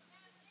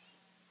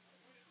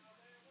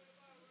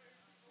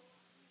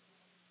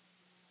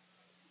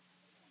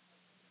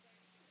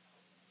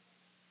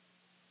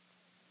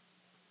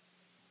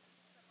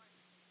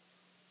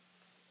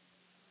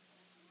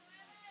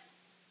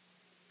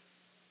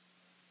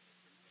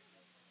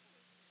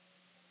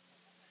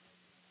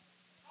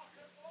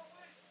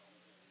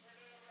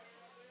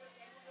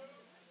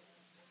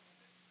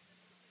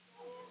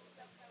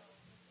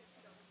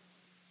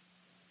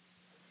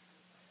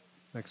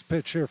 Next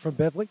pitch here from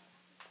Bentley.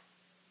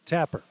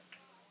 Tapper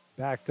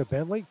back to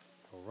Bentley.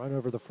 Will run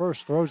over the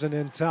first, throws it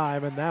in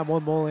time, and that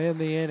one will end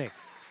the inning.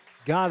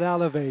 Got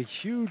out of a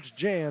huge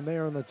jam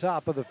there in the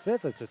top of the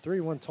 5th. It's a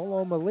 3-1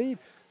 Tullahoma lead.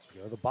 So we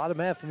go to the bottom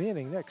half of the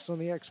inning next on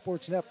the X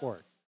Sports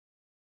Network.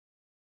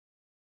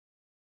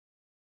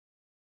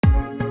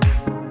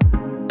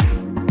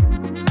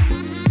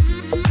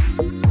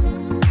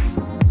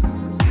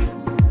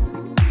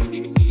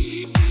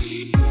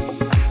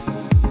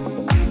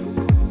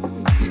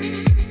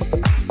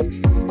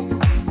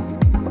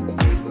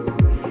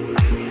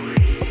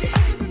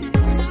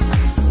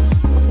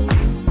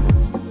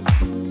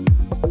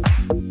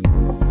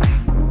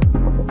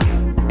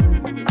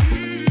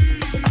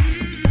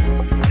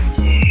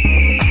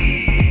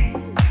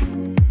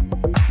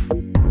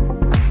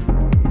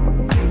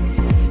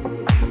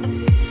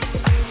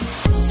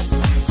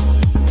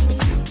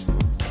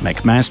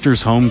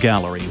 McMaster's Home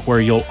Gallery,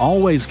 where you'll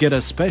always get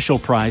a special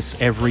price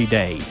every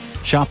day.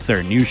 Shop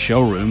their new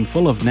showroom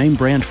full of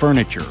name-brand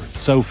furniture,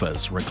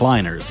 sofas,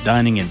 recliners,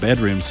 dining and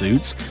bedroom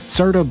suites,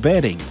 Serta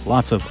bedding,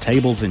 lots of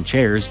tables and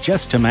chairs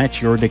just to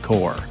match your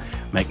decor.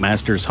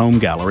 McMaster's Home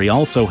Gallery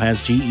also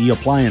has GE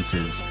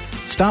appliances.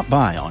 Stop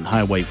by on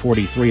Highway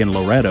 43 in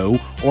Loretto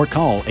or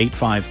call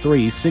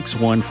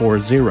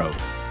 853-6140.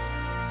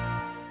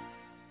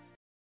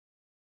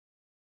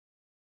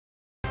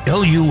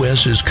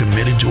 LUS is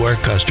committed to our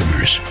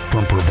customers,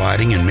 from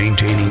providing and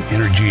maintaining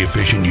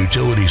energy-efficient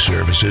utility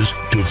services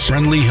to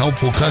friendly,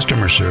 helpful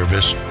customer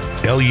service.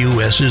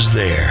 LUS is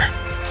there.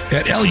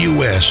 At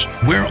LUS,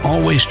 we're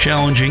always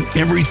challenging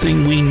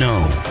everything we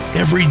know,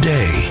 every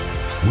day.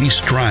 We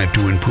strive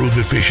to improve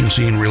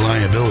efficiency and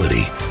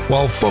reliability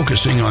while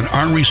focusing on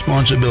our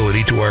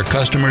responsibility to our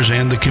customers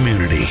and the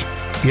community.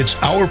 It's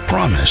our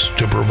promise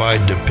to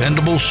provide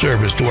dependable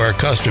service to our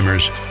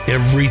customers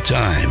every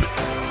time.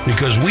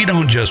 Because we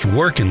don't just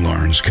work in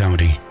Lawrence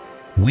County,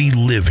 we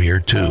live here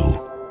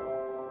too.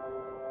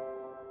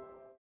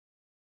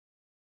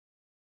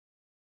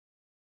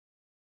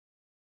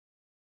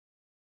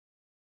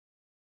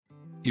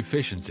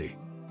 Efficiency,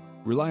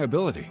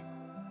 reliability,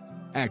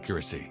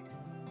 accuracy.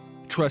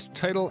 trust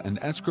Title and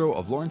Escrow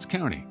of Lawrence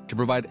County to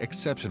provide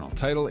exceptional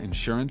title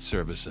insurance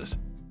services.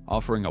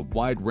 Offering a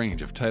wide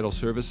range of title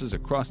services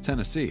across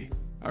Tennessee,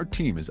 our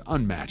team is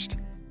unmatched.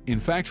 In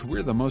fact,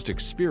 we're the most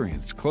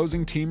experienced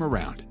closing team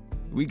around.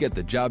 We get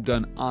the job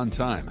done on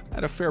time,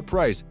 at a fair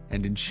price,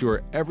 and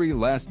ensure every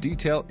last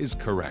detail is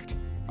correct.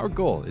 Our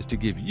goal is to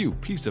give you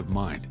peace of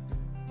mind.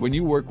 When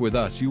you work with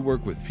us, you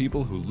work with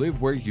people who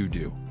live where you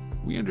do.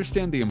 We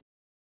understand the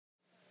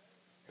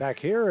Back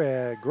here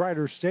at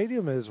Grider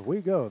Stadium as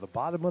we go, the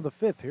bottom of the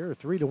fifth here,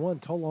 3-1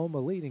 Tullahoma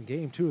leading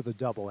game 2 of the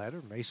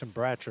doubleheader. Mason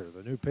Bratcher,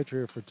 the new pitcher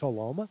here for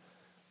Tullahoma.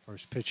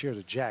 First pitch here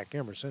to Jack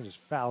Emerson is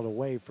fouled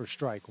away for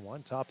strike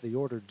one. Top of the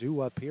order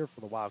due up here for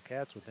the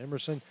Wildcats with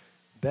Emerson,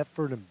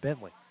 Bedford, and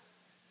Bentley.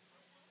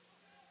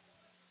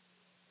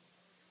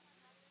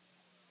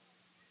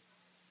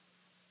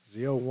 It's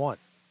the 0-1.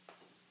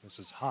 This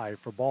is high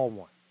for ball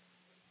one.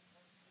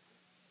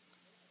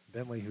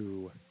 Bentley,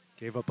 who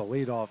gave up a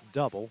leadoff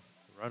double.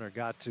 Runner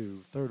got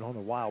to third on a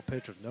wild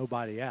pitch with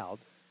nobody out.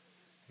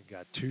 He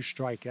got 2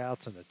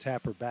 strikeouts and a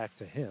tapper back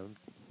to him.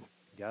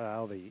 Got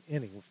out of the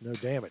inning with no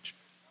damage.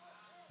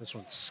 This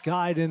one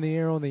skied in the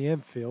air on the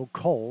infield.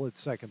 Cole at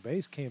second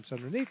base camps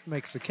underneath,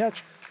 makes the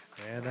catch,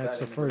 and that's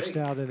the first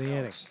out in the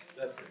inning.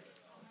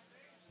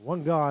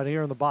 One gone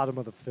here in the bottom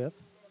of the fifth.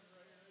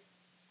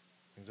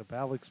 Brings up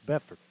Alex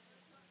Bedford.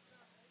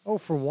 0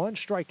 for 1,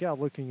 strikeout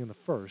looking in the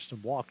first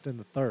and walked in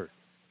the third.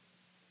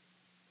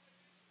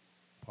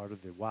 Part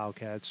of the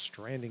Wildcats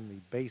stranding the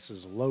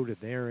bases loaded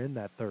there in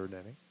that third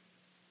inning.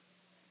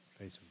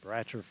 Facing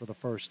Bratcher for the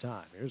first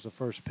time. Here's the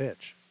first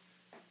pitch.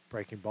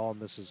 Breaking ball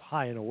misses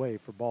high and away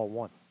for ball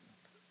one.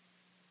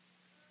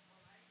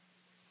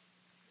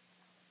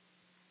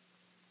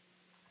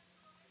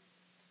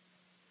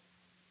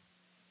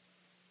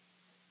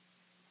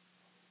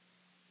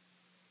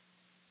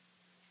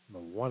 The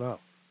 1-0.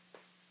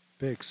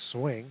 Big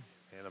swing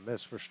and a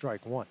miss for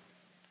strike one.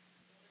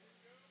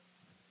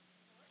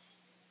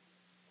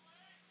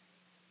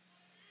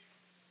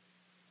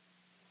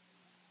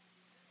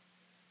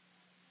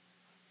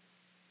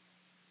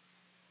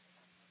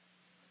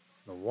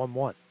 The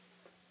 1-1.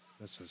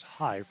 This is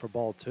high for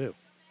ball two.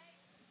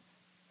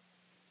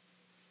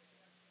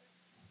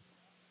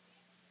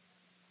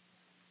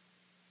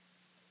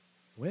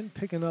 Wind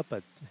picking up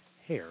a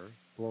hair,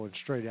 blowing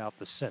straight out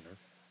the center.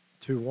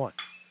 2-1.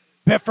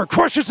 Bedford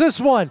crushes this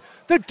one.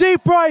 The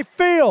deep right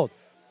field.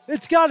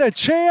 It's got a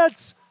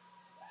chance.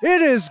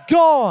 It is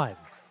gone.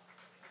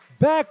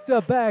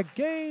 Back-to-back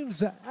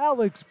games.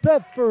 Alex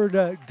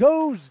Bedford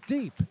goes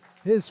deep.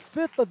 His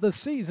 5th of the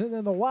season,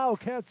 and the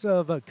Wildcats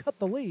have cut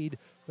the lead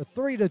to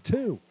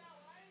 3-2.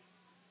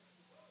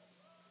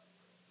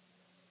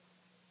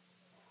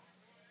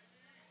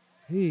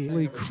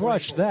 He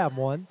crushed that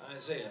one.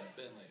 Isaiah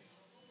Bentley.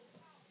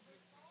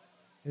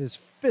 His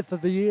 5th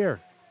of the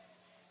year.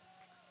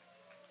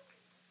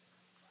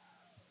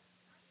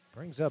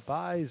 Brings up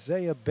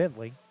Isaiah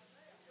Bentley.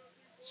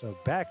 So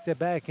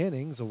back-to-back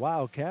innings, the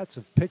Wildcats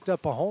have picked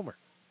up a homer.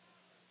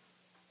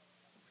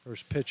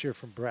 First pitch here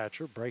from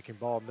Bratcher. Breaking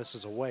ball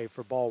misses away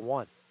for ball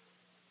one.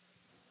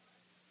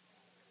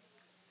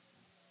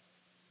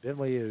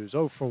 Bentley, who's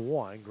 0 for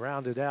 1,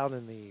 grounded out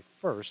in the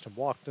first and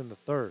walked in the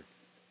third.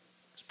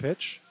 Next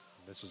pitch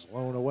misses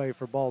low and away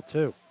for ball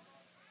two.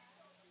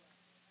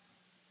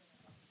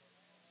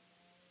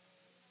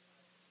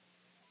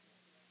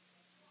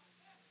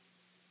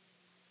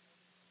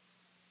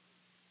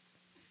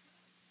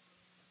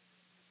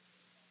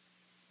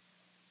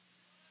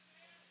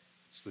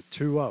 It's the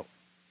 2-0.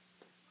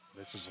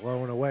 This is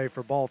low and away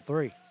for ball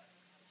three.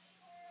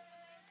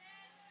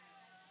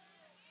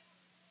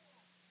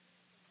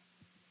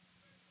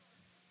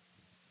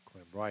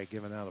 Clint Bright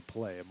giving out a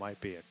play. It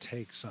might be a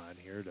take sign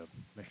here to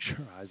make sure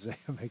Isaiah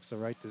makes the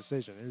right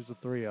decision. Here's the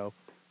 3-0.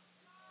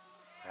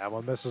 That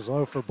one misses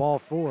low for ball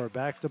four.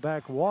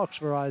 Back-to-back walks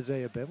for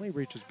Isaiah Bentley.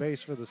 Reaches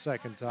base for the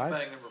second time.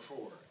 Batting number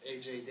 4,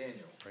 A.J.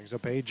 Daniel. Brings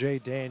up A.J.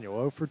 Daniel.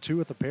 0 for 2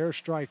 with a pair of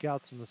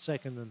strikeouts in the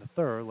second and the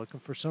third. Looking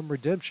for some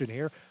redemption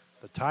here.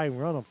 The tying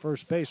run on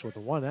first base with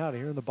the one out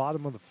here in the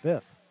bottom of the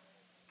fifth.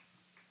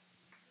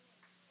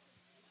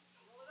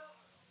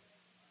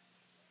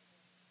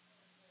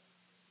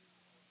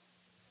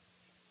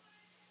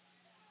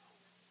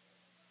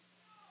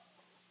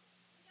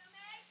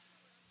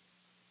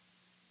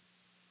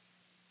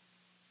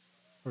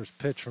 First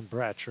pitch from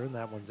Bratcher, and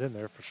that one's in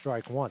there for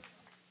strike one.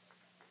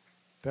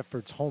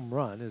 Bedford's home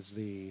run is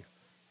the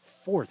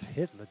 4th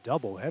hit in the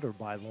doubleheader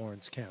by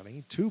Lawrence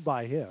County. 2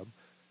 by him.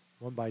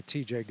 1 by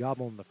T.J.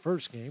 Gobble in the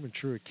first game, and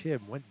True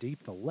Kid went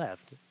deep to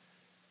left in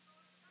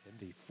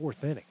the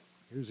 4th inning.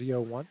 Here's the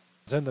 0-1.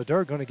 It's in the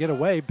dirt, going to get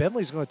away.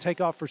 Bentley's going to take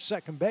off for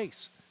second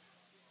base.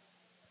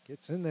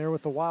 Gets in there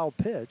with the wild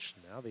pitch.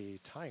 Now the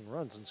tying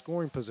runs in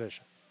scoring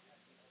position.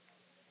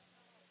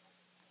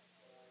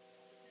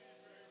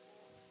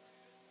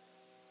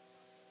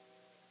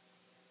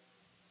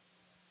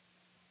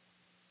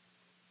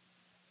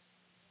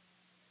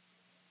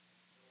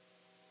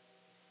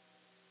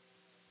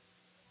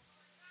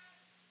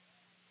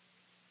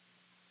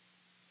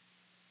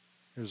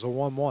 Here's a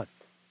 1-1.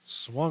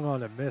 Swung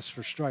on and missed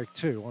for strike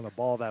 2 on a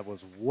ball that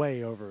was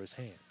way over his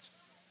hands.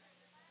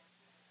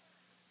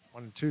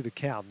 1-2 the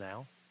count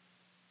now.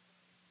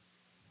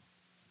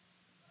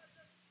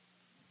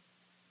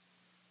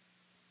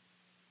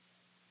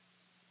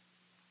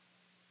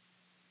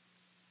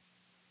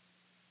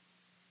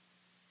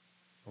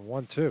 A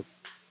 1-2.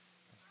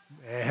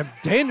 And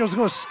Daniel's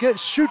going to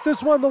shoot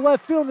this one to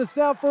left field, and it's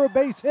down for a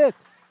base hit.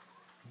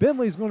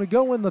 Bentley's going to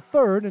go in the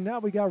third, and now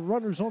we got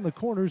runners on the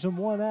corners and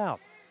one out.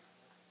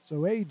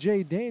 So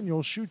A.J.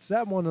 Daniel shoots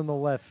that one in the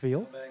left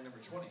field. Bag number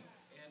 20,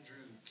 Andrew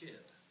Kidd.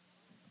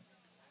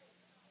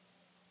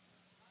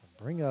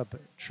 Bring up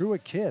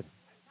Truett Kidd.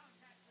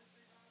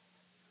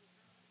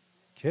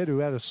 Kidd, who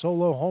had a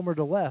solo homer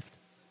to left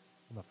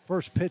on the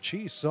first pitch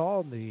he saw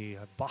in the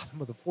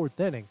bottom of the 4th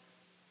inning.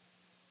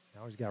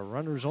 Now he's got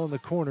runners on the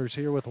corners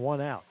here with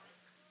one out.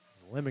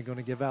 Lemon going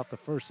to give out the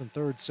first and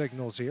third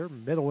signals here.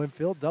 Middle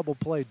infield, double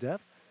play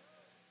depth.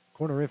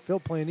 Corner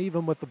infield playing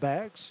even with the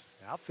bags.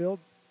 Outfield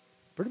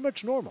pretty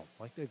much normal,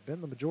 like they've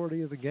been the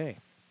majority of the game.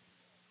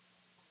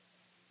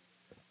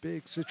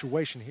 Big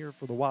situation here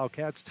for the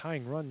Wildcats,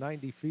 tying run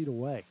 90 feet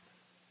away.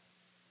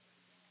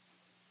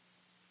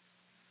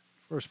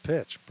 First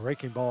pitch,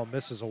 breaking ball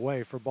misses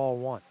away for ball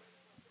 1.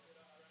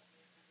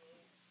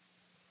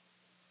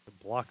 The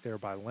block there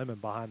by Lemon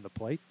behind the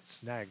plate.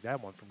 Snagged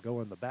that one from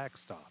going the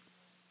backstop.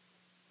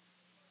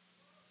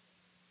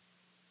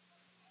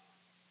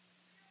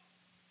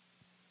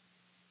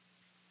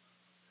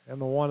 And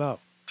the 1-0.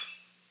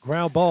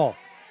 Ground ball.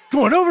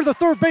 Going over the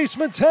third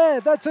baseman's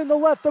head. That's in the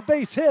left of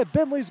base hit.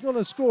 Bentley's going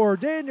to score.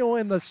 Daniel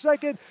in the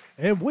second,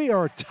 and we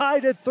are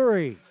tied at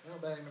 3.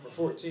 Number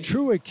 14.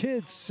 Truett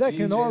Kidd's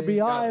second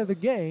RBI of the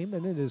game,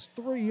 and it is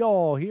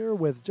 3-all here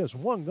with just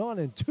 1 gone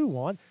and 2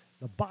 on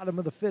the bottom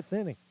of the 5th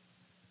inning.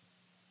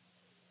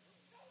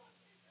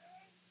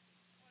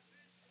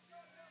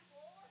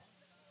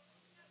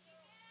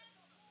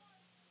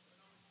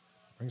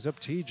 Brings up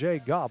T.J.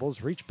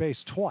 Gobbles, reach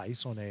base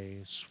twice on a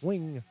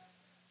swinging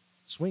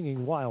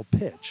wild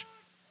pitch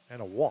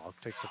and a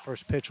walk. Takes the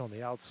first pitch on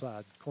the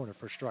outside corner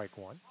for strike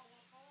 1.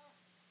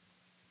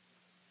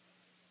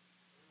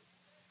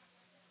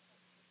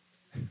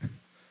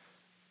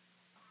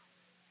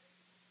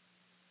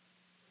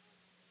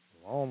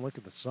 Long look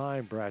at the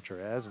sign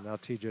Bratcher has, and now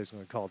TJ's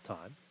going to call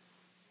time.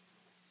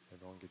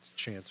 Everyone gets a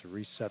chance to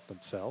reset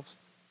themselves.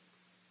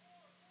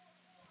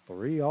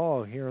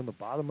 3-all here in the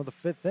bottom of the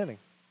 5th inning.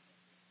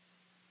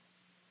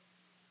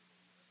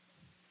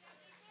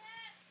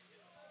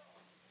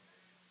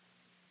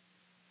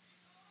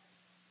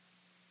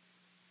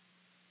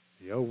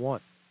 The 0-1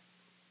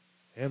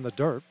 in the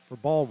dirt for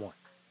ball 1.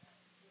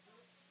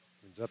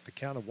 Ends up the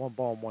count of 1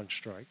 ball and 1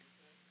 strike.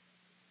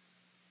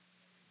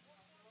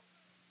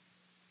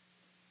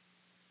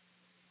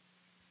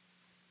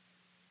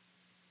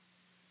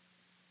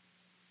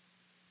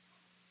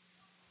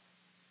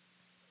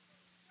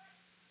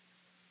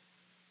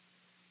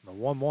 The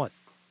 1-1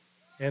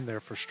 in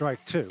there for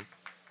strike 2.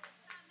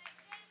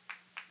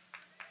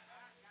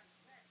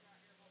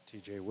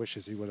 TJ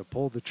wishes he would have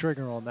pulled the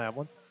trigger on that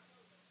one.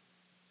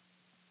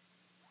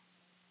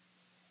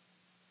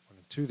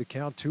 1-2 the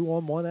count, 2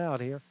 on 1 out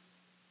here.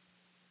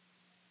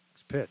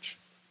 Next pitch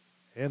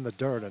in the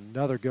dirt,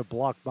 another good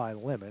block by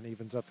Lemon.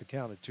 Evens up the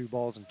count at 2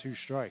 balls and 2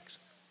 strikes.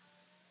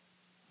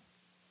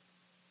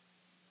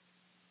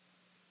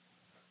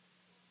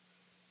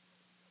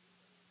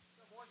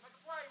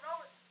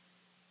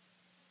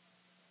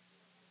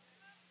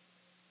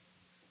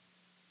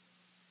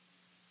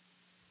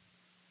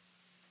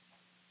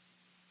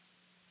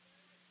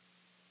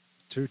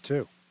 Yep.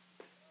 2-2.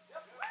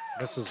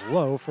 Misses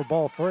low for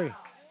ball 3.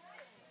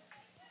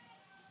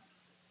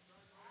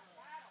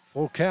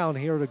 Full count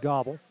here to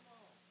Gobble.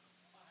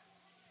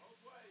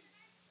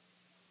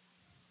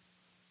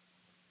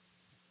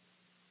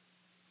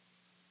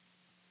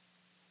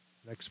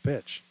 Next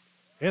pitch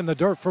in the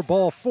dirt for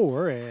ball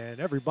 4, and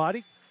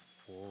everybody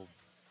will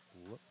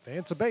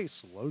advance a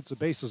base. Loads the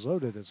bases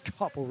loaded as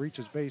Gobble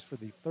reaches base for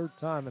the 3rd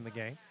time in the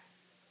game.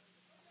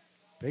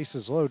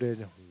 Bases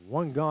loaded,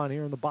 1 gone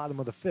here in the bottom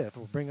of the 5th.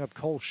 We'll bring up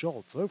Cole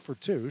Schultz. 0 for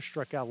 2,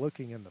 struck out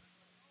looking in the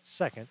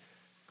 2nd.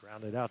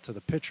 Grounded out to the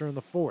pitcher in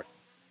the 4th.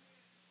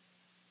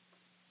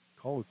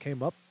 Cole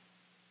came up,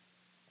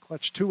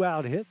 clutch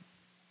 2-out hit.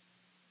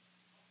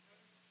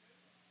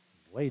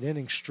 Late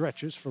inning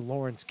stretches for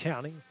Lawrence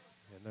County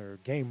in their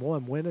game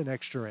 1 win in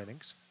extra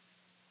innings.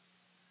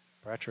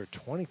 Bratcher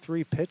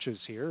 23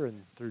 pitches here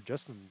and through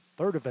just a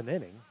 1/3 of an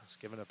inning. He's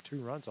given up 2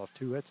 runs off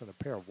 2 hits and a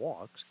pair of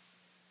walks.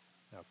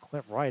 Now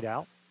Clint Wright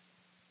out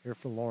here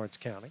for Lawrence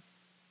County.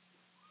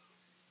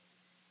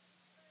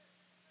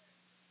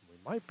 We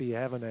might be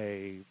having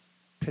a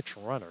pitch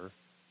runner.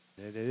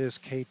 It is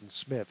Caden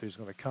Smith who's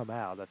going to come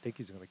out. I think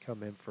he's going to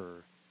come in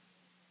for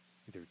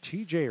either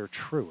TJ or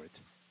Truett.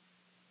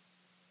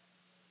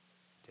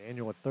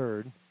 Daniel at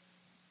 3rd.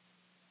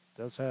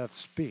 Does have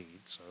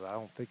speed, so I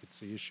don't think it's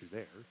the issue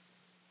there.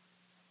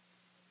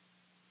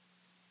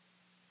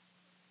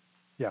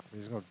 Yeah,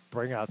 he's going to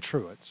bring out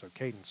Truett, so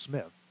Caden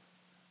Smith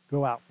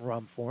go out and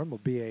run for him. Will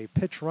be a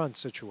pitch run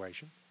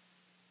situation.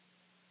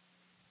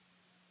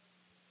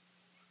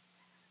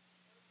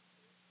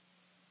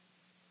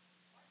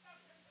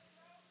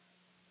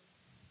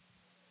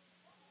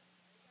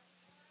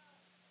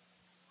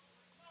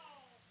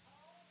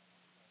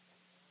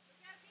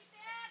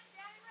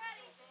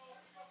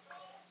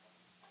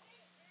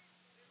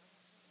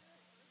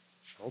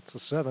 Schultz, a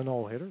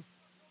 7-0 hitter.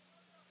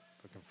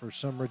 Looking for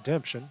some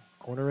redemption.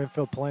 Corner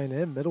infield playing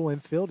in, middle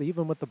infield,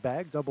 even with the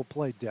bag, double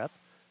play depth.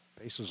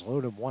 Bases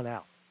loaded, 1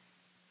 out.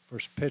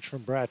 First pitch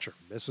from Bratcher.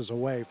 Misses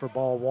away for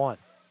ball 1.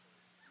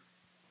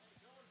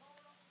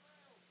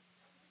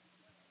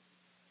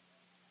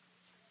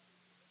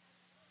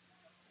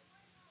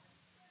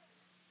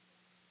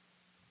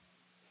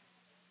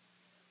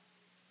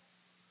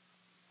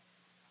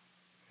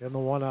 In the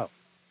 1-0.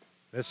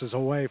 Misses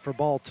away for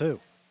ball 2.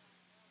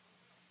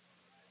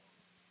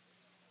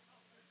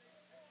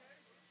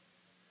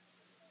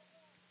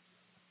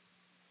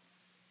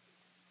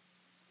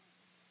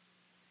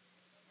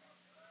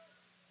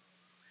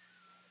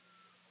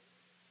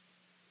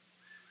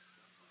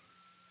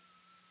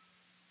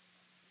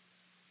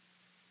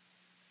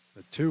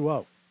 The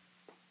 2-0.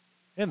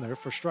 In there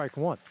for strike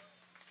 1.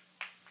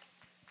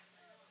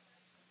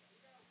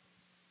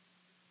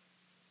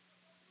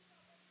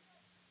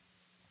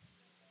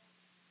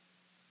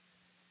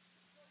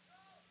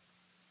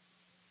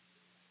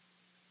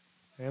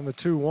 And the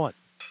 2-1.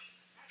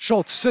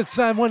 Schultz sits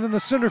that one in the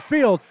center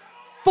field.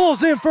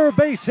 Falls in for a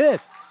base hit.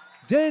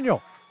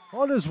 Daniel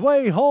on his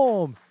way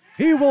home.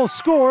 He will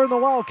score, and the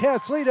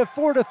Wildcats lead at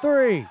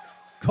 4-3.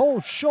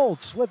 Cole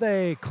Schultz with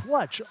a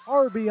clutch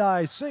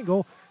RBI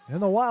single,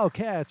 and the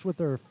Wildcats with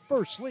their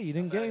first lead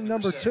in game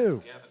number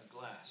 2.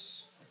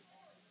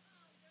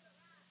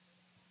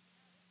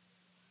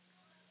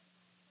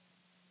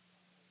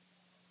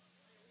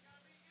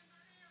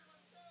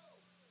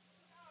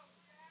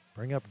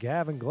 Bring up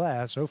Gavin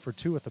Glass, 0 for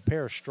 2 with a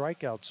pair of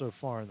strikeouts so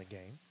far in the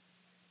game.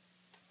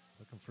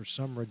 Looking for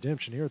some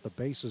redemption here at the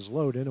bases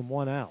loaded and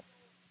 1 out.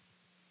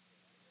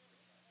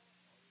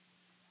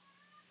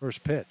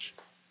 First pitch,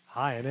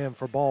 high and in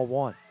for ball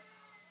 1.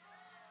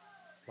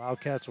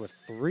 Wildcats with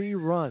 3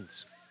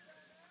 runs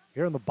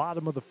here in the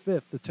bottom of the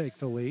 5th to take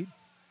the lead.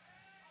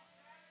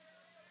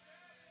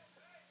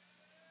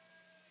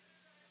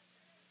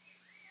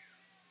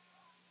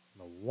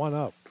 The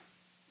 1-0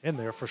 in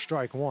there for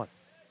strike 1.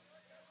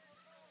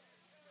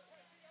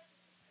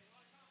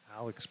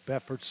 Alex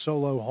Bedford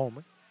solo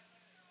homer.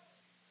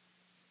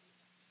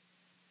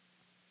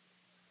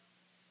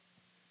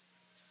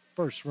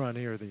 First run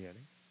here of the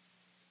inning.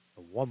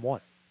 The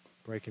 1-1.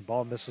 Breaking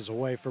ball misses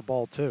away for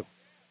ball 2.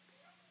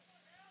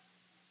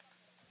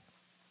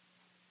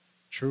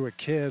 Truett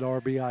Kidd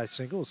RBI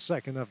single,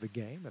 second of the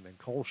game, and then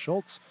Cole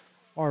Schultz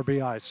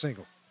RBI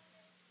single.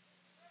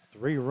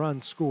 3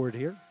 runs scored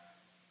here.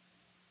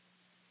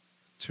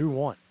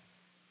 2-1.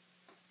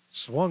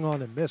 Swung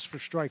on and missed for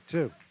strike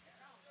 2.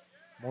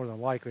 More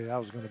than likely that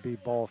was going to be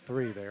ball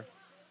 3 there.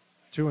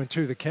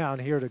 2-2 the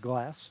count here to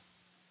Glass.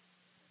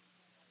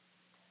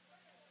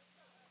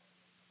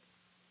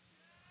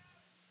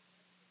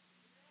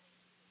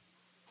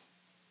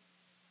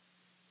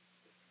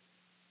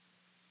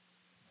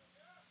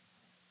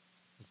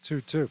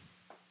 The 2-2.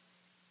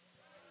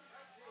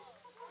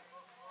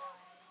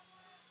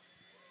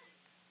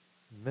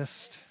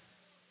 Missed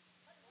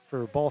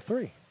for ball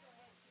 3.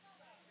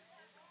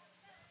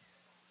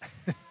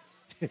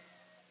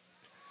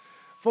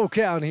 Full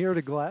count here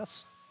to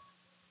Glass.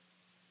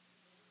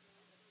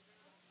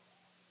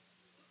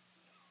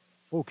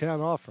 Full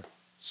count offer.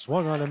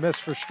 Swung on and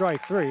missed for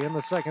strike 3 in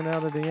the second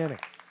out of the inning.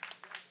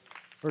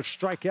 First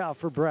strikeout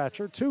for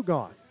Bratcher. 2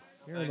 gone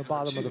here in the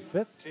bottom of the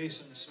 5th.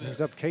 Brings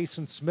up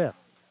Kason Smith.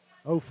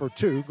 0 for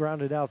 2.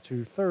 Grounded out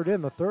to third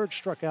in the 3rd.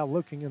 Struck out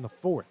looking in the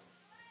 4th.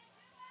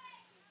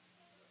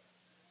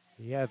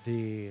 He had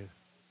the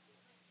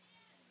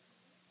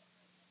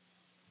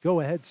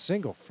go-ahead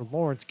single for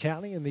Lawrence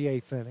County in the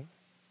 8th inning.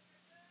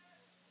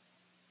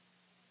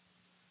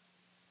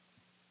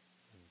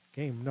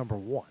 Game number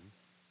 1.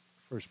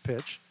 First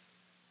pitch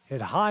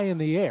hit high in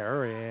the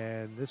air,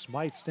 and this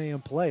might stay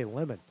in play.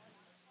 Lemon.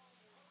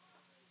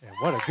 And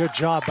what a good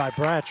job by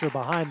Bratcher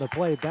behind the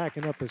plate,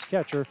 backing up his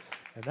catcher.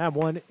 And that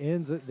one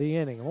ends the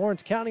inning.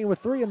 Lawrence County with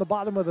 3 in the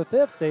bottom of the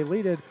 5th. They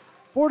lead it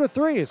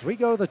 4-3 as we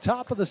go to the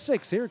top of the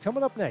 6th here,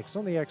 coming up next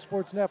on the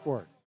Exports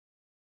Network.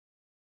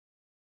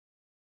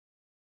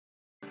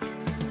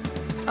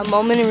 A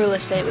moment in real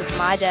estate with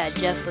my dad,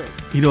 Jeff Hood.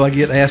 You know, I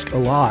get asked a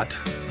lot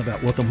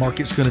about what the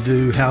market's going to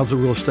do. How's the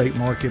real estate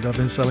market? I've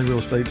been selling real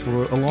estate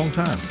for a long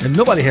time, and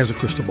nobody has a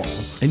crystal ball.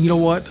 And you know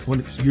what?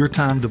 When it's your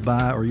time to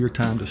buy or your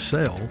time to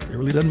sell, it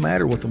really doesn't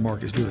matter what the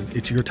market's doing.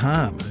 It's your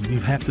time, and you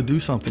have to do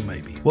something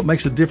maybe. What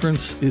makes a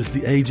difference is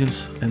the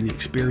agents and the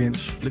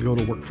experience that go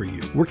to work for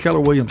you. We're Keller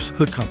Williams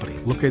Hood Company,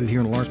 located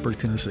here in Lawrenceburg,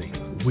 Tennessee.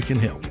 We can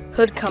help.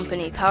 Hood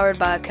Company, powered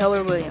by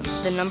Keller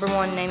Williams, the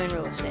 #1 name in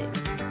real estate.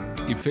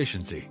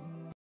 Efficiency.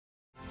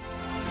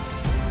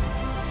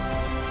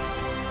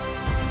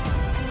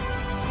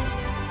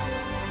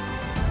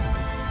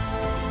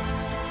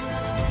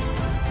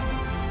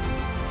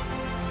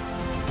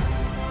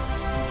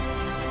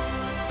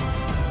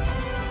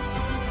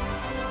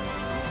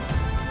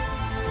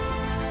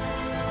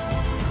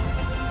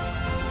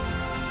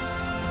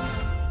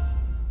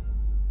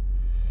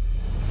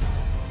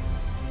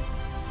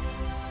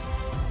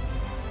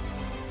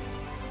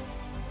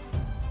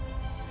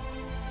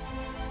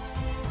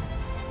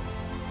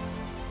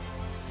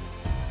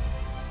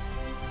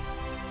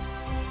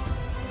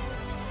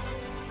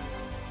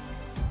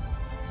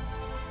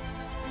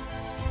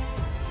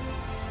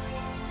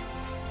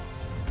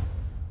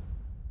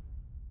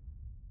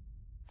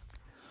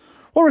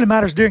 What really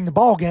matters during the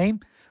ball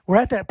game, we're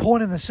at that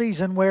point in the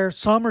season where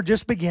some are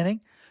just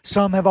beginning,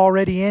 some have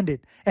already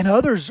ended, and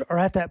others are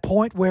at that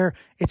point where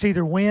it's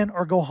either win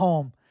or go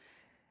home.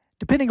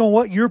 Depending on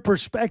what your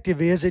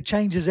perspective is, it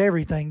changes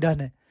everything,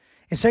 doesn't it?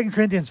 In 2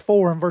 Corinthians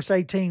 4 and verse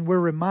 18, we're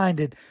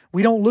reminded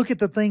we don't look at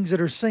the things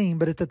that are seen,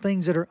 but at the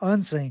things that are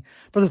unseen.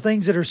 For the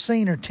things that are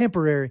seen are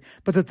temporary,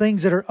 but the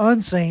things that are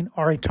unseen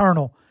are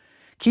eternal.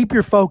 Keep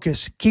your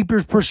focus, keep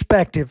your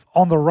perspective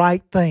on the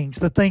right things,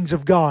 the things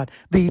of God,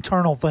 the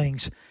eternal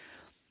things.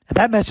 And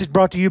that message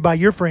brought to you by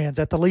your friends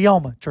at the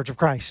Tullahoma Church of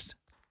Christ.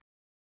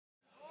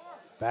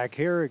 Back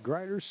here at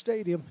Grider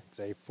Stadium, it's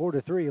a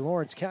 4-3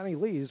 Lawrence County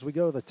lead as we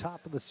go to the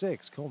top of the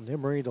sixth. Colton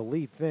Emery to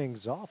lead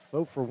things off,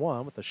 0 for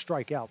 1 with a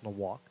strikeout and a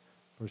walk.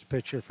 First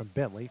pitch here from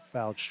Bentley,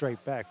 fouled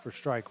straight back for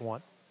strike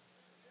one.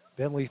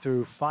 Bentley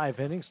threw 5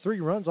 innings,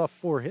 3 runs off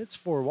 4 hits,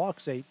 4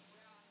 walks, 8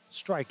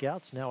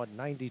 strikeouts, now at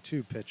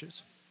 92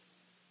 pitches.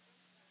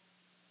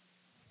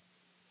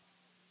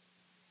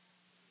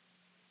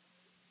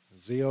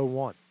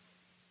 Z-0-1.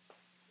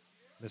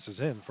 Misses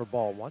in for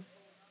ball 1.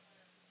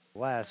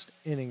 Last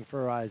inning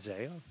for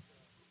Isaiah.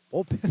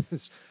 Bullpen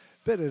has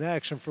been in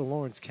action for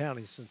Lawrence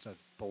County since, I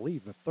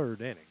believe, the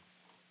 3rd inning.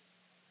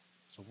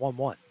 So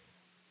 1-1.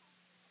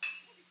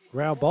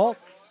 Ground ball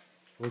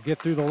will get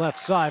through the left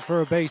side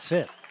for a base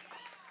hit.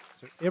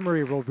 So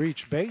Emery will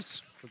reach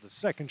base for the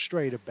 2nd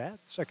straight at bat,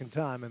 2nd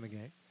time in the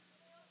game.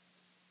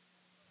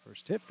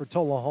 First hit for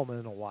Tullahoma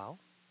in a while.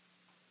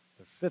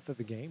 The 5th of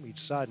the game, each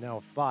side now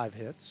 5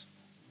 hits.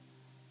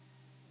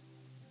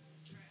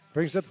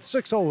 Brings up the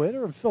 6-0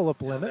 hitter and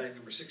Philip Limit.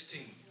 Number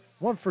 16.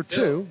 1 for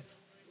 2.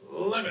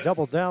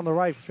 Doubled down the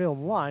right field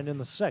line in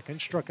the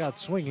 2nd, struck out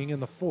swinging in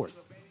the 4th.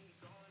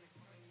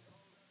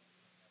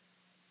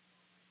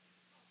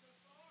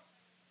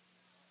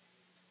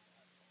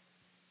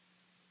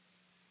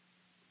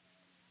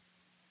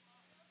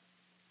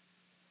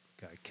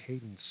 Got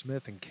Caden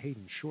Smith and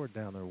Caden Short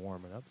down there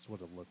warming up, is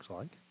what it looks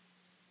like.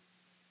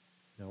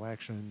 No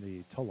action in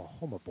the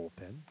Tullahoma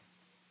bullpen.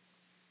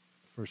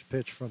 First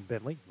pitch from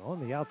Bentley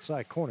on the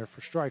outside corner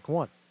for strike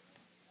one.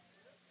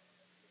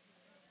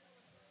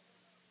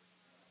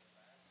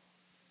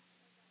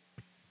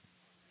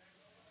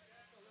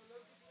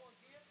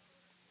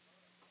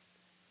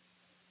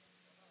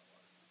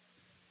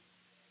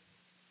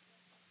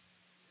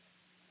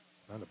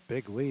 Not a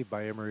big lead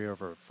by Emery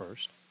over at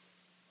first.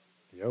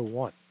 The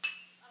 0-1.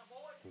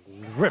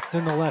 Ripped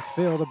in the left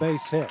field, a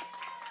base hit.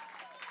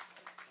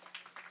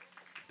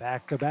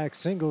 Back-to-back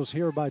singles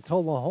here by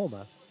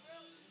Tullahoma.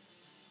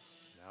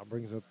 Now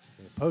brings up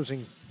the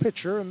opposing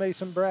pitcher,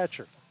 Mason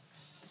Bratcher.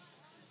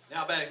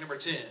 Now batting number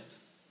 10,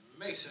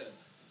 Mason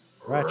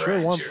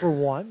Bratcher 1 for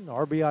 1.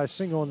 RBI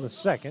single in the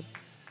 2nd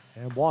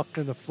and walked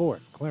in the 4th.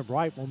 Clint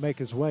Wright will make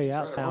his way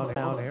out down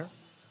here.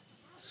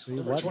 See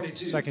number what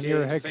 22,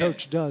 second-year head Van.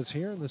 coach does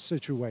here in this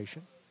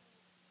situation.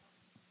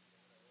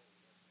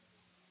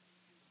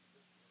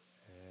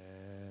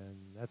 And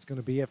that's going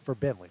to be it for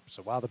Bentley.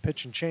 So while the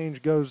pitch and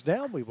change goes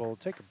down, we will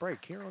take a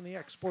break here on the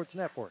X Sports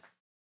Network.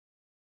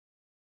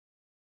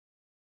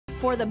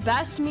 For the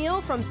best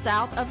meal from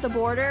south of the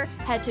border,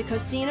 head to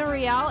Cocina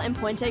Real and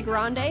Puente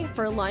Grande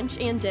for lunch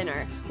and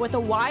dinner. With a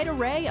wide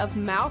array of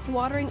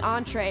mouth-watering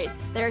entrees,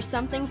 there's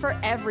something for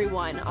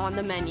everyone on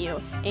the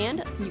menu.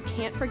 And you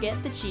can't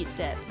forget the cheese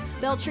dip.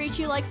 They'll treat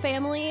you like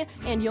family,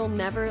 and you'll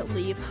never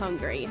leave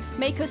hungry.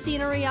 Make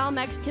Cocina Real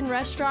Mexican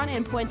Restaurant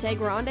and Puente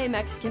Grande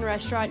Mexican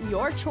Restaurant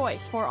your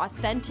choice for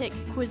authentic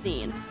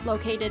cuisine,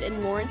 located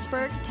in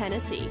Lawrenceburg,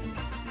 Tennessee.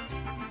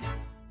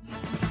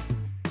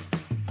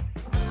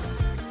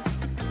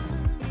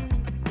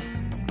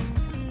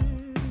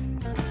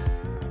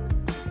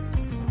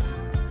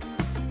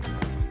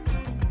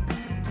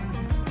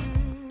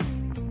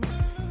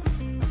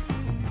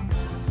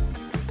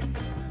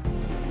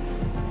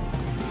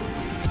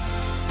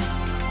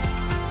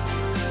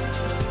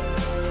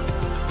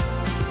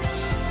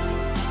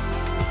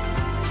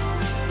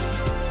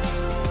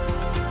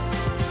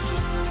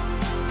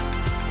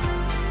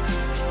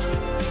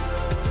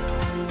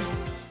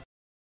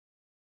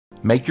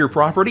 Make your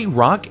property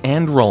rock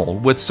and roll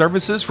with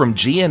services from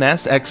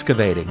G&S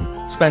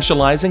Excavating,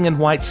 specializing in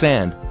white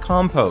sand,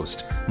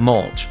 compost,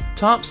 mulch,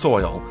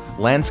 topsoil,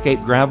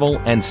 landscape gravel,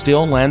 and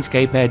steel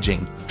landscape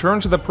edging.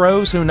 Turn to the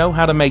pros who know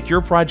how to make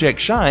your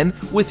project shine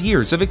with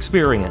years of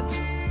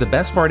experience. The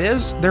best part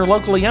is they're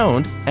locally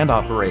owned and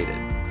operated.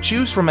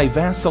 Choose from a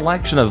vast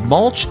selection of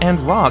mulch and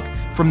rock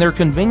from their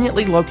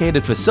conveniently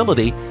located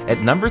facility at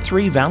number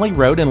 3 Valley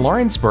Road in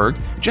Lawrenceburg,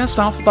 just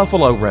off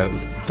Buffalo Road.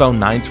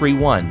 Phone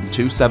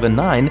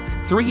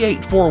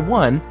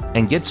 931-279-3841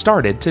 and get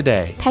started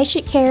today.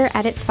 Patient care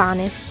at its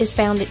finest is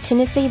found at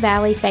Tennessee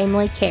Valley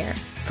Family Care.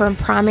 From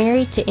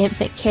primary to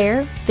infant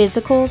care,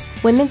 physicals,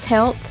 women's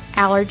health,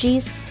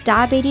 allergies,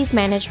 diabetes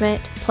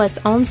management, plus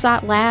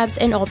on-site labs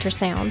and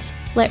ultrasounds.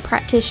 Let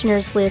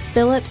practitioners Liz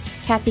Phillips,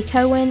 Kathy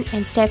Cohen,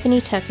 and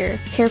Stephanie Tucker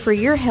care for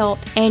your health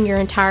and your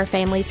entire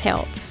family's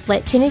health.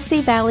 Let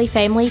Tennessee Valley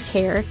Family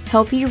Care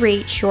help you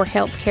reach your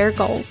health care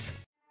goals.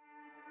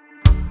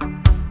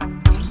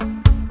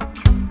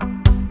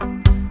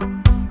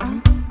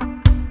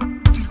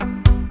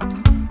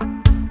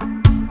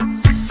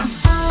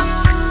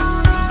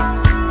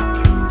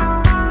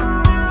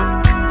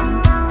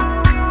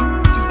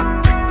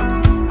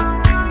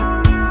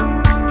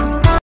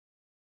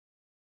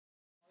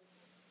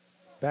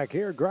 Back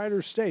here at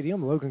Grider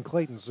Stadium, Logan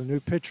Clayton's the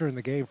new pitcher in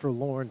the game for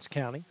Lawrence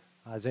County.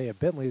 Isaiah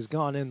Bentley has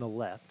gone in the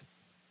left.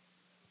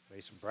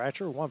 Mason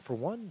Bratcher, 1 for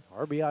 1.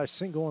 RBI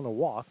single and a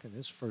walk in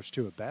his first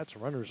 2 at-bats.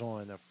 Runners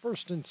on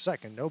first and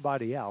second,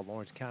 nobody out.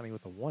 Lawrence County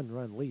with a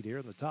 1-run lead here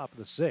in the top of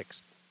the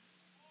 6th.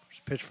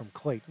 First pitch from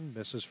Clayton,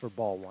 misses for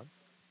ball 1.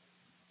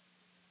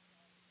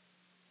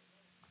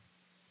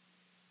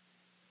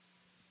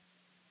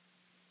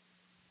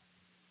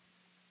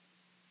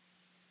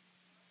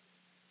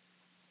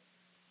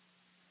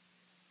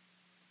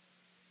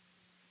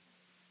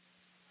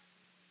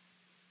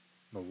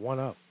 The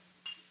 1-0.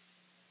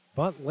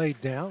 Bunt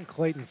laid down.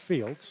 Clayton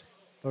fields.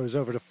 Throws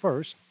over to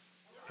first.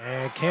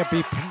 And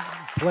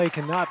play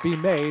cannot be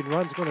made.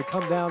 Run's going to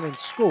come down and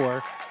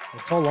score.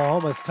 And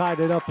Tullahoma's tied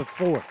it up at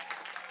 4.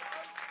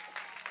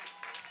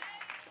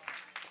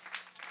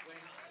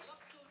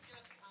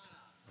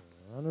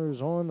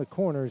 Runners on the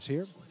corners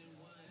here.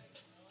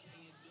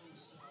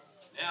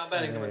 Now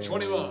batting number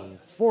 21.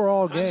 4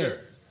 all game.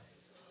 Hunter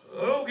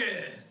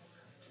Hogan.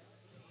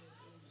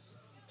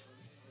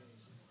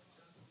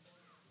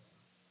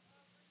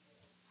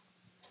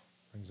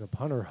 Brings up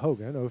Hunter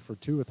Hogan, 0 for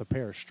 2 with a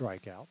pair of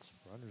strikeouts.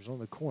 Runners on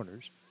the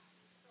corners.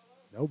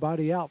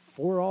 Nobody out.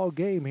 4 all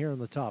game here in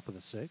the top of the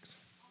 6th.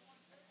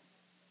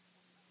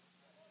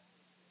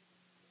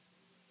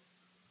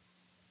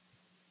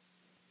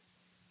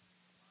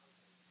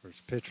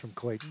 First pitch from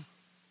Clayton.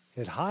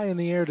 Hit high in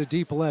the air to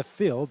deep left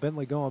field.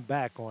 Bentley going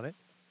back on it.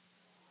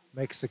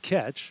 Makes the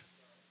catch.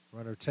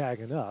 Runner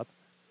tagging up.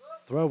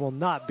 Throw will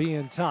not be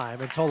in time,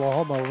 and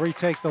Tullahoma will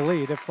retake the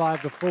lead at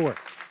 5-4.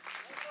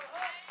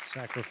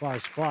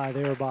 Sacrifice fly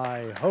there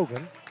by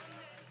Hogan.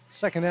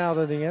 Second out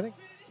of the inning.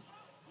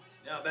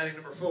 Now batting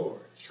number 4,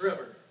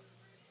 Trevor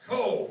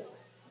Cole.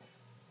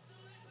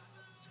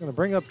 It's going to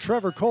bring up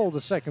Trevor Cole,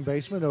 the second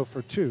baseman, 0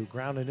 for 2.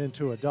 Grounded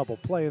into a double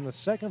play in the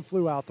second,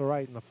 flew out the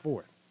right in the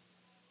 4th.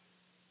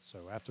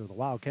 So after the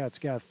Wildcats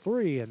got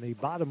 3 in the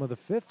bottom of the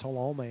 5th,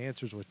 Tullahoma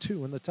answers with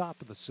 2 in the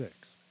top of the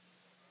 6th.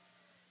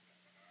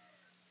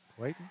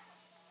 Clayton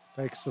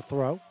takes the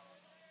throw.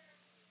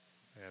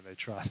 And they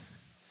tried.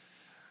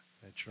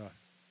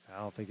 I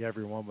don't think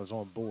everyone was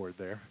on board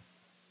there.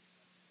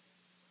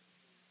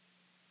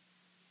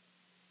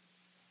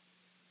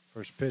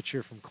 First pitch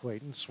here from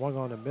Clayton. Swung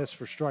on and missed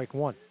for strike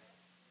 1.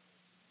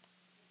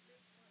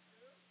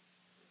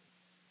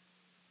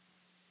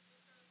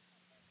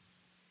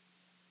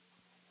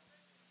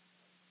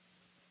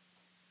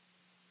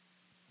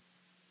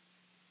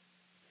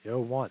 The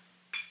 0-1.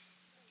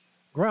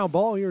 Ground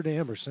ball here to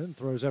Emerson.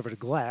 Throws over to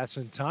Glass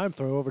in time.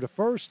 Throw over to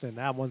first, and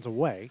that one's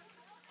away.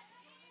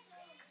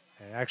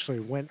 It actually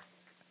went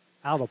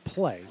out of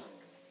play.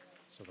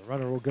 So the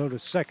runner will go to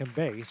second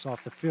base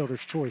off the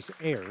fielder's choice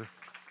error.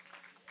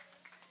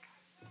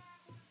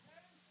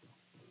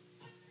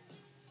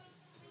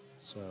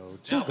 So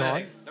 2 now gone.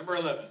 batting number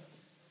 11,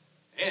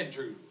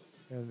 Andrew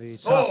In the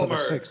top of the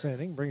Fulmer. 6th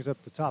inning. Brings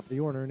up the top of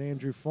the order in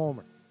Andrew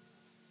Fulmer.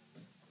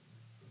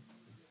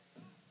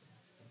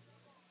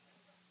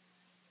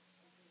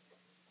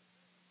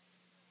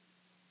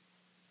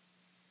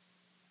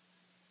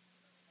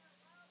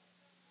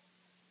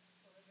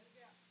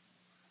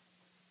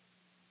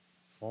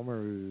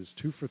 Fulmer, who's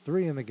 2 for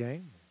 3 in the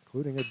game,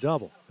 including a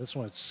double. This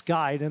one's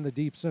skied in the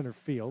deep center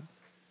field.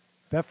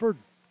 Befford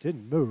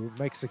didn't move,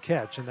 makes a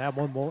catch, and that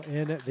one will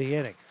end the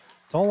inning.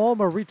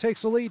 Tullahoma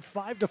retakes the lead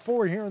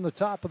 5-4 here in the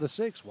top of the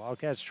 6th.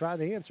 Wildcats try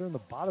to answer in the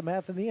bottom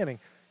half of the inning.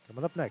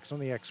 Coming up next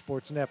on the X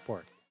Sports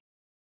Network.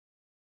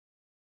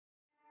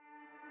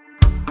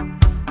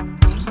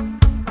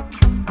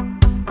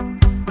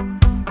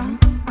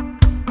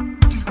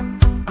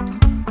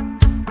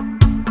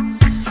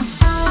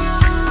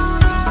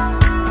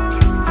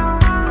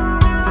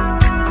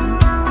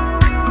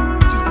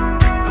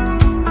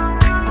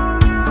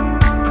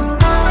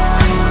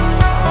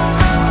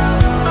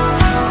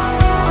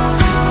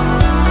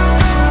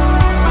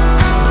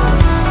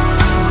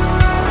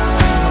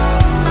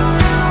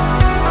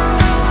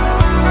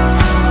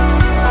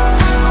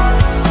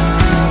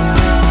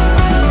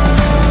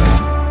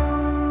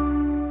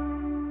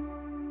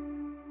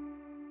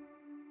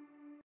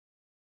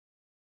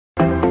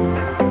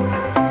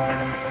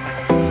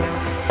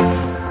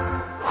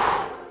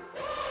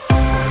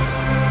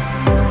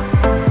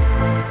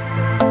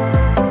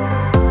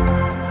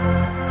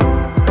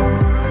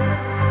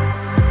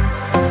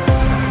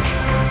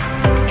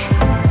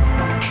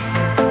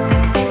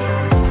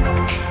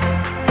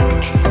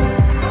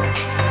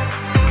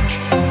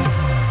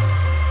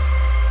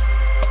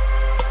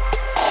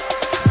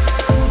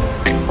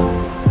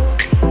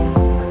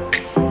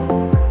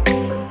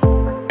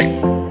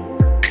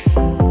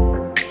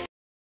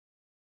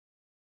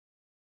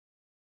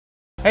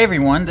 Hey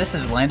everyone, this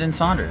is Landon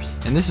Saunders.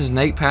 And this is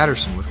Nate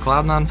Patterson with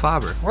Cloud9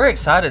 Fiber. We're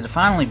excited to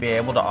finally be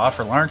able to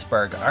offer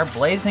Lawrenceburg our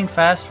blazing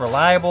fast,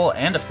 reliable,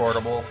 and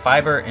affordable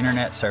fiber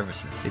internet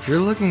services. If you're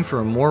looking for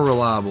a more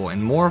reliable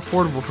and more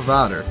affordable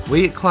provider,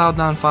 we at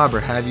Cloud9 Fiber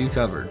have you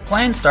covered.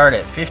 Plans start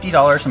at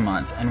 $50 a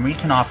month, and we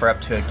can offer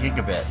up to a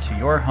gigabit to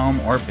your home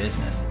or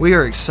business. We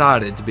are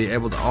excited to be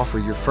able to offer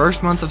your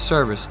first month of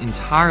service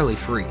entirely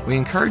free. We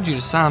encourage you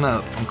to sign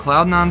up on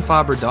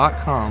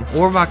cloud9fiber.com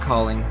or by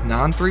calling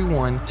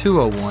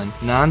 931-201-9098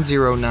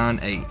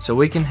 so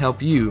we can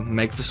help you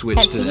make the switch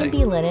today. At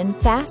C&B Linen,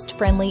 fast,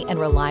 friendly, and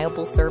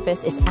reliable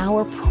service is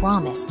our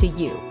promise to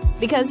you.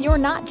 Because you're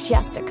not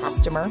just a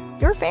customer,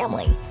 you're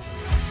family.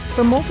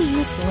 From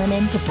multi-use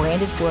linen to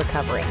branded floor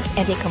coverings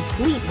and a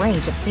complete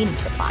range of cleaning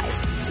supplies,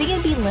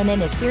 C&B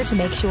Linen is here to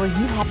make sure you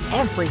have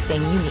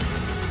everything you need.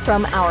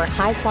 From our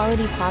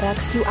high-quality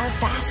products to our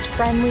fast,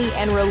 friendly,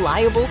 and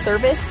reliable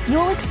service,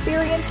 you'll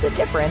experience the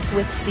difference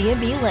with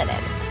C&B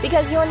Linen.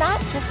 Because you're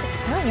not just a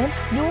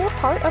client, you're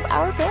part of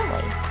our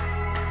family.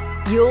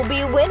 You'll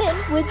be winning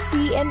with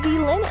C&B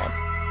Linen.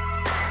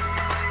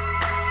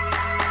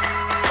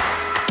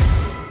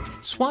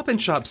 Swap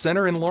and Shop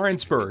Center in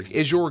Lawrenceburg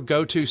is your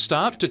go-to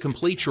stop to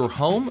complete your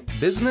home,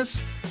 business,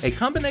 a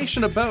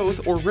combination of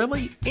both, or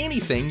really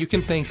anything you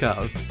can think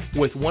of.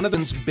 With one of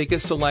the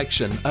biggest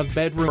selection of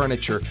bedroom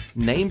furniture,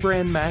 name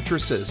brand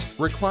mattresses,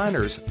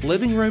 recliners,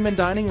 living room and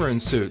dining room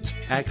suites,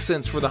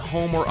 accents for the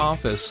home or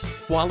office,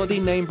 quality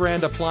name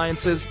brand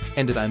appliances,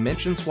 and did I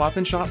mention Swap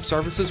and Shop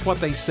Services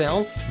what they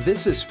sell?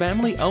 This is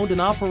family owned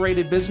and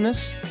operated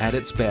business at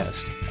its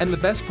best. And the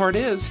best part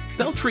is,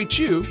 they'll treat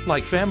you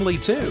like family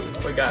too.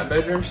 We got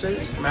bedroom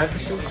suites,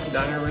 mattresses,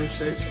 dining room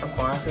suites,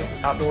 appliances,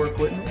 outdoor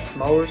equipment,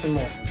 mowers, and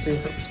more. See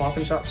us at the Swap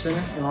and Shop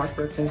Center in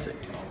Lawrenceburg, Tennessee.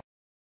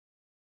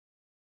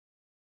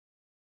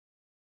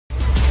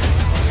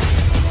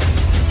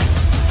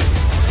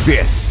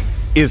 This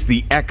is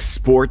the X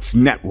Sports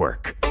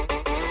Network.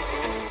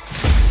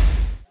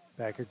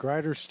 Back at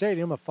Grider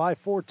Stadium, a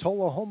 5-4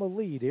 Tullahoma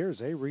lead here as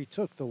they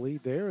retook the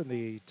lead there in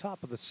the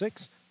top of the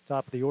sixth.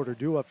 Top of the order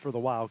due up for the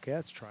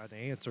Wildcats, trying to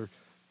answer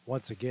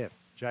once again.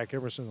 Jack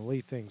Emerson to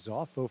lead things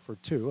off, 0 for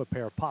 2. A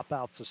pair of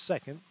pop-outs a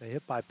second. They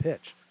hit by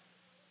pitch.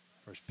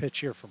 First pitch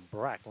here from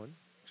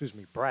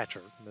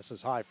Bratcher.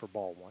 Misses high for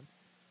ball one.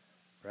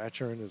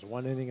 Bratcher in his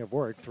one inning of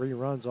work, 3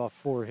 runs off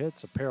 4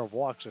 hits, a pair of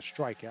walks, a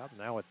strikeout,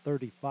 now at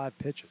 35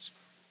 pitches.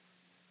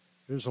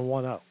 Here's a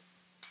 1-0.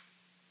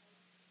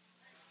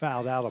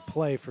 Fouled out a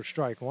play for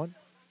strike one.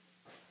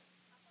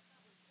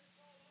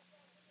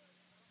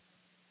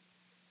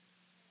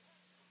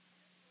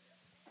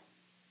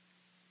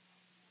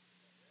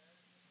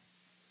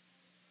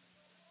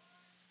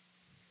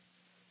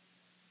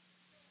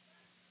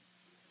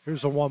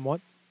 Here's a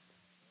 1-1.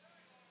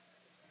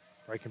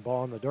 Breaking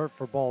ball in the dirt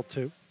for ball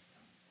 2.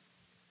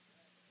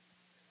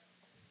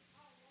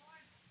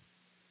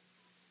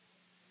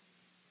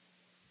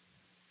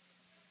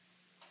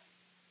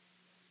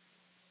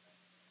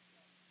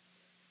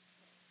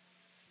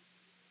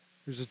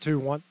 Here's a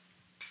 2-1.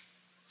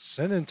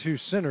 Sent into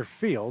center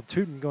field.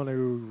 Tootin going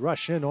to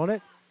rush in on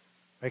it.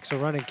 Makes a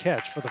running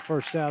catch for the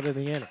first out of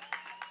the inning.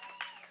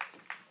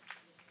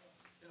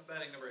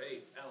 Batting number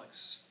 8,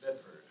 Alex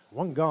Bedford.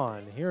 One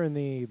gone here in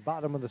the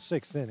bottom of the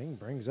 6th inning.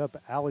 Brings up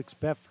Alex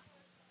Bedford.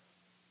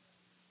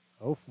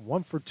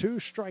 1 for 2.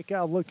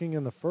 Strikeout looking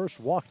in the first.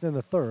 Walked in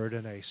the third.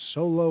 And a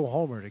solo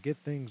homer to get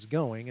things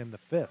going in the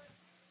 5th.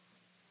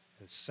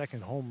 His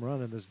second home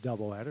run in this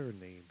doubleheader.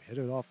 And he hit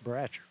it off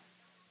Bratcher.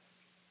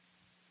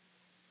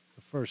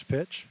 The first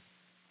pitch.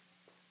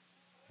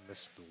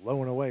 Missed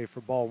low and away for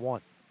ball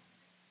 1.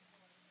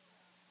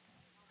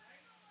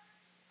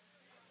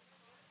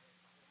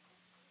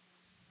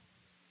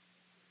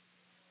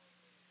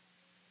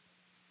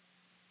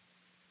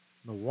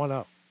 The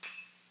 1-0.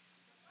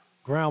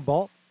 Ground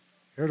ball.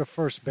 Here to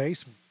first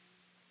base.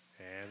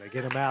 And they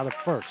get him out at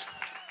first.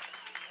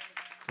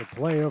 Good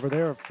play over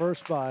there at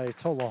first by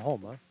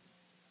Tullahoma.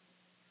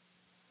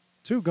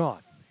 2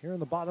 gone here in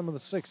the bottom of the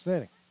 6th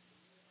inning.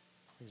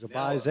 Brings up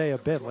Isaiah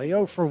Bentley.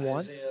 0 for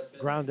 1.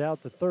 Ground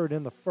out to third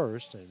in the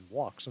first and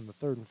walks in the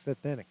 3rd and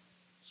 5th inning.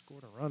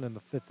 Scored a run in the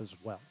 5th as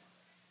well.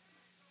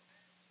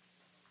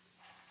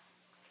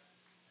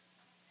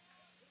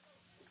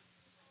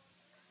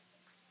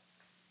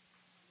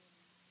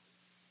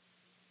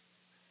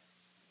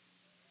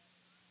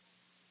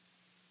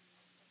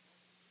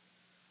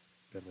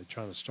 Bentley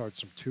trying to start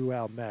some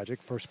 2-out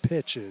magic. First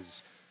pitch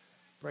is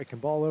breaking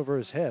ball over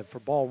his head for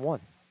ball 1.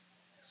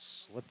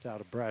 Slipped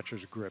out of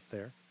Bratcher's grip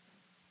there.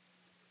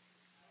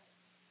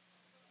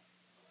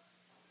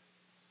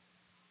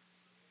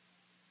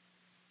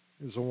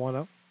 Here's a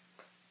 1-0.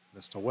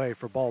 Missed away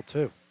for ball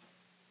 2.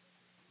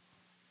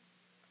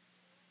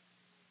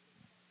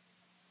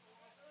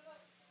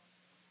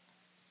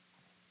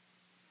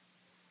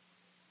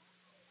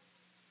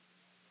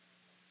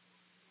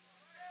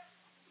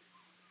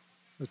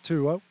 The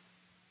 2-0.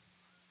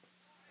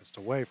 Missed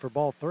away for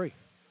ball 3.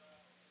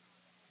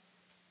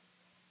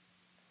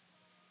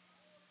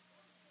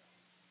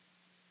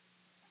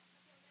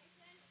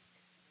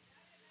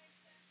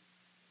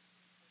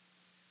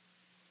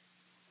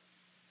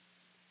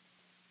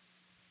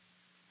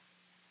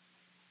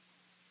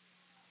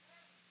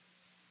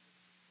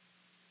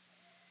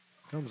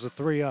 Comes a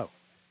 3-0.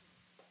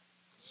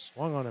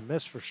 Swung on a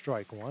miss for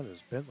strike one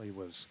as Bentley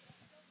was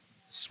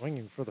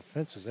swinging for the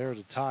fences there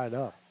to tie it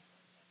up.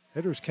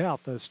 Hitter's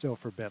count, though, still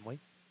for Bentley.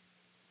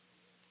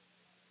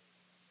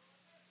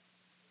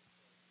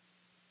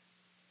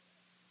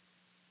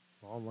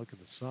 Long look at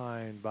the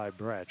sign by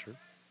Bratcher.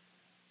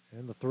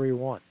 And the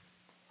 3-1.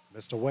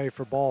 Missed away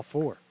for ball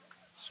 4.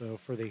 So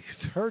for the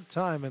third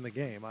time in the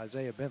game,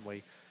 Isaiah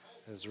Bentley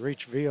has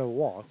reached via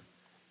walk.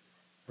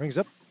 Brings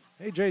up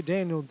A.J.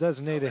 Daniel,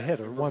 designated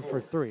hitter, 1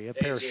 for 3. A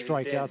pair of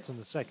strikeouts in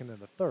the second and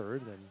the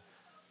third. And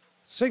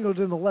singled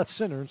in the left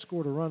center and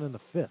scored a run in the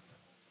 5th.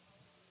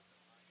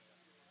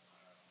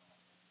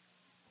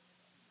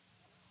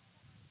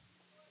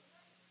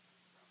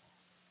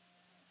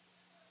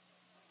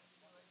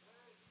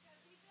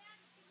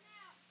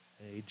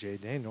 A.J.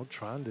 Daniel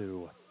trying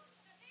to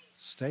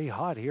stay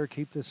hot here,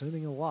 keep this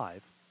inning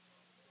alive.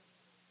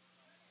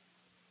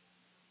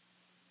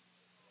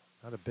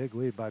 Not a big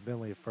lead by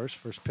Bentley at first.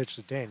 First pitch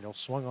to Daniel,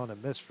 swung on a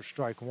miss for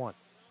strike one.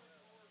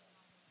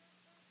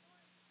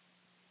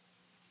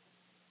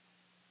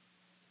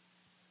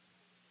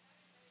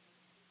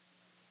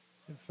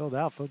 Infield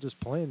outfield just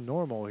playing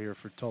normal here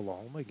for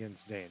Tullahoma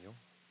against Daniel.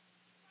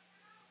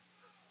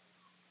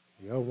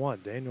 The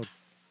 0-1, Daniel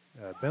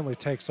Bentley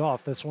takes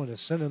off. This one is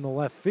sent in the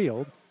left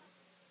field.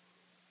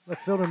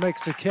 Left fielder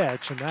makes the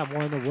catch, and that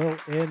one will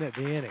end at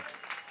the inning.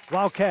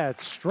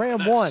 Wildcats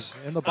stram one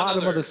in the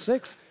bottom of the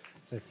 6th.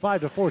 It's a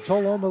 5-4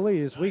 Tullahoma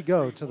lead as we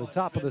go to the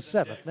top of the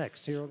 7th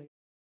next here on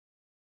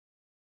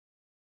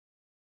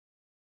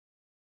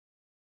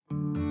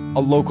the A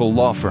local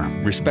law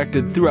firm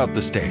respected throughout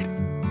the state.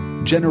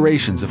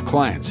 Generations of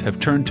clients have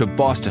turned to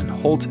Boston,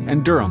 Holt,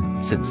 and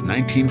Durham since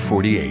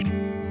 1948.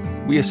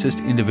 We assist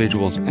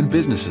individuals and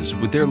businesses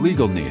with their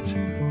legal needs,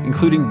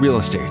 including real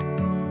estate,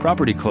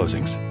 property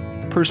closings,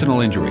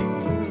 personal injury,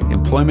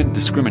 employment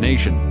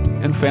discrimination,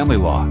 and family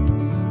law.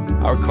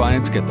 Our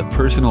clients get the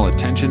personal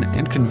attention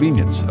and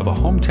convenience of a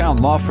hometown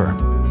law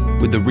firm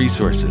with the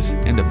resources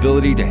and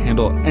ability to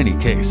handle any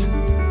case.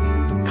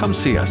 Come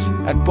see us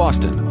at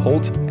Boston,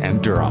 Holt,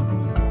 and Durham.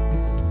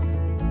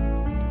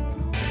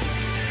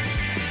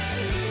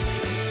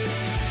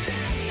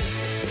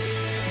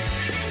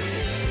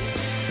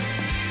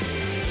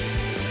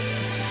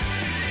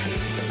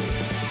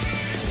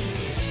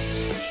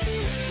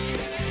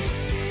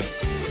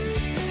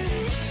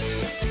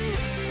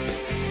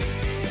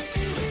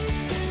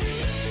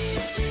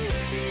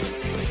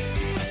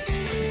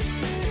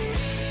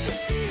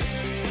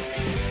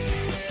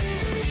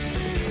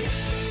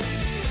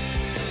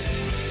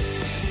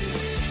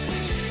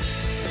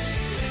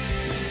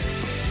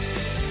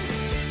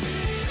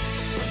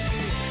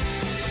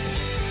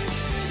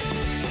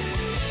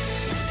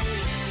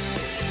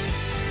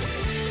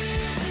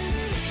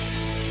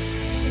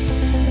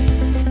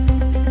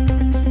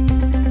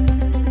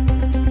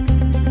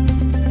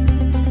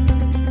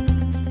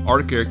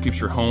 Arctic Air keeps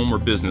your home or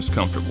business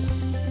comfortable.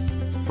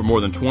 For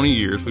more than 20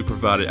 years, we've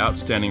provided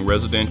outstanding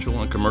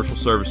residential and commercial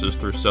services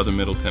through southern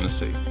Middle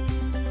Tennessee.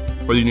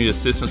 Whether you need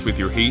assistance with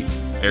your heat,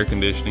 air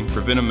conditioning,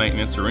 preventive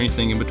maintenance, or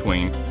anything in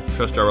between,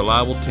 trust our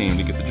reliable team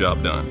to get the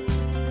job done.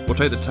 We'll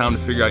take the time to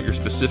figure out your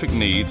specific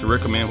needs and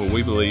recommend what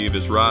we believe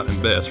is right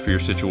and best for your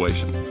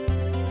situation.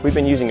 We've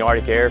been using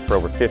Arctic Air for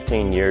over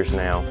 15 years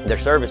now. Their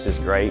service is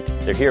great,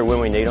 they're here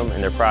when we need them,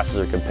 and their prices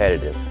are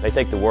competitive. They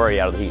take the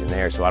worry out of the heat and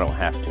air so I don't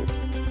have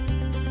to.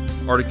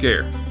 Arctic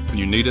Air. When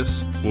you need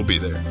us, we'll be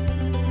there.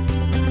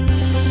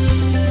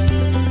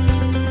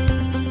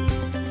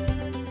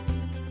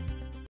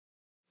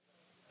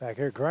 Back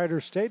here at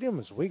Grider Stadium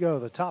as we go to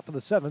the top of the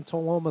 7th,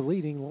 Tullahoma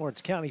leading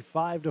Lawrence County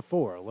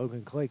 5-4.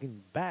 Logan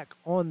Clayton back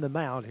on the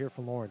mound here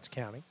for Lawrence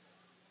County.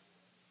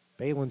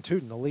 Balin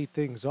Tootin to lead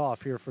things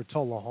off here for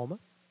Tullahoma.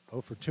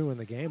 0 for 2 in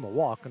the game, a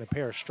walk and a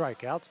pair of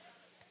strikeouts.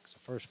 It's the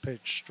first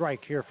pitch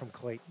strike here from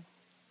Clayton.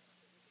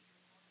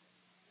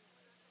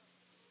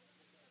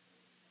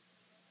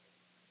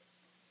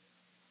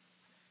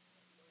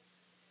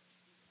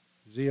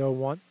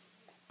 Z-0-1,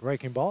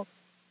 breaking ball.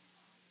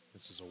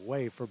 This is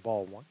away for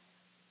ball 1.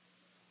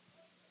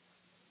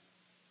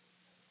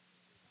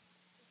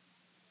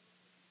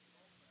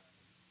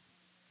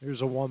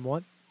 Here's a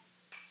 1-1.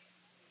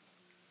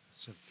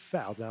 It's a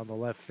foul down the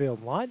left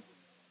field line.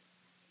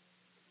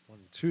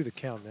 1-2 the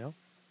count now.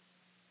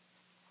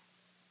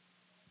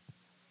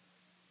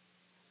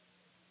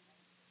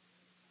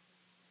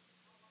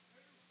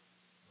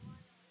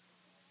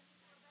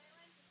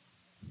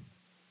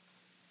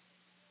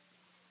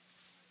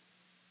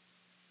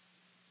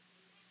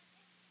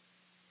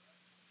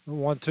 And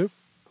 1-2.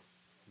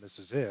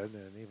 Misses in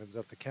and evens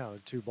up the count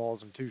at 2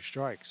 balls and 2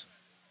 strikes.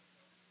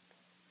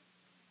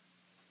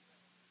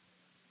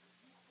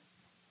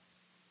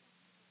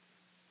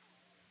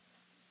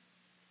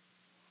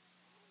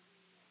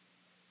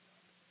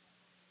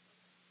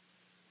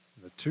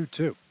 The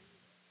 2-2.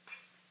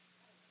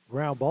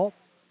 Ground ball.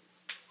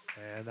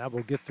 And that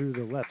will get through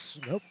the left.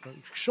 Nope.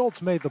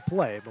 Schultz made the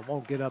play, but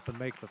won't get up and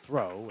make the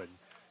throw. And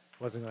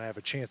wasn't going to have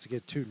a chance to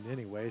get Tootin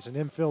anyways. An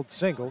infield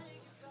single.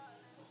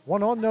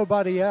 1 on,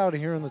 nobody out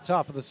here in the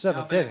top of the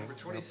 7th inning.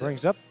 That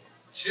brings up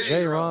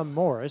J-Ron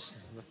Morris,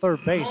 the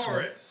third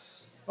baseman.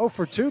 0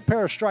 for 2,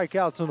 pair of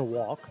strikeouts and a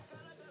walk.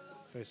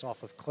 Face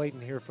off with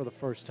Clayton here for the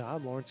first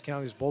time. Lawrence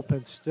County's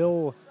bullpen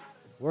still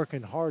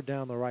working hard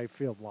down the right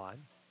field line.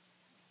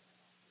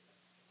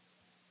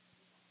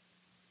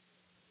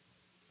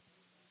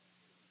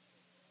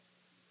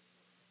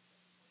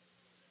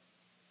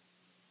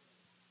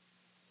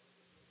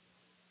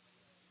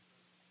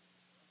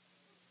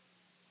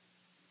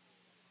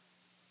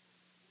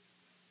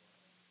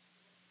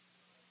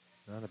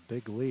 Not a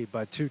big lead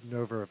by Tootin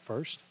over at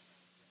first.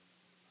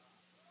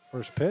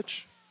 First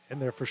pitch, in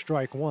there for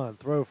strike one.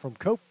 Throw from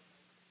Cope.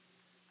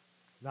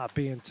 Not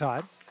being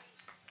tied.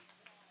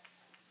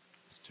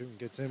 Tootin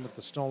gets in with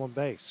the stolen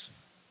base.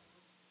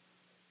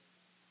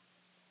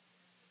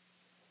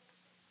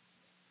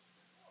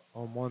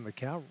 On one the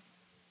count.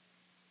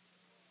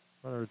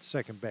 Runner at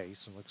second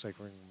base. And looks like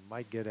we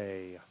might get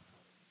a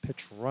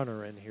pitch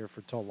runner in here for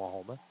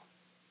Tullahoma.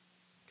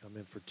 Come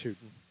in for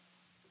Tootin.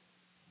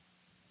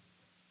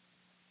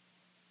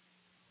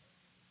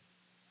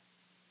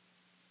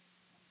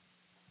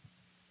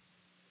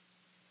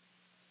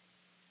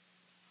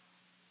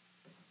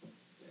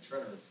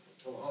 Runner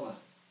for Tullahoma,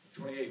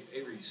 28,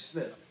 Avery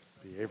Smith.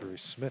 The Avery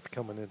Smith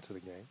coming into the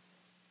game.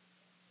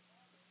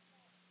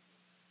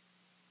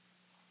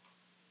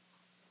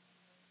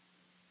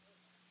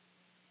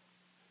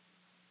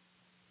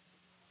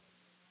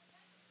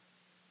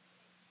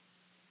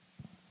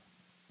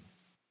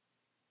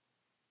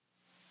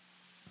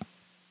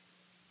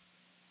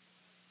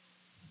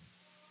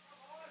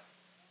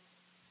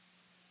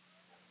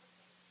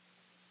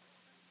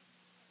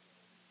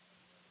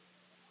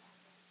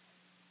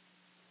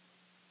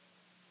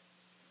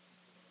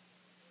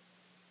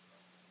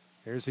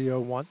 Here's the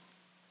 0-1.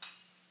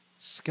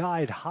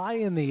 Skied high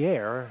in the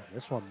air.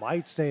 This one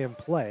might stay in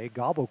play.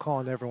 Gobble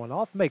calling everyone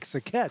off. Makes the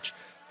catch.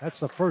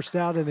 That's the first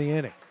out in the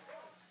inning.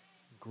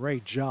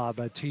 Great job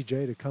by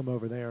TJ to come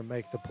over there and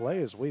make the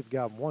play as we've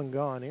got one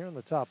gone here in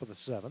the top of the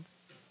 7th.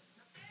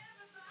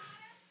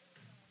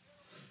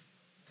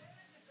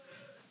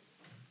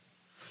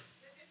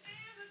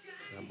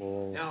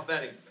 Now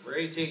batting number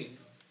 18,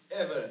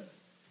 Evan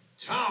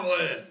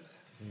Tomlin.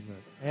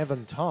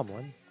 Evan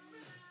Tomlin.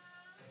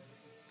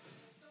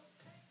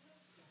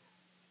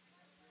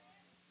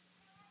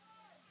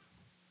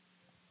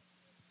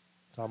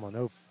 Tomlin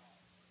 0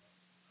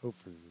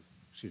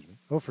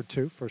 for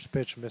 2. First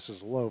pitch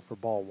misses low for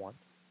ball one.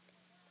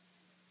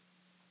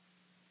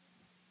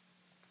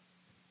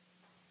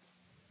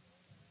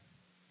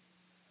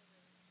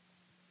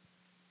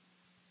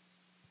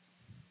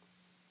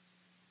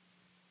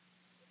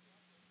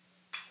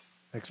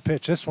 Next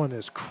pitch, this one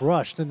is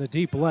crushed in the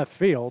deep left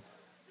field.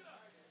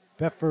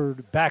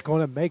 Bedford back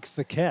on it, makes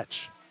the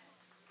catch.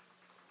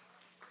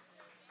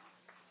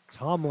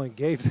 Tomlin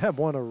gave that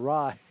one a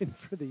ride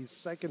for the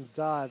second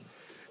time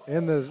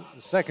in this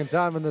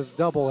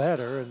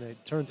doubleheader, and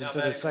it turns into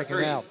the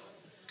second out.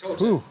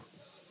 Whew.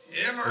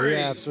 He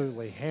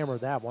absolutely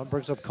hammered that one.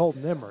 Brings up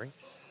Colton Emery.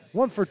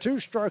 1 for 2,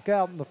 struck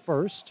out in the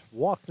first,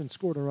 walked and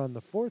scored a run in the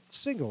fourth,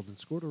 singled and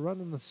scored a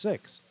run in the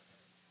sixth.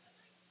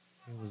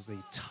 It was the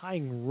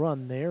tying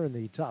run there in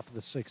the top of the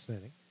 6th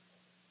inning.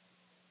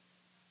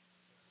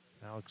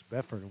 Alex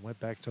Bedford went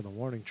back to the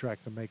warning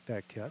track to make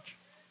that catch.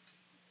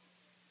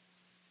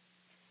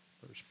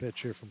 First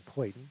pitch here from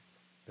Clayton.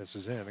 This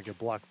is in. It get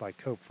blocked by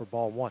Cope for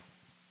ball one.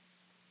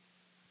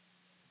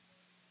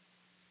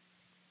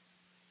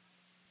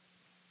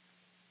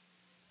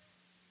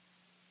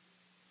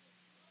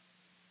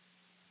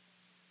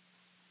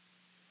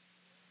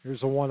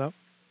 Here's a 1-0.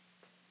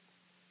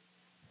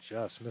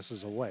 Just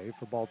misses away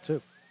for ball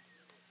two.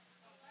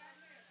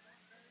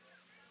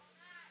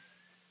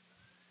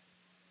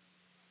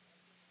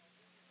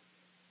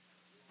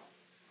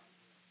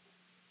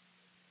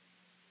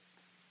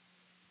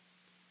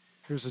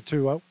 Here's a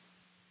 2-0.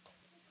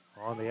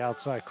 On the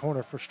outside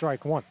corner for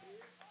strike one.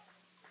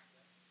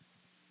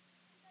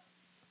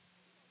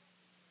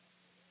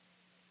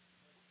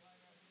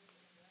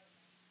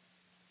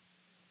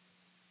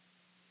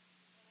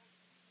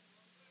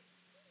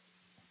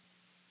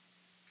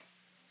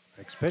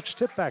 Next pitch,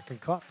 tip back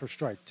and caught for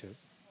strike two.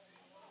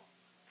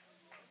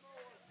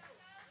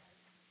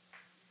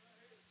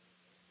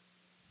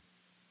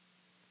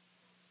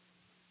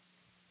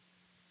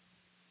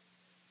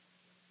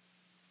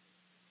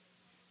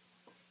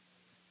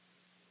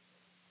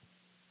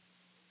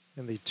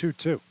 And the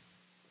 2-2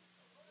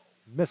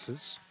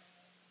 misses.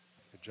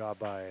 Good job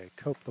by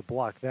Cope to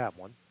block that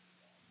one.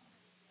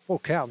 Full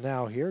count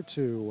now here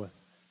to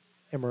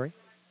Emery.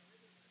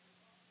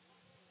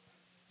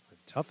 It's been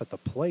tough at the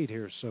plate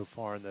here so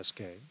far in this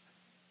game.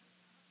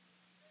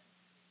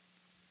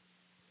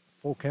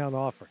 Full count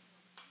offer.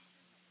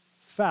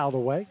 Fouled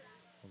away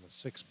on the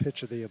 6th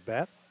pitch of the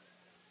at-bat.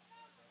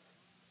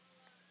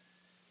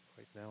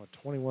 Right now at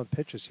 21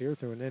 pitches here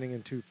through an inning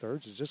and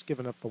 2/3. He's just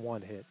given up the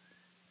one hit.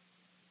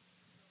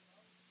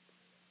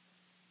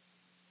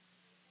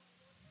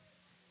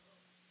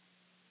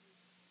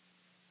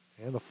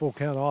 And And the full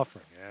count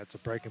offering. Yeah, it's a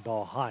breaking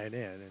ball high and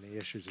in, and he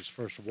issues his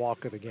first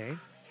walk of the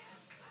game.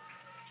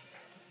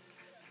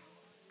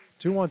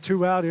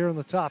 2-1-2 out here in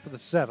the top of the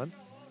 7th.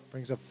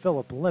 Brings up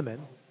Phillip Lemon.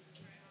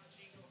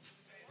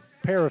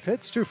 Pair of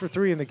hits, 2 for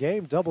 3 in the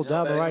game. Doubled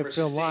down the right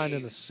field line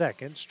in the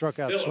 2nd. Struck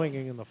out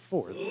swinging in the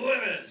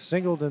 4th.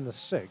 Singled in the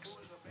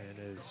 6th. And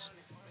his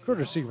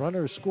courtesy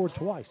runner has scored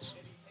twice.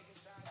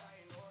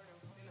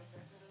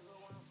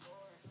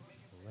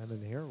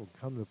 Lemon here will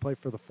come to play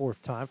for the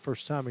 4th time.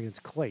 First time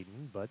against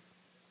Clayton, but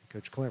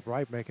Coach Clint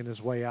Wright making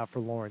his way out for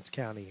Lawrence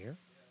County here.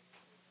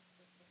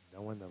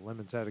 Knowing that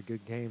Lemon's had a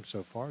good game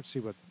so far. Let's see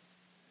what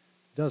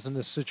does in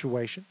this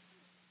situation.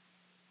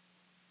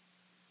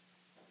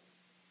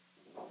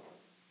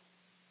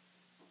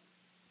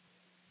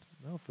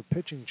 Don't know if a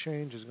pitching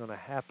change is going to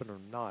happen or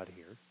not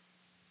here.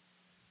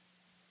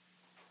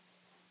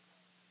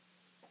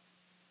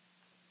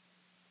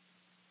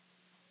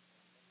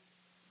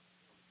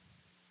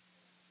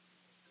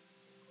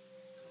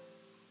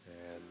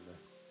 And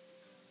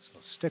so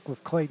stick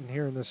with Clayton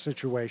here in this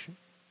situation.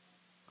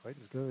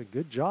 Clayton's doing a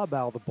good job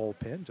out of the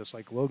bullpen, just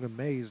like Logan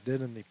Mays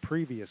did in the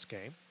previous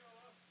game.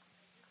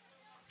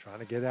 Trying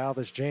to get out of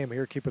this jam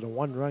here, keep it a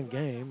 1-run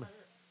game,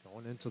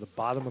 going into the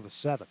bottom of the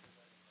 7th.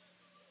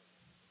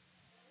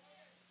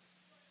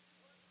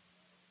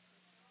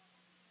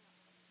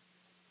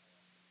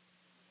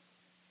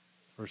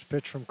 First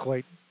pitch from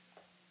Clayton,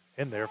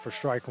 in there for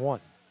strike 1.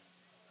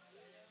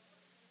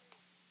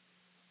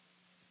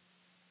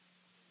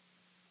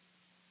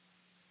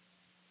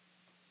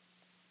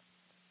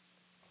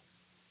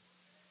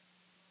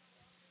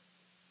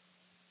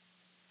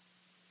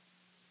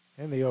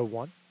 And the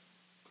 0-1.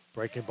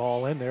 Breaking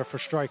ball in there for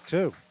strike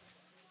 2.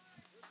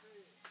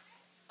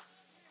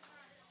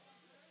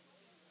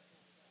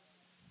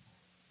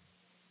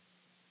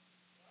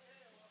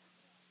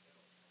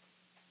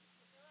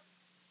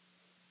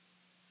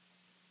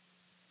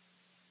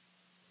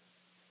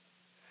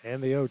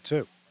 And the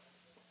 0-2.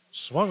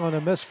 Swung on a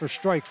miss for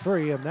strike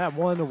 3, and that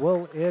one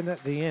will end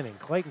the inning.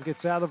 Clayton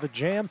gets out of a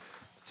jam.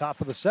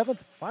 Top of the 7th.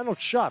 Final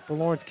shot for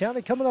Lawrence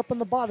County coming up in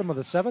the bottom of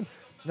the 7th.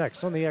 It's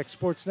next on the X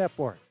Sports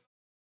Network.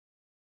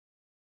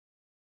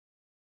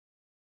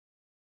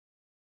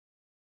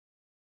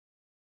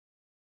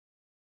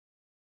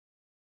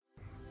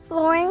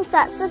 Flooring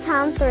sets the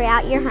tone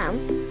throughout your home.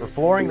 For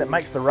flooring that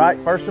makes the right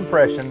first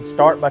impression,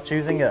 start by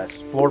choosing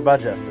us, Floored by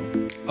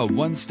Justin. A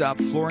one-stop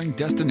flooring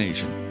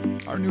destination.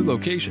 Our new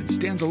location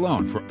stands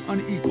alone for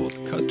unequaled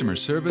customer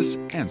service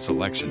and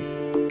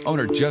selection.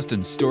 Owner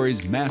Justin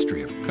Story's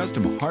mastery of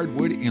custom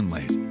hardwood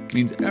inlays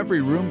means every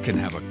room can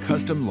have a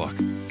custom look.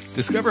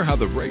 Discover how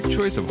the right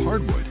choice of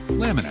hardwood,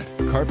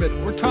 laminate, carpet,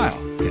 or tile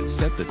can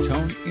set the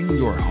tone in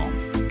your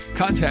home.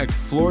 Contact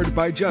Floored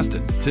by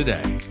Justin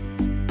today.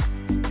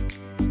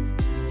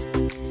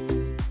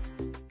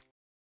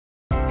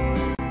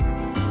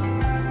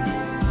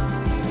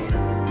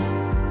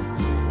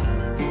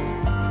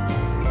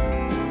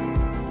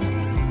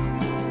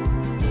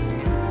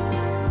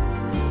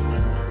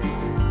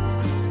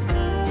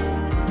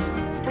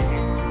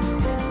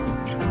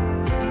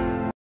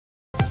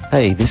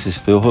 Hey, this is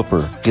Phil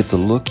Hooper. Get the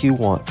look you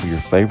want for your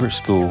favorite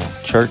school,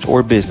 church,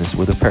 or business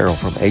with apparel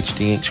from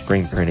HD Ink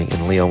Screen Printing in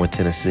Leoma,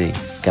 Tennessee.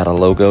 Got a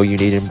logo you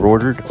need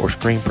embroidered or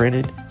screen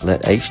printed?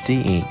 Let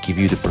HD Ink give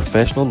you the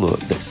professional look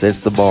that sets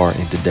the bar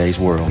in today's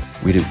world.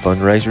 We do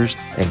fundraisers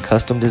and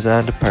custom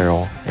designed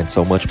apparel and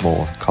so much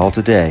more. Call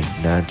today,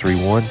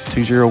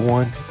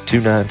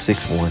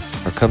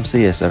 931-201-2961, or come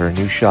see us at our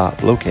new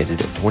shop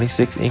located at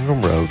 26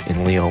 Ingram Road in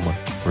Leoma.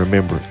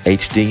 Remember,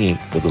 HD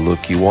Ink for the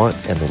look you want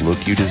and the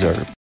look you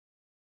deserve.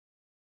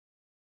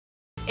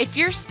 If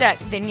you're stuck,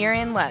 then you're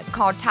in luck.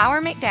 Call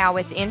Tyler McDowell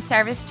with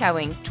In-Service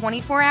Towing,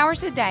 24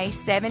 hours a day,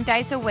 7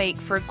 days a week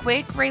for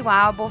quick,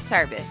 reliable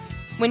service.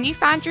 When you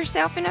find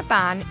yourself in a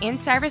bind,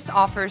 In-Service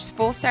offers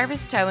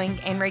full-service towing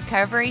and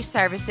recovery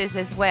services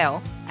as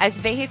well as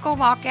vehicle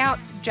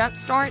lockouts, jump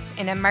starts,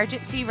 and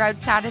emergency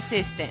roadside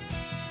assistance.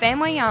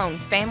 Family-owned,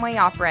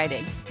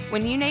 family-operated.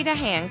 When you need a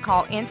hand,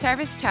 call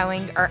In-Service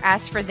Towing or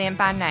ask for them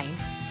by name.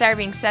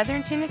 Serving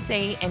Southern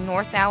Tennessee and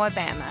North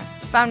Alabama.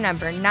 Phone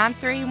number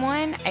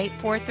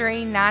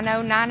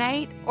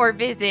 931-843-9098 or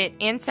visit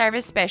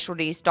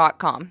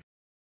inservicespecialties.com.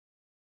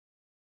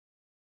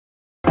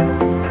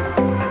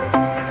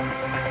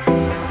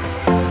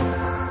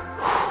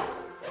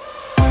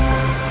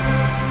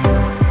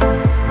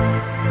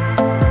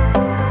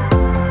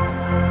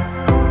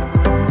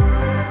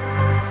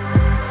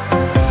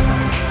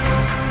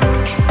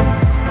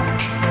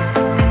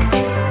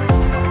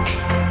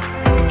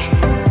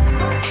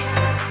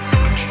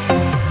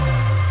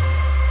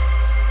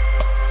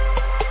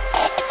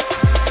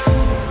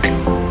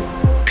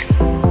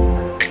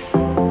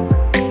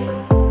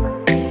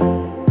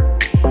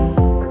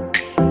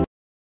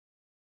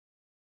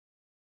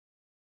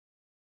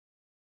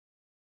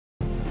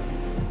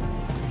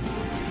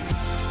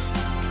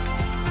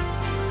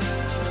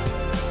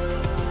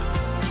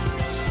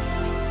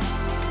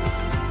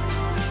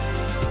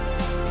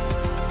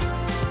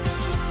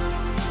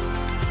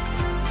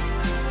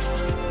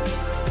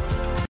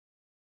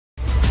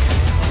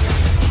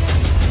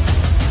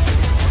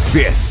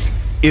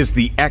 is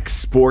the X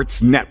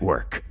Sports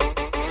Network.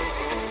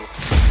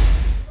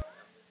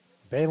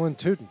 Balin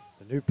Tootin,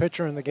 the new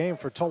pitcher in the game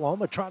for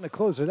Tullahoma, trying to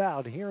close it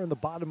out here in the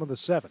bottom of the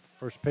seventh.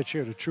 First pitch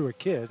here to Trua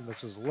Kidd, and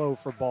this is low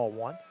for ball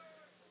one.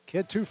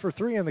 Kidd 2 for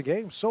 3 in the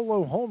game,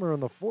 solo homer in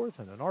the fourth,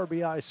 and an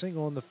RBI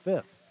single in the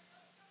fifth.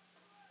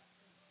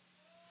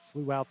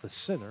 Flew out the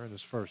center in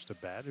his first at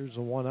bat. Here's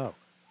a 1-0.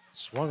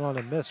 Swung on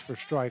a miss for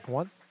strike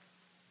one.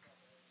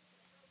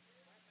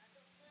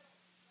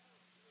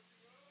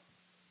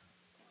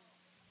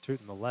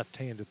 Tootin, the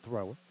left-handed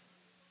thrower.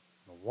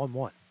 The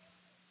 1-1.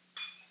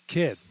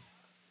 Kidd.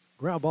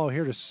 Ground ball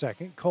here to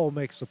second. Cole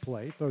makes the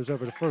play. Throws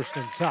over to first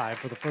in time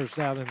for the first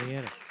out in the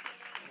inning.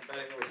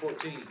 Batting number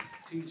 14,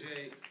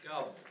 TJ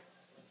Gobble.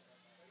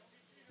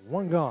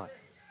 One gone.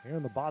 Here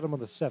in the bottom of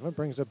the seventh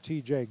brings up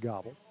TJ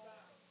Gobble.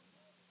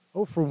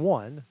 0 for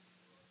 1.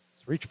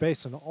 He's reached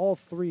base in all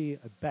three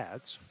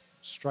at-bats.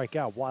 Strike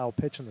out, wild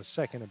pitch in the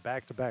second, and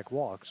back-to-back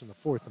walks in the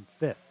fourth and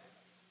fifth.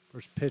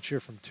 First pitch here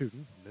from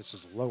Tootin. This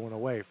is low and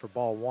away for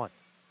ball one.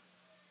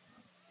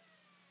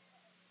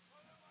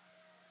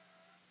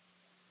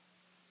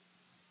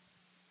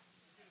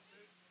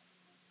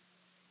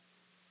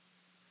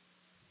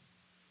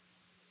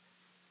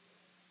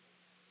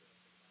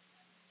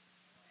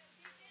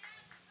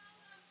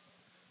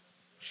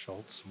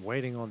 Schultz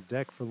waiting on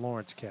deck for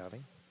Lawrence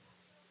County.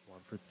 1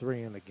 for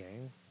 3 in the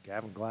game.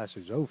 Gavin Glass,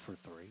 who's 0 for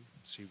 3.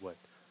 See what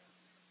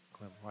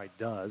Clint Wright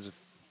does if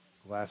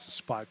Glass's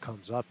spot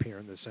comes up here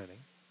in this inning.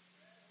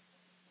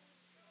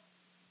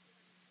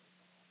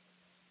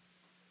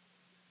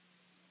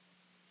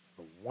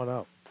 The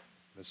 1-0.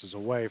 This is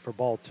away for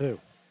ball two.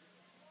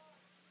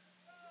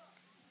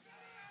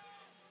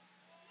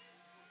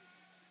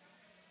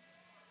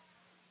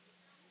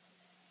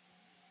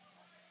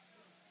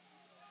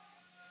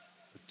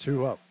 The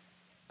 2-0.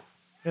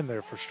 In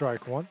there for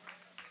strike one.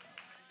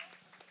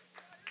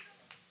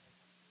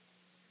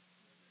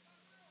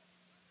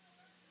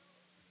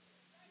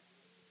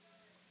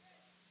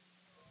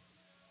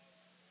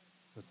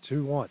 The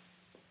 2-1.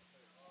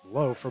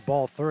 Low for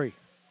ball three.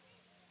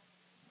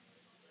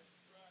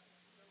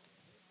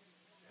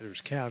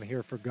 Hitter's count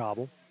here for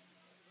Gobble.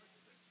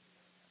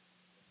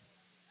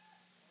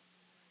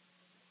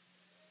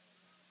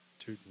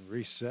 Tootin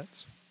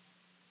resets.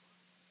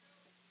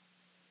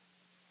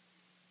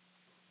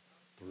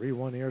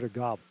 3-1 here to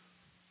Gobble.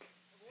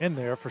 In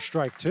there for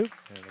strike two,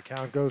 and the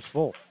count goes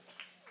full.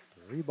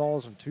 3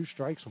 balls and 2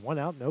 strikes, 1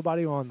 out,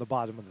 nobody on the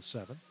bottom of the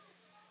seventh.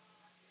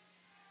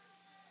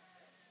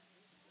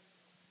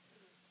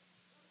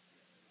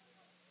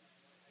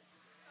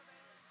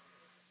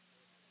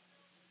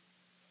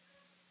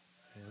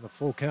 And a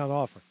full count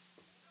offer.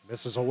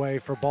 Misses away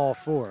for ball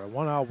four. A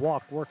 1-out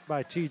walk worked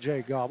by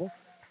TJ Gobble.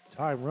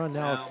 Time run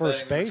now at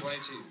first base.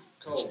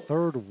 His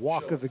third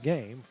walk of the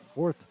game,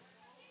 4th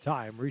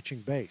time reaching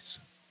base.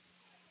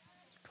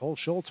 Cole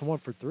Schultz 1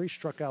 for 3,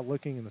 struck out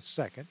looking in the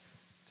second.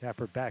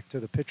 Tapper back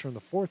to the pitcher in the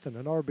fourth and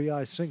an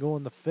RBI single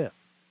in the fifth.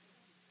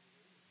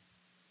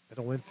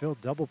 Middle infield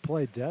double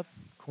play depth.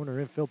 Corner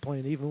infield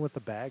playing even with the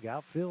bag.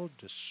 Outfield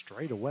just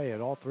straight away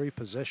at all 3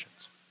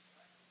 positions.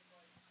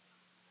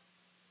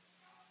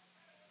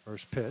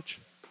 First pitch.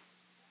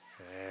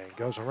 And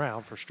goes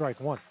around for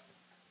strike one.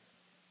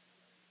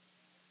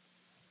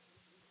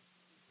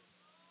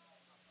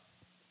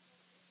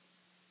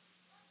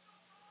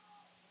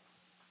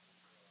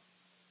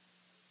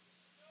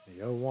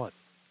 The 0-1.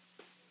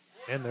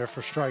 In there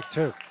for strike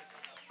two.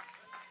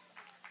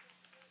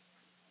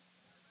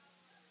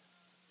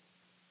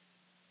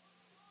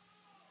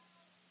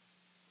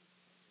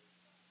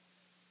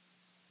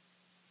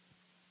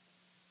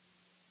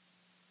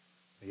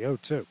 The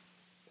 0-2.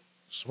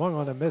 Swung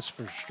on a miss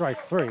for strike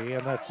three,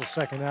 and that's the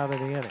second out of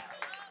the inning.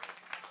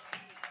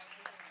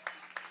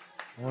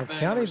 Lawrence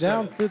County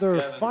down to their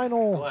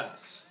final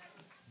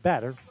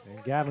batter,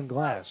 and Gavin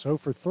Glass, 0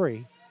 for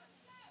 3.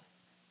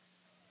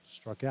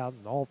 Struck out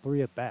in all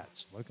 3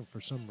 at-bats. Looking for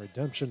some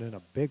redemption in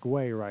a big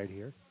way right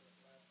here.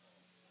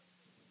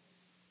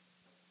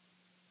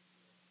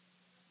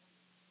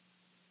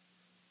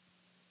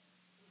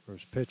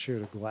 First pitch here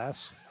to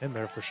Glass. In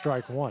there for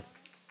strike one.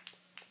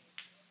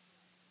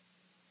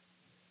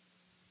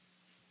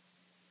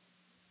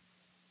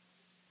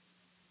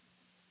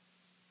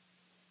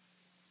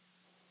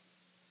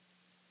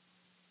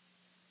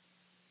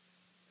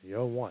 The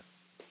 0-1.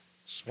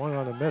 Swung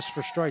on a miss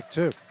for strike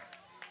two.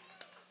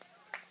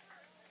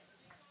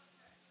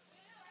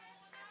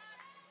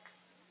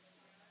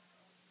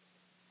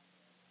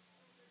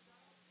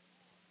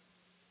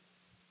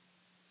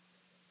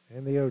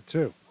 And the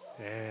 0-2.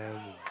 And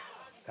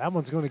that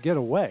one's going to get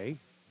away.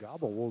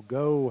 Gobble will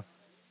go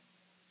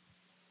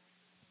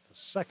to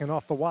second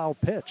off the wild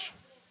pitch.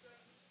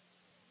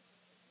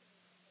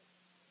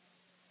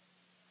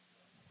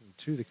 And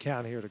 2 the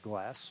count here to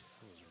Glass.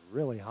 It was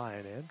really high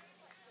and in.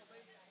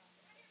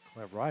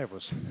 Clint Wright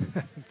was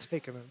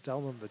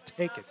telling him to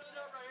take it.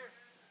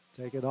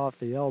 Take it off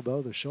the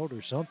elbow, the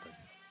shoulder, something.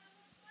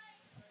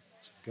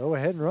 So go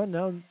ahead and run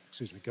down,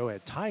 go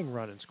ahead, tying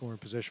run in scoring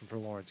position for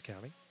Lawrence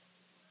County.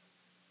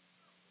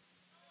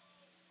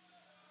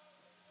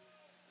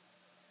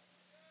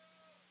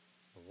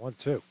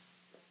 1-2.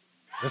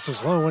 This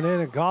is low and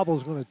in, and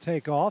Gobble's going to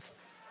take off.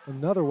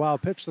 Another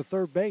wild pitch to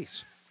third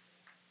base.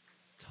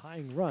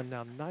 Tying run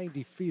now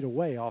 90 feet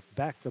away off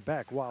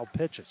back-to-back wild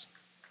pitches.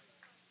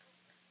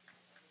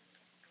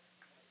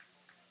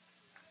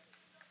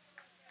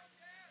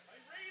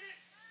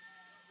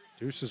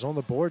 Deuce is on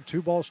the board.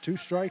 2 balls, 2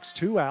 strikes,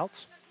 2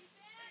 outs.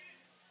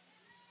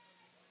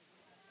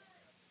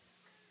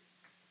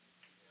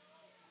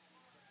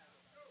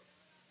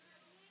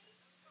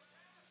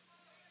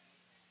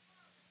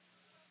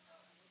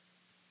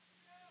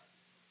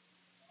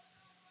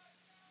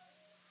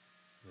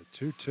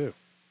 The 2-2.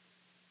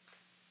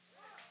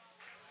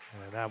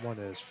 And that one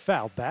is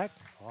fouled back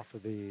off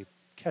of the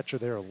catcher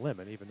there,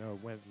 Lemon, even though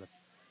it went in the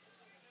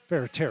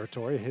fair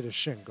territory. It hit his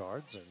shin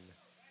guards, and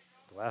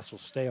Glass will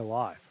stay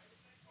alive.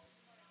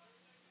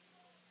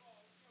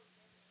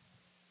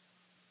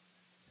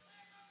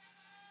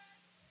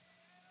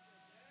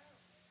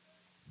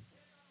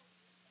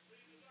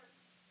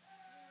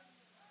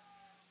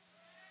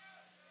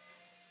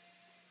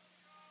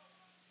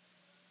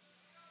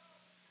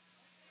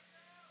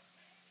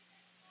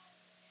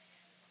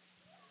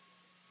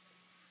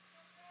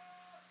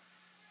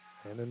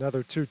 And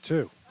another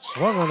 2-2.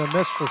 Swung on a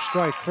miss for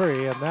strike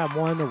 3, and that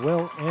one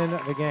will end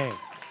the game.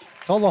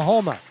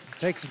 Tullahoma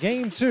takes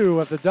game 2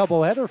 of the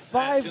doubleheader,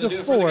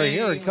 5-4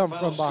 here and come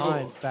from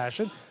behind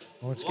fashion.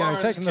 Lawrence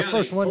County taking the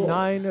first one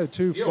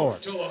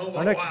 9-4.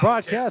 Our next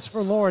broadcast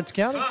from Lawrence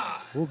County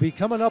will be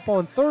coming up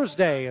on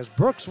Thursday as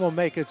Brooks will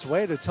make its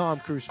way to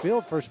Tom Cruise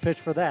Field. First pitch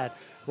for that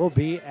will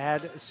be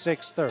at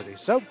 6:30.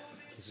 So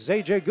this is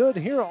AJ Good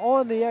here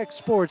on the X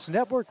Sports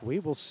Network. We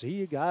will see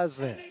you guys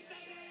then.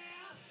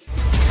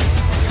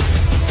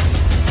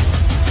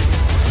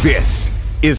 This